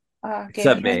Girls, Game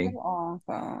except of Thrones is me.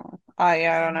 awful. Oh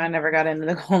yeah, I don't know. I never got into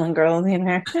the Golden Girls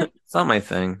either. It's not my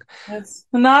thing, That's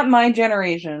not my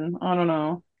generation. I don't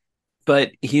know.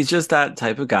 but he's just that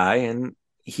type of guy, and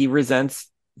he resents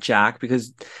Jack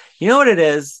because you know what it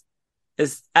is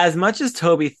as much as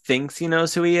Toby thinks he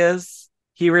knows who he is,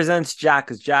 he resents Jack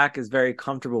because Jack is very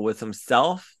comfortable with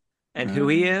himself and who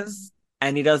he Mm, is,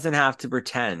 and he doesn't have to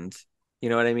pretend. You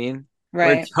know what I mean? Where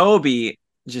right. Toby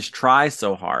just tries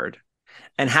so hard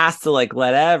and has to like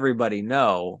let everybody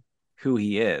know who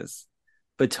he is.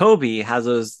 But Toby has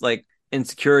those like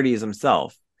insecurities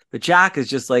himself. But Jack is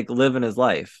just like living his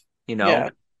life, you know? Yeah.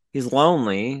 He's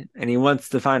lonely and he wants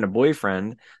to find a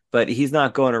boyfriend, but he's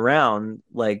not going around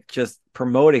like just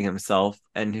promoting himself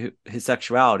and his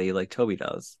sexuality like Toby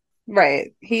does.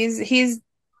 Right. He's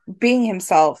being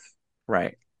himself.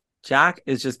 Right. Jack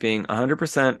is just being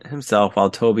 100% himself while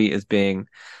Toby is being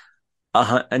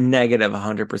a negative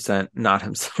 100% not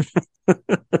himself.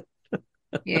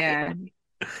 Yeah.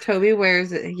 Toby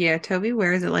wears it. Yeah, Toby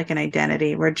wears it like an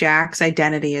identity, where Jack's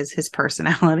identity is his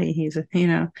personality.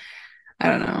 I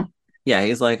don't know. Yeah,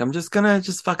 he's like, I'm just gonna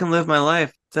just fucking live my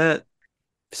life. That's it.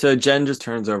 So Jen just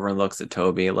turns over and looks at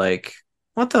Toby like,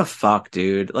 what the fuck,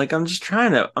 dude? Like, I'm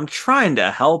trying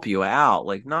to help you out.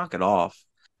 Like, knock it off.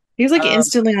 He's like Um,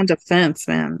 instantly on defense,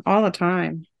 man, all the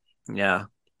time. yeah.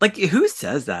 Like, who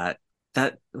says that?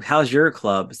 How's your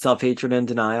club? Self-hatred and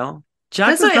denial? Jack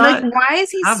That's does what, like, not why is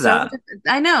he have so, that.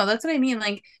 I know, that's what I mean.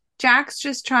 Like, Jack's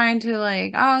just trying to,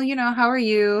 like, oh, how are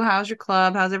you? How's your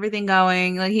club? How's everything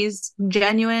going? Like, he's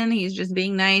genuine. He's just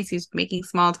being nice. He's making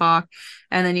small talk.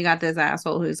 And then you got this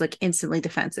asshole who's like instantly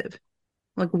defensive.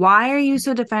 Like, why are you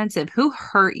so defensive? Who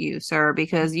hurt you, sir?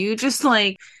 Because you just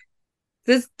like,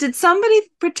 did somebody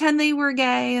pretend they were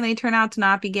gay and they turn out to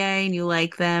not be gay and you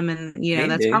like them, and that's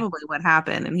Maybe. probably what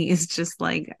happened, and he's just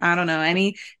like, I don't know,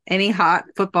 any hot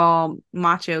football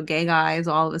macho gay guy is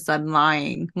all of a sudden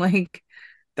lying. Like,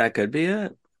 That could be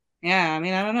it. yeah, I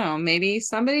mean, I don't know, maybe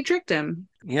somebody tricked him.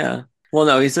 Yeah. Well,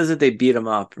 no, he says that they beat him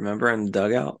up, remember, in the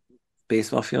dugout,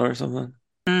 baseball field or something.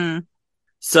 Mm.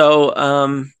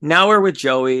 So now we're with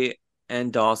Joey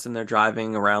and Dawson. They're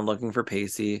driving around looking for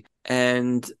Pacey.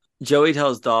 And Joey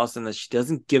tells Dawson that she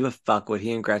doesn't give a fuck what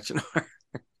he and Gretchen are.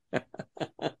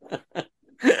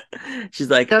 She's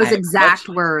like, I Those have much exact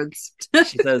words.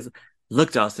 she says,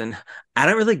 look, Dawson, I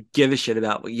don't really give a shit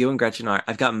about what you and Gretchen are.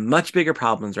 I've got much bigger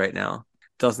problems right now.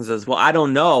 Dawson says, well, I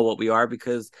don't know what we are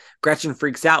because Gretchen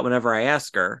freaks out whenever I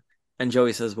ask her. And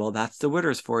Joey says, well, that's the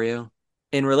Witters for you.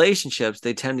 In relationships,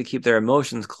 they tend to keep their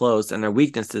emotions close and their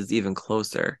weaknesses even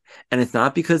closer. And it's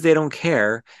not because they don't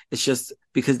care, it's just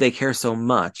because they care so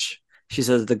much. She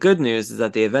says, the good news is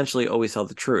that they eventually always tell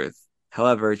the truth.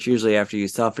 However, it's usually after you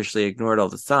selfishly ignored all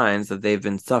the signs that they've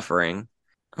been suffering.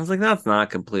 I was like, that's not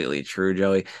completely true,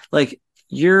 Joey. Like,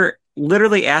 you're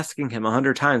literally asking him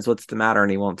 100 times what's the matter,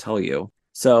 and he won't tell you.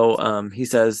 So he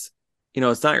says,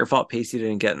 it's not your fault Pacey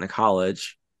didn't get into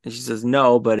college. And she says,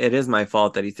 no, but it is my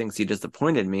fault that he thinks he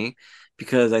disappointed me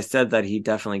because I said that he'd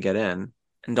definitely get in.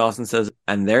 And Dawson says,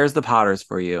 and there's the Potters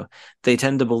for you. They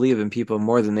tend to believe in people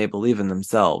more than they believe in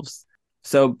themselves.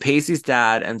 So Pacey's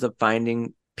dad ends up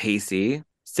finding Pacey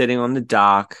sitting on the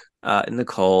dock in the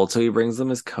cold. So he brings him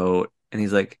his coat and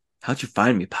he's like, how'd you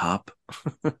find me, Pop?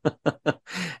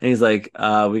 And he's like,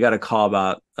 we got a call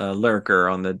about a lurker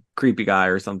on the creepy guy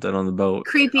or something on the boat.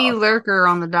 Creepy lurker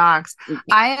on the docks.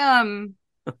 I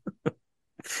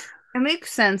It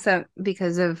makes sense that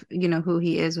because of, who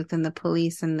he is within the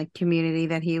police and the community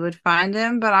that he would find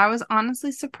him, but I was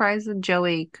honestly surprised that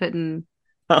Joey couldn't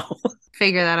Oh,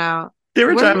 figure that out. they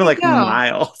were Where did driving he like go?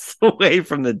 miles away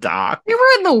from the dock. They were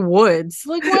in the woods.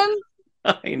 Like when?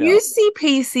 I You know. see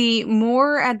Pacey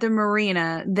more at the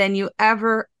marina than you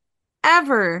ever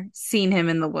seen him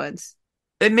in the woods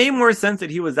It made more sense that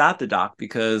he was at the dock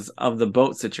because of the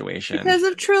boat situation. because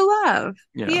of true love.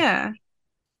 Yeah. Yeah.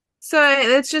 So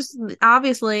it's just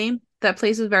obviously that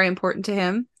place is very important to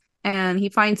him and he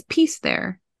finds peace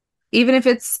there. Even if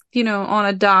it's, on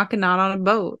a dock and not on a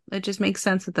boat, it just makes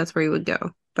sense that that's where he would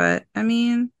go. But I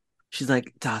mean, She's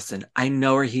like, Dawson, I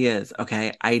know where he is.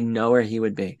 Okay. I know where he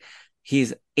would be.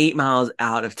 He's 8 miles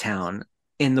out of town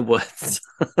in the woods.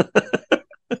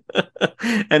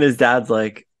 And his dad's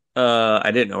like,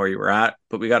 I didn't know where you were at,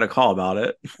 but we got a call about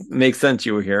it. Makes sense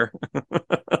you were here.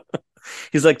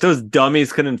 He's like, those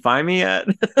dummies couldn't find me yet.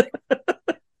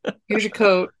 here's your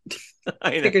coat.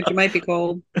 I Figured know. you might be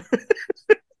cold.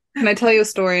 Can I tell you a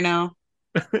story now?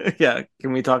 Yeah.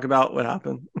 Can we talk about what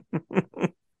happened?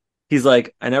 He's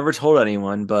like, I never told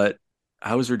anyone, but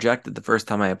I was rejected the first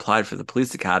time I applied for the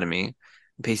police academy.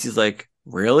 And Pacey's like,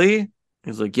 really?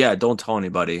 He's like, yeah, don't tell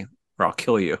anybody or I'll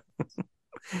kill you.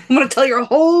 I'm gonna tell your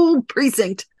whole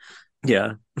precinct.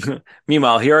 Yeah.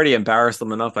 Meanwhile, he already embarrassed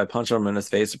him enough by punching him in his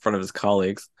face in front of his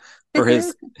colleagues or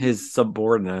his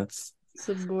subordinates.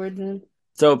 Subordinate.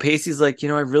 So Pacey's like, I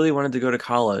really wanted to go to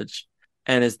college.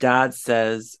 And his dad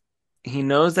says he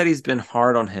knows that he's been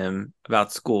hard on him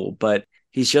about school, but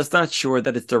he's just not sure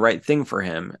that it's the right thing for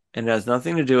him. And it has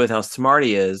nothing to do with how smart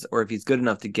he is or if he's good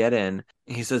enough to get in.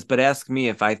 He says, but ask me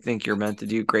if I think you're meant to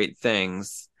do great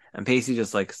things. And Pacey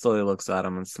just like slowly looks at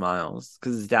him and smiles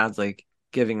because his dad's like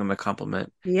giving him a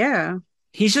compliment. Yeah.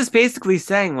 He's just basically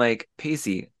saying, like,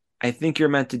 Pacey, I think you're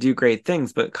meant to do great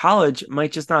things, but college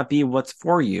might just not be what's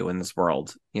for you in this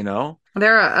world, you know?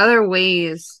 There are other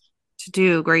ways to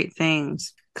do great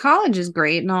things. College is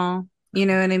great and all, you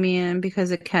know what I mean?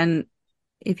 Because it can,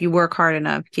 if you work hard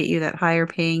enough, get you that higher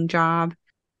paying job.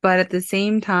 But at the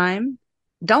same time,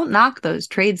 don't knock those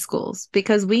trade schools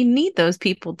because we need those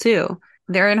people too.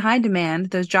 They're in high demand.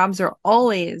 Those jobs are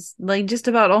always, like just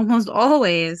about almost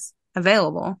always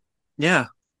available, Yeah.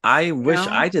 I you wish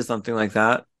know? I did something like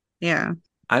that. Yeah.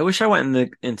 I wish I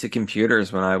went into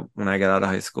computers when I got out of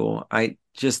high school. I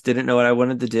just didn't know what I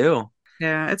wanted to do.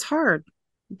 Yeah. It's hard.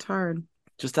 It's hard.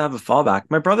 Just to have a fallback.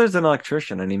 My brother's an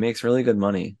electrician and he makes really good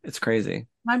money. It's crazy.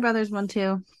 My brother's one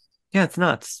too. Yeah, it's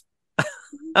nuts. I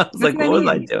was That's like, what I what was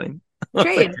I mean. doing? I was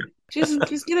like, Trade.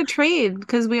 Just get a trade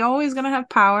because we're always gonna have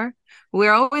power.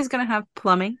 We're always gonna have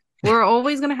plumbing. We're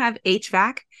always gonna have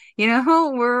HVAC.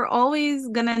 We're always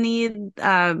gonna need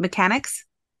mechanics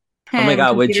oh my and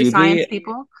God, computer science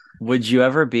people. would you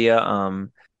ever be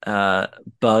uh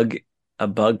bug a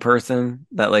bug person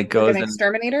that like Like an goes and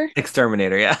exterminator,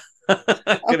 exterminator, yeah. I'm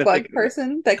a gonna bug think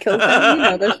person that kills them. You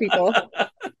know those people.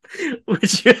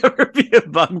 would you ever be a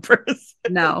bug person?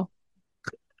 No,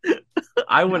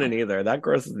 I wouldn't no. either. That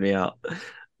grosses me out.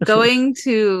 Going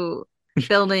to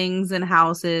buildings and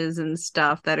houses and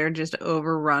stuff that are just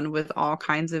overrun with all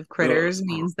kinds of critters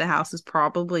means the house is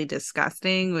probably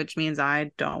disgusting, which means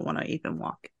I don't want to even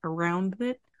walk around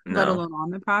it, let No. alone on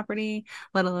the property,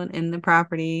 let alone in the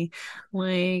property.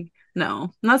 Like, no.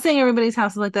 I'm not saying everybody's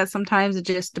house is like that. Sometimes it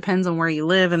just depends on where you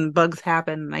live and bugs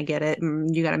happen, and I get it.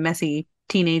 And you got a messy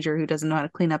teenager who doesn't know how to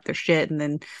clean up their shit and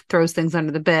then throws things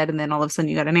under the bed, and then all of a sudden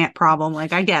you got an ant problem.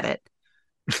 Like, I get it.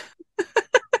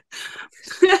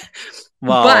 But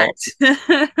Well,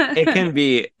 it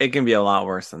can be a lot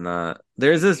worse than that.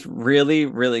 There's this really,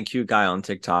 really cute guy on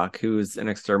TikTok who's an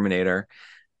exterminator,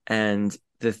 and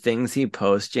the things he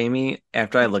posts, Jamie,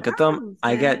 after I look at them, oh,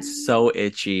 I get man. so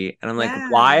itchy. And I'm like,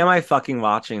 why Yeah. am I fucking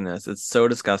watching this? It's so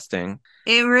disgusting.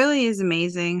 It really is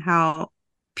amazing how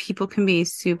people can be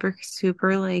super,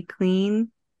 super like clean,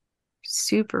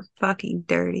 super fucking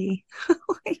dirty.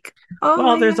 Like, oh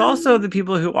Well, my there's also God. the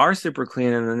people who are super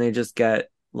clean and then they just get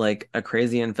like a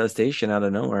crazy infestation out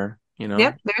of nowhere, you know?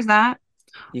 Yep, there's that.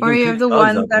 You Or can you have pick the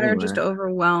bugs ones up that are just anywhere.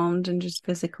 overwhelmed and just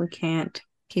physically can't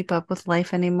keep up with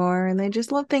life anymore and they just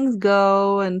let things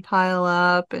go and pile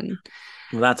up and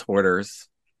Well, that's hoarders.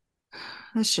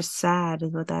 it's just sad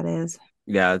is what that is.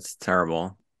 Yeah, it's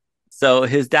terrible. So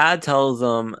his dad tells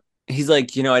him, he's like,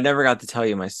 I never got to tell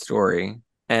you my story.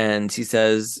 And he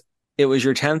says, it was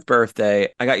your 10th birthday.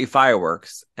 I got you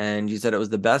fireworks. And you said it was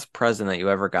the best present that you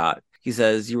ever got. He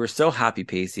says, you were so happy,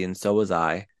 Pacey, and so was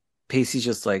I. Pacey's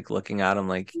just like looking at him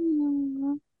like,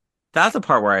 Mm. that's the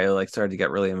part where I like started to get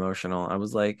really emotional. I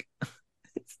was like,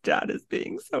 his dad is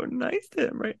being so nice to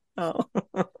him right now.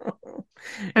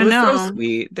 It I was so know.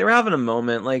 sweet. They were having a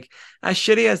moment. Like, as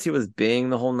shitty as he was being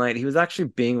the whole night, he was actually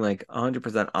being like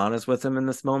 100% honest with him in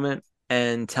this moment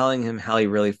and telling him how he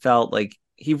really felt. Like,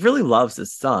 he really loves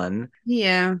his son.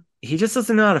 Yeah. He just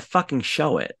doesn't know how to fucking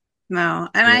show it. No.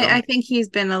 And you I know? think he's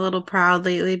been a little proud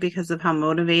lately because of how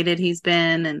motivated he's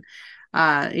been.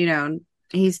 And, you know,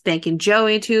 he's thanking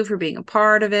Joey too for being a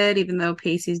part of it, even though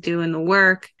Pacey's doing the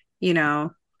work. You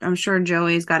know, I'm sure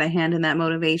Joey's got a hand in that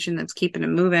motivation that's keeping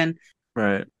him moving.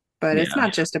 Right. But it's Yeah.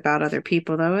 not just about other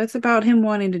people though. It's about him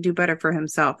wanting to do better for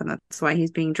himself. And that's why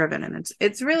he's being driven. And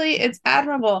it's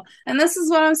admirable. And this is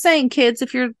what I'm saying, kids,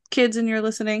 if you're kids and you're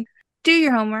listening, do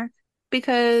your homework.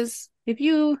 Because if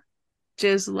you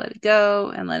just let it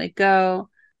go and let it go,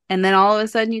 and then all of a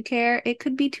sudden you care, it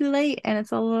could be too late. And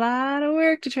it's a lot of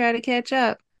work to try to catch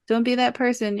up. Don't be that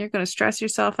person. You're going to stress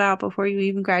yourself out before you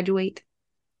even graduate.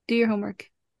 Do your homework.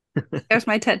 There's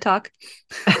my TED Talk.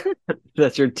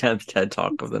 That's your 10th TED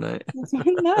Talk of the night.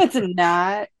 No, it's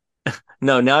not.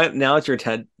 No, now it's your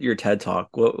TED Talk.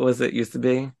 What was it used to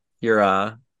be? Your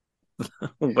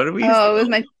what did we used to Oh, it was call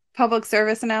my public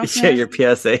service it? Yeah, announcement. your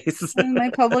PSAs. My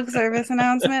public service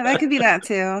announcement. That could be that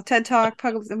too. TED Talk,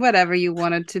 public, whatever you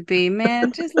want it to be,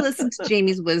 man. Just listen to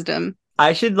Jamie's wisdom.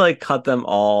 I should like cut them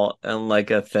all and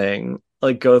like a thing,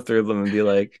 like go through them and be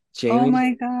like Oh Jamie's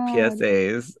my God.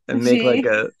 PSAs and make like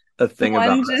Gee, a thing about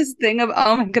one just thing of,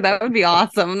 oh my God, that would be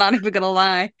awesome. I'm not even gonna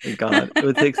lie. it. God, it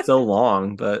would take so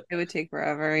long, but It would take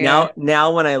forever. Yeah.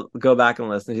 now when I go back and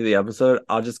listen to the episode,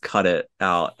 I'll just cut it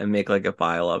out and make like a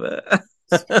file of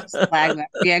Just it. flag that.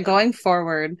 Yeah, going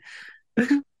forward.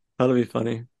 That'll be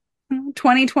funny.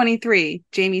 2023,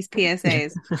 Jamie's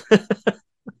PSAs.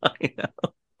 I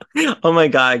know. Oh my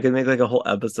God, I could make like a whole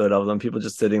episode of them, people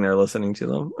just sitting there listening to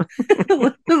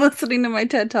them. Listening to my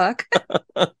TED Talk.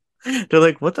 They're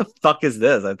like, what the fuck is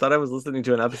this? I thought I was listening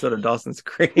to an episode of Dawson's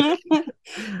Creek.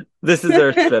 This is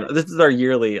this is our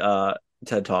yearly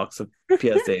TED Talks of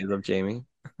PSAs of Jamie.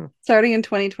 Starting in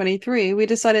 2023, we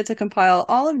decided to compile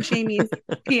all of Jamie's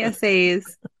PSAs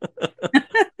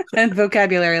and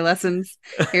vocabulary lessons.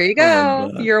 Here you Oh my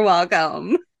go. God. You're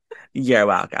welcome. You're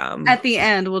welcome. At the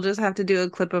end, we'll just have to do a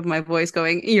clip of my voice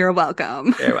going, "You're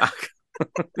welcome." You're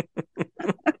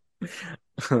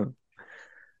welcome.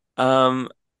 um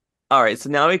all right, so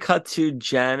now we cut to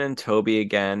Jen and Toby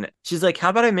again. She's like, how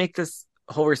about I make this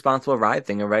whole responsible ride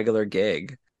thing a regular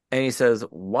gig? And he says,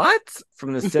 what?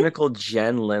 From the cynical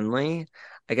Jen Lindley?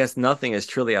 I guess nothing is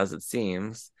truly as it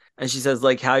seems. And she says,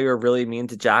 like, how you're really mean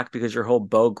to Jack because your whole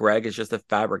Beau Greg is just a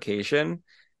fabrication.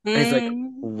 And he's like, Mm.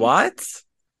 what?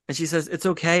 And she says, it's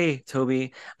okay,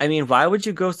 Toby. I mean, why would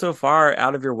you go so far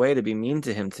out of your way to be mean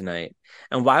to him tonight?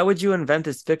 And why would you invent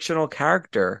this fictional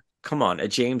character? Come on, a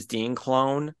James Dean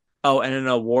clone? Oh, and an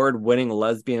award-winning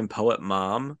lesbian poet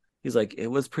mom. He's like, it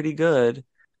was pretty good.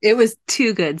 It was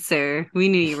too good, sir. We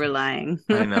knew you were lying.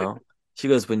 I know. She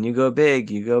goes, when you go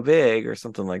big, or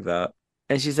something like that.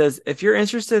 And she says, if you're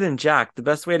interested in Jack, the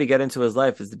best way to get into his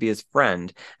life is to be his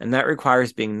friend, and that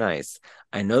requires being nice.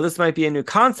 I know this might be a new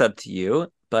concept to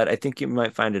you, but I think you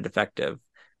might find it effective.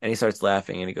 And he starts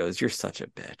laughing and he goes, you're such a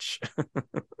bitch.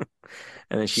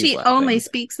 And then she's She only laughing.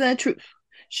 speaks the truth.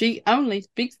 She only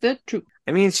speaks the truth.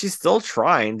 I mean, she's still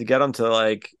trying to get him to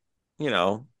like, you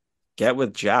know, get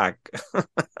with Jack.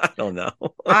 I don't know.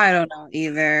 I don't know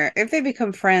either. If they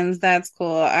become friends, that's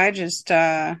cool. I just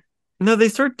No, they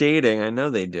start dating. I know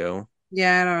they do.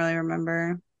 yeah, I don't really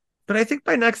remember. But I think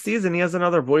by next season he has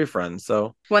another boyfriend.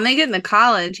 So When they get into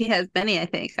college, he has Benny, I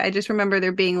think. I just remember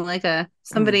there being like a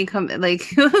somebody come like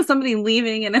somebody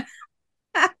leaving and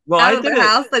well, out I of the didn't.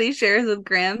 house that he shares with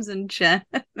Grams and Chen.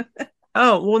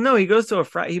 Oh, well, no, he goes to a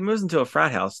frat. He moves into a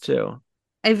frat house too.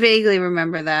 I vaguely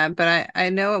remember that, but I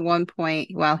know at one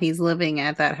point while he's living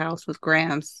at that house with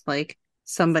Grams, like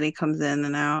somebody comes in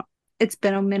and out. It's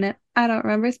been a minute. I don't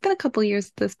remember. It's been a couple years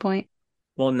at this point.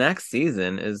 Well, next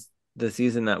season is the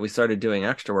season that we started doing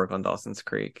extra work on Dawson's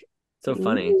Creek. So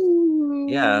funny. Ooh.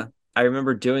 Yeah, I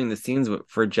remember doing the scenes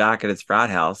for Jack at his frat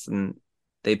house, and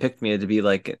they picked me to be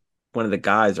like one of the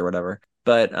guys or whatever.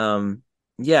 But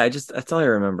yeah, that's all I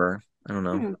remember. I don't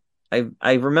know. Hmm.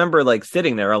 I remember like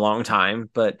sitting there a long time,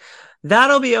 but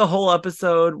that'll be a whole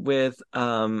episode with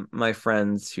my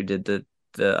friends who did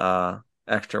the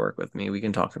extra work with me. We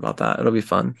can talk about that. It'll be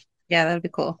fun. Yeah, that'd be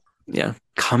cool. Yeah,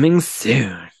 coming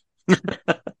soon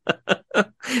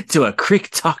to a Creek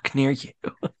Talk near you.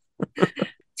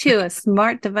 To a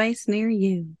smart device near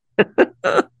you.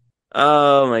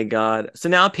 Oh my God. So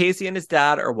now Pacey and his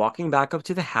dad are walking back up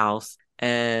to the house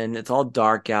and it's all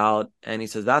dark out. And he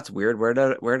says, that's weird. Where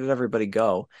did everybody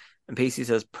go? And Pacey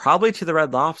says, probably to the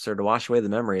Red Lobster to wash away the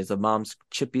memories of mom's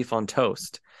chip beef on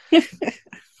toast.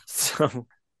 So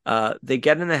they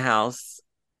get in the house.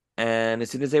 And as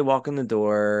soon as they walk in the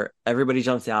door, everybody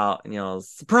jumps out and yells,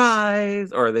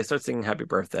 surprise! Or they start singing happy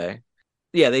birthday.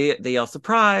 Yeah, they yell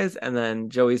surprise, and then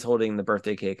Joey's holding the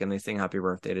birthday cake, and they sing happy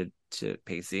birthday to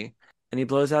Pacey. And he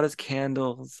blows out his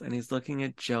candles, and he's looking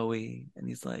at Joey, and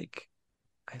he's like,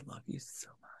 I love you so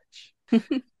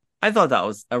much. I thought that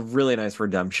was a really nice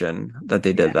redemption that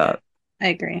they did Yeah, that. I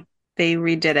agree. They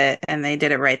redid it and they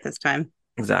did it right this time.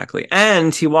 Exactly.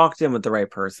 And he walked in with the right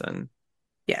person.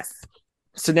 Yes.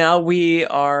 So now we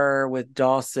are with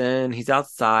Dawson. He's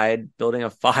outside building a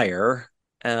fire.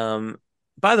 Um,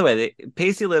 by the way,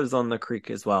 Pacey lives on the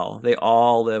creek as well. They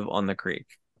all live on the creek.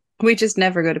 We just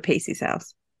never go to Pacey's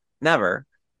house. Never.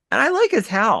 And I like his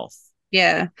house.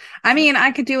 Yeah. I mean,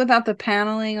 I could do without the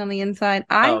paneling on the inside.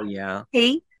 I Oh yeah.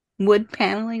 hate wood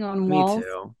paneling on Me walls.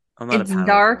 too. I'm not a It's panel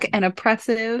dark person. and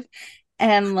oppressive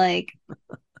and like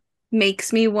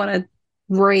makes me want to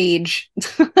rage.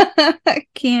 I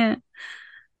can't.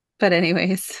 But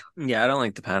anyways. Yeah, I don't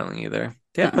like the paneling either.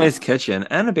 They have a Uh-uh. nice kitchen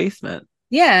and a basement.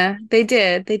 Yeah, they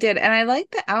did. They did. And I like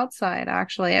the outside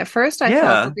actually. At first I thought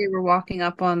Yeah. that they were walking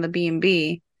up on the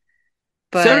B&B,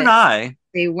 So did but I.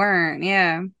 they weren't.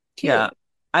 Yeah. Yeah. Cute.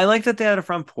 I like that they had a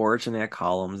front porch and they had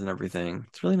columns and everything.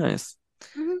 It's really nice.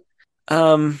 Mhm.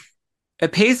 Um,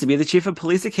 it pays to be the chief of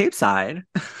police at Cape Side.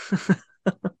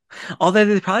 Although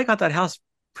they probably got that house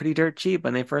pretty dirt cheap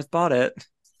when they first bought it.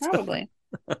 Probably.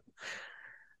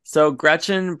 So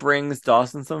Gretchen brings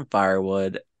Dawson some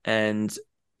firewood and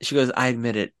she goes, I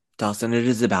admit it, Dawson, it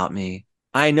is about me.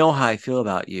 I know how I feel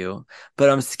about you, but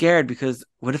I'm scared because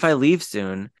what if I leave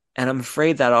soon and I'm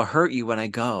afraid that I'll hurt you when I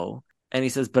go? And he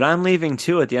says, but I'm leaving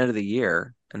too at the end of the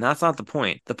year. And that's not the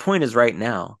point. The point is right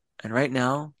now. And right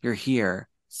now, you're here.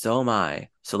 So am I.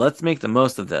 So let's make the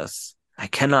most of this. I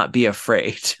cannot be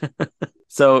afraid.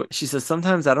 So she says,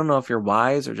 sometimes I don't know if you're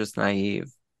wise or just naive.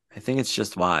 I think it's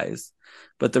just wise.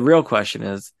 But the real question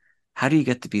is, how do you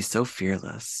get to be so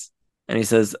fearless? And he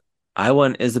says, I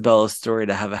want Isabella's story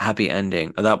to have a happy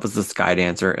ending. Oh, that was the sky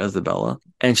dancer, Isabella.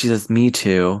 And she says, me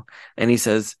too. And he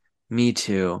says, me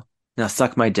too. Now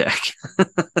suck my dick.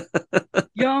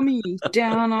 Yummy.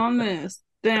 Down on this.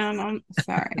 Down on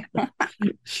sorry. Because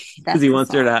That's the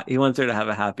song. he wants her to have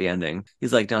a happy ending.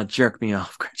 He's like, now jerk me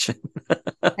off, Gretchen.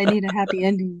 I need a happy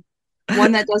ending.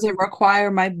 One that doesn't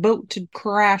require my boat to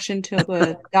crash into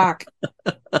the dock.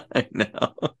 I know.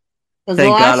 Because the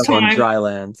Thank God last I'm on time dry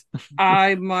land.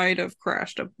 I might have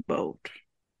crashed a boat.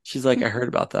 She's like, I heard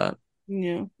about that.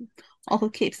 Yeah. All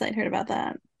of Cape Side heard about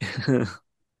that.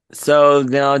 So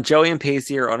now Joey and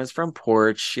Pacey are on his front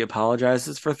porch. She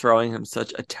apologizes for throwing him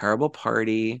such a terrible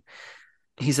party.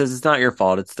 He says, it's not your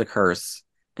fault, it's the curse.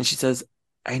 And she says,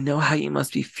 I know how you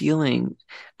must be feeling,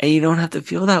 and you don't have to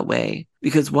feel that way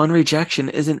because one rejection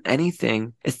isn't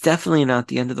anything. It's definitely not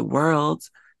the end of the world,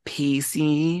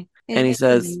 Pacey. And he It's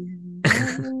says,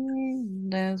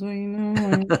 as we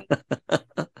know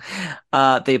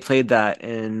it. they played that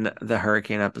in the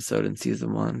hurricane episode in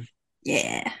season 1.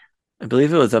 Yeah. I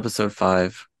believe it was episode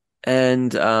 5.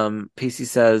 And Pacey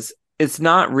says, it's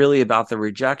not really about the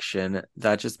rejection.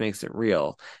 That just makes it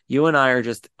real. You and I are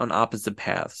just on opposite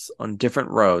paths, on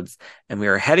different roads, and we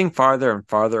are heading farther and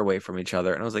farther away from each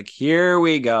other. And I was like, here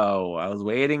we go. I was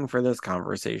waiting for this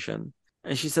conversation.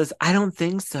 And she says, I don't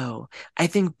think so. I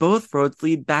think both roads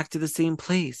lead back to the same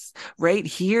place. Right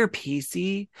here,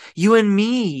 Pacey. You and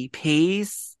me,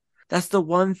 Pace. That's the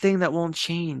one thing that won't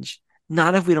change.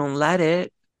 Not if we don't let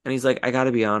it. And he's like, I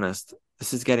gotta be honest.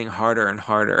 This is getting harder and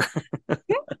harder.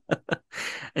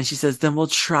 And she says, then we'll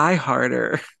try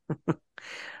harder.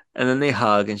 And then they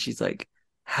hug and she's like,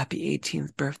 happy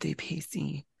 18th birthday,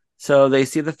 Pacey. So they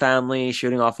see the family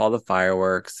shooting off all the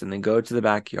fireworks and they go to the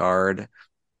backyard.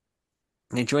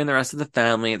 They join the rest of the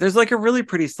family. There's like a really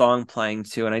pretty song playing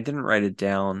too, and I didn't write it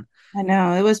down. I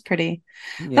know, it was pretty.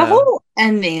 The Yeah. whole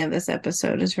ending of this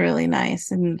episode is really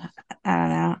nice, and I don't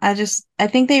know. I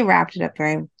think they wrapped it up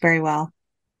very, very well.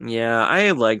 Yeah,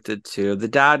 I liked it too. The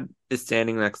dad is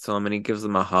standing next to him and he gives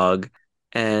him a hug.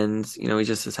 And, he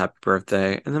just says happy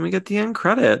birthday. And then we get the end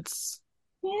credits.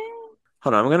 Yeah.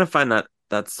 Hold on, I'm gonna find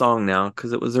that song now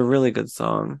because it was a really good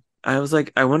song. I was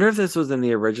like, I wonder if this was in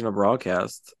the original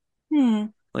broadcast. Hmm.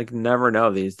 Like, never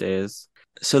know these days.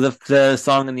 So the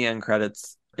song in the end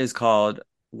credits is called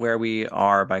 "Where We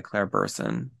Are" by Claire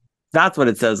Burson. That's what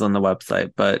it says on the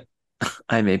website, but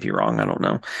I may be wrong. I don't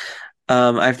know.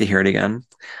 I have to hear it again.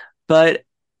 But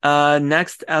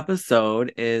next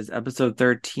episode is episode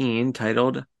 13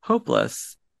 titled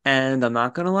Hopeless. And I'm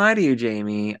not gonna lie to you,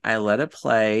 Jamie. I let it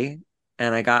play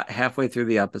and I got halfway through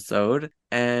the episode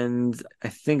and I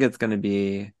think it's gonna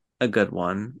be a good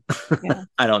one. Yeah.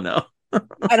 I don't know.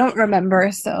 I don't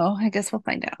remember, so I guess we'll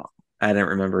find out. I didn't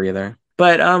remember either.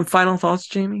 But final thoughts,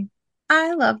 Jamie?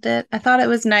 I loved it. I thought it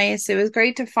was nice. It was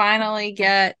great to finally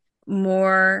get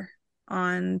more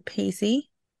on Pacey's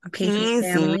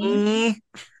family. Pacey.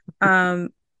 Um,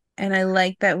 and I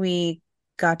like that we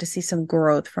got to see some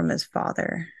growth from his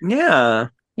father. Yeah.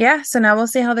 Yeah, so now we'll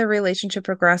see how their relationship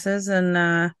progresses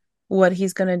and what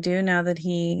he's gonna do now that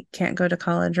he can't go to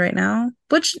college right now.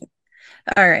 Which,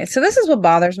 all right, so this is what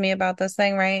bothers me about this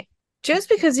thing, right? Just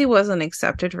because he wasn't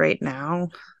accepted right now,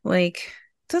 like,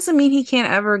 doesn't mean he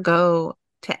can't ever go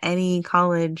to any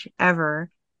college ever.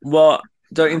 Well,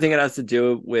 don't you think it has to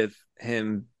do with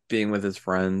him being with his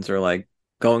friends or like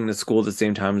going to school at the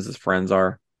same time as his friends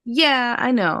are? Yeah,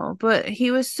 I know, but he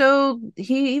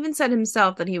even said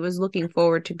himself that he was looking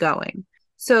forward to going.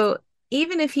 So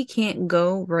even if he can't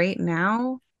go right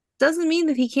now, doesn't mean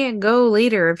that he can't go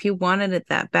later if he wanted it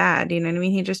that bad. You know what I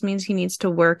mean? He just means he needs to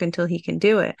work until he can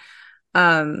do it.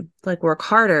 Like work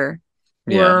harder.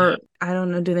 Yeah. Where I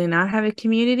don't know, do they not have a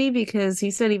community? Because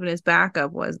he said even his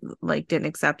backup was like didn't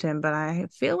accept him, but I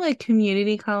feel like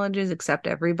community colleges accept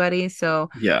everybody. So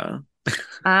Yeah.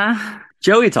 uh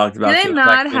Joey talked do about they Cape Cod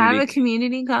not have Community. a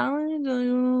community college?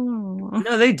 Oh.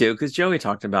 No, they do because Joey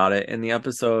talked about it in the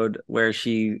episode where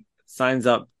she signs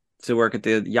up to work at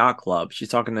the yacht club. She's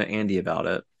talking to Andy about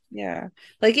it. Yeah.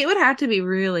 Like it would have to be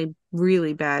really,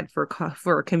 really bad for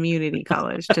a community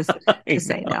college I to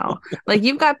say know. no. Like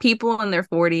you've got people in their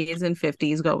 40s and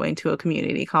 50s going to a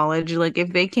community college. Like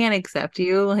if they can't accept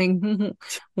you, like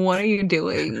what are you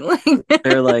doing? Like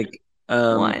They're like,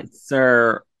 what?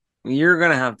 sir, you're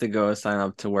gonna have to go sign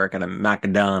up to work at a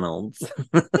McDonald's.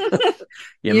 You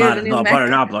You're might the as new well put Mac.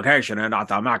 an application in at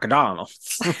the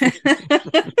McDonald's.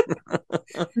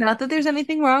 Not that there's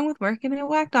anything wrong with working at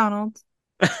McDonald's.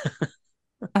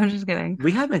 I'm just kidding.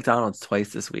 We had McDonald's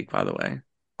twice this week, by the way.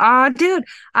 Dude,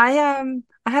 I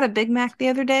had a Big Mac the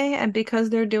other day, and because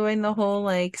they're doing the whole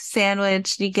like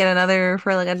sandwich, you get another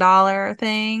for like $1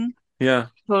 thing. Yeah.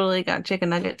 Totally got chicken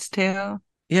nuggets too.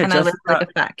 Yeah, And I lived like a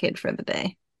fat kid for the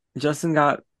day. Justin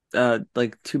got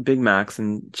like two Big Macs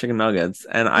and chicken nuggets,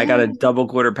 and I got a Oh, double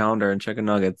quarter pounder and chicken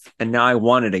nuggets, and now I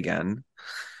want it again.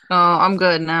 I'm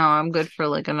good now. I'm good for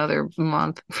like another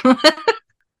month.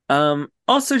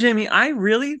 Also, Jamie, I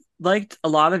really liked a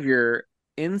lot of your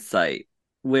insight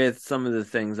with some of the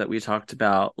things that we talked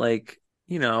about, like,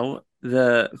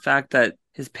 the fact that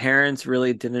his parents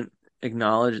really didn't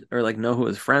acknowledge or like know who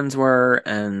his friends were,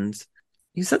 and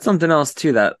you said something else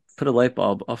too that put a light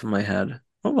bulb off of my head.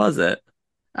 What was it?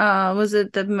 Was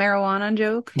it the marijuana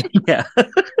joke? Yeah,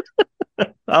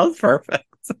 that was perfect.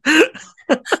 I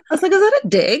was like, is that a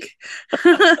dig?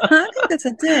 I think that's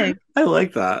a dig. I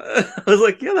like that. I was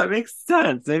like, yeah, that makes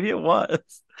sense. Maybe it was.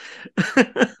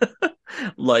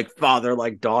 Like father,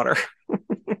 like daughter.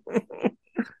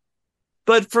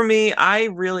 But for me, I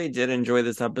really did enjoy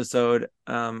this episode.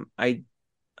 I'm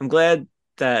glad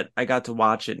that I got to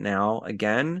watch it now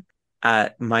again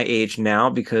at my age now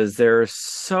because there's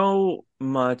so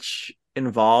much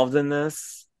involved in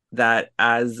this that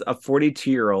as a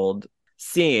 42-year-old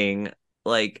seeing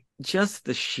like just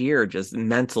the sheer just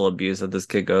mental abuse that this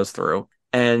kid goes through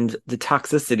and the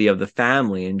toxicity of the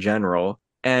family in general.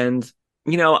 And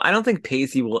I don't think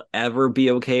Pacey will ever be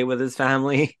okay with his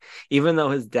family, even though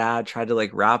his dad tried to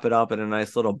like wrap it up in a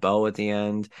nice little bow at the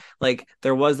end. Like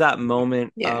there was that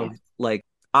moment Yeah. of like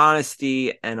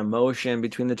honesty and emotion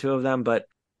between the two of them, but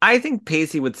I think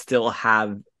Pacey would still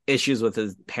have issues with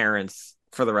his parents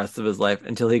for the rest of his life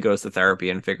until he goes to therapy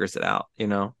and figures it out.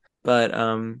 But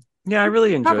yeah, I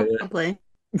really enjoyed Probably.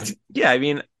 it. Yeah, I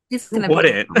mean, He's who gonna be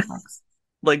wouldn't? complex,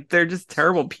 Like they're just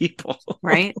terrible people.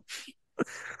 right?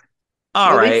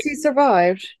 All At right. least he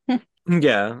survived.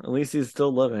 Yeah, at least he's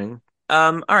still living.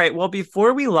 All right. Well,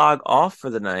 before we log off for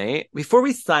the night, before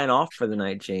we sign off for the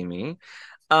night, Jamie,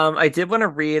 I did want to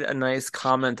read a nice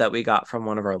comment that we got from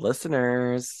one of our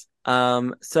listeners.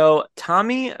 So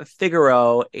Tommy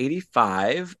Figaro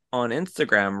 85 on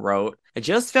Instagram wrote, I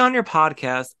just found your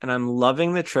podcast and I'm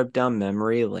loving the trip down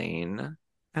memory lane.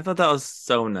 I thought that was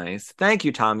so nice. Thank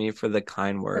you, Tommy, for the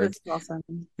kind That is words. awesome.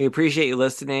 We appreciate you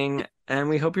listening and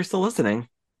we hope you're still listening.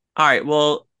 All right.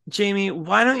 Well, Jamie,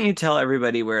 why don't you tell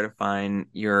everybody where to find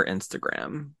your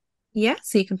Instagram? Yeah,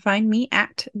 so you can find me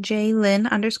at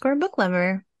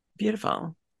jlyn_booklover.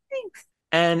 Beautiful. Thanks.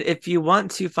 And if you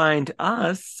want to find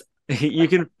us, you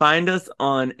can find us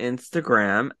on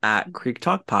Instagram at Creek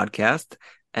Talk Podcast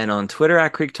and on Twitter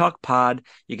at Creek Talk Pod.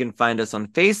 You can find us on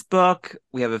Facebook.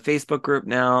 We have a Facebook group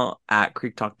now at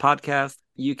Creek Talk Podcast.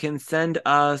 You can send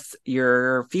us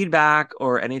your feedback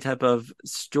or any type of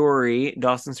story,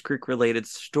 Dawson's Creek related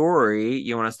story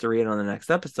you want us to read on the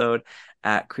next episode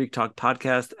at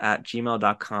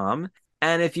creektalkpodcast@gmail.com.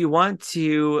 And if you want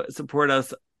to support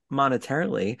us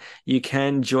monetarily, you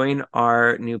can join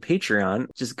our new Patreon.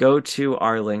 Just go to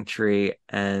our link tree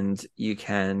and you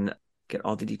can get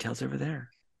all the details over there.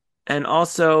 And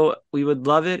also, we would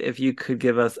love it if you could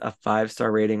give us a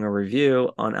 5-star rating or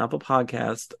review on Apple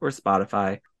Podcasts or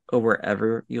Spotify or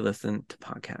wherever you listen to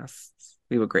podcasts.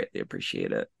 We would greatly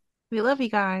appreciate it. We love you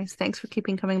guys. Thanks for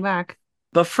keeping coming back.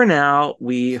 But for now,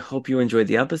 we hope you enjoyed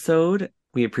the episode.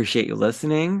 We appreciate you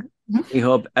listening. We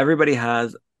hope everybody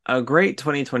has a great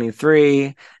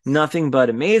 2023. Nothing but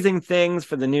amazing things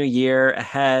for the new year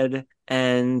ahead.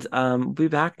 And we'll be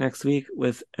back next week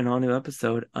with an all-new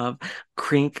episode of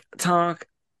Creek Talk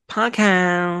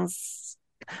Podcast.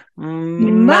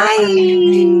 Bye.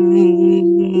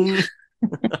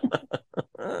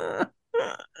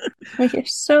 You're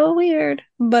so weird,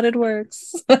 but it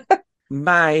works.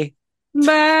 Bye.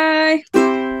 Bye.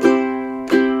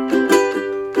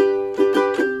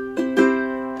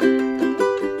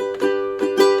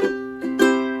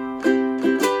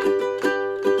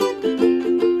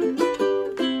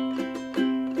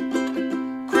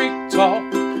 Creek talk,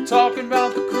 talking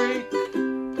about the creek.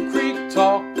 Creek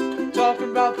talk,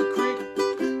 talking about the creek.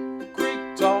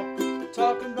 Creek talk,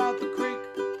 talking about the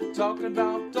creek. Talking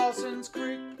about Dawson's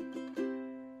Creek.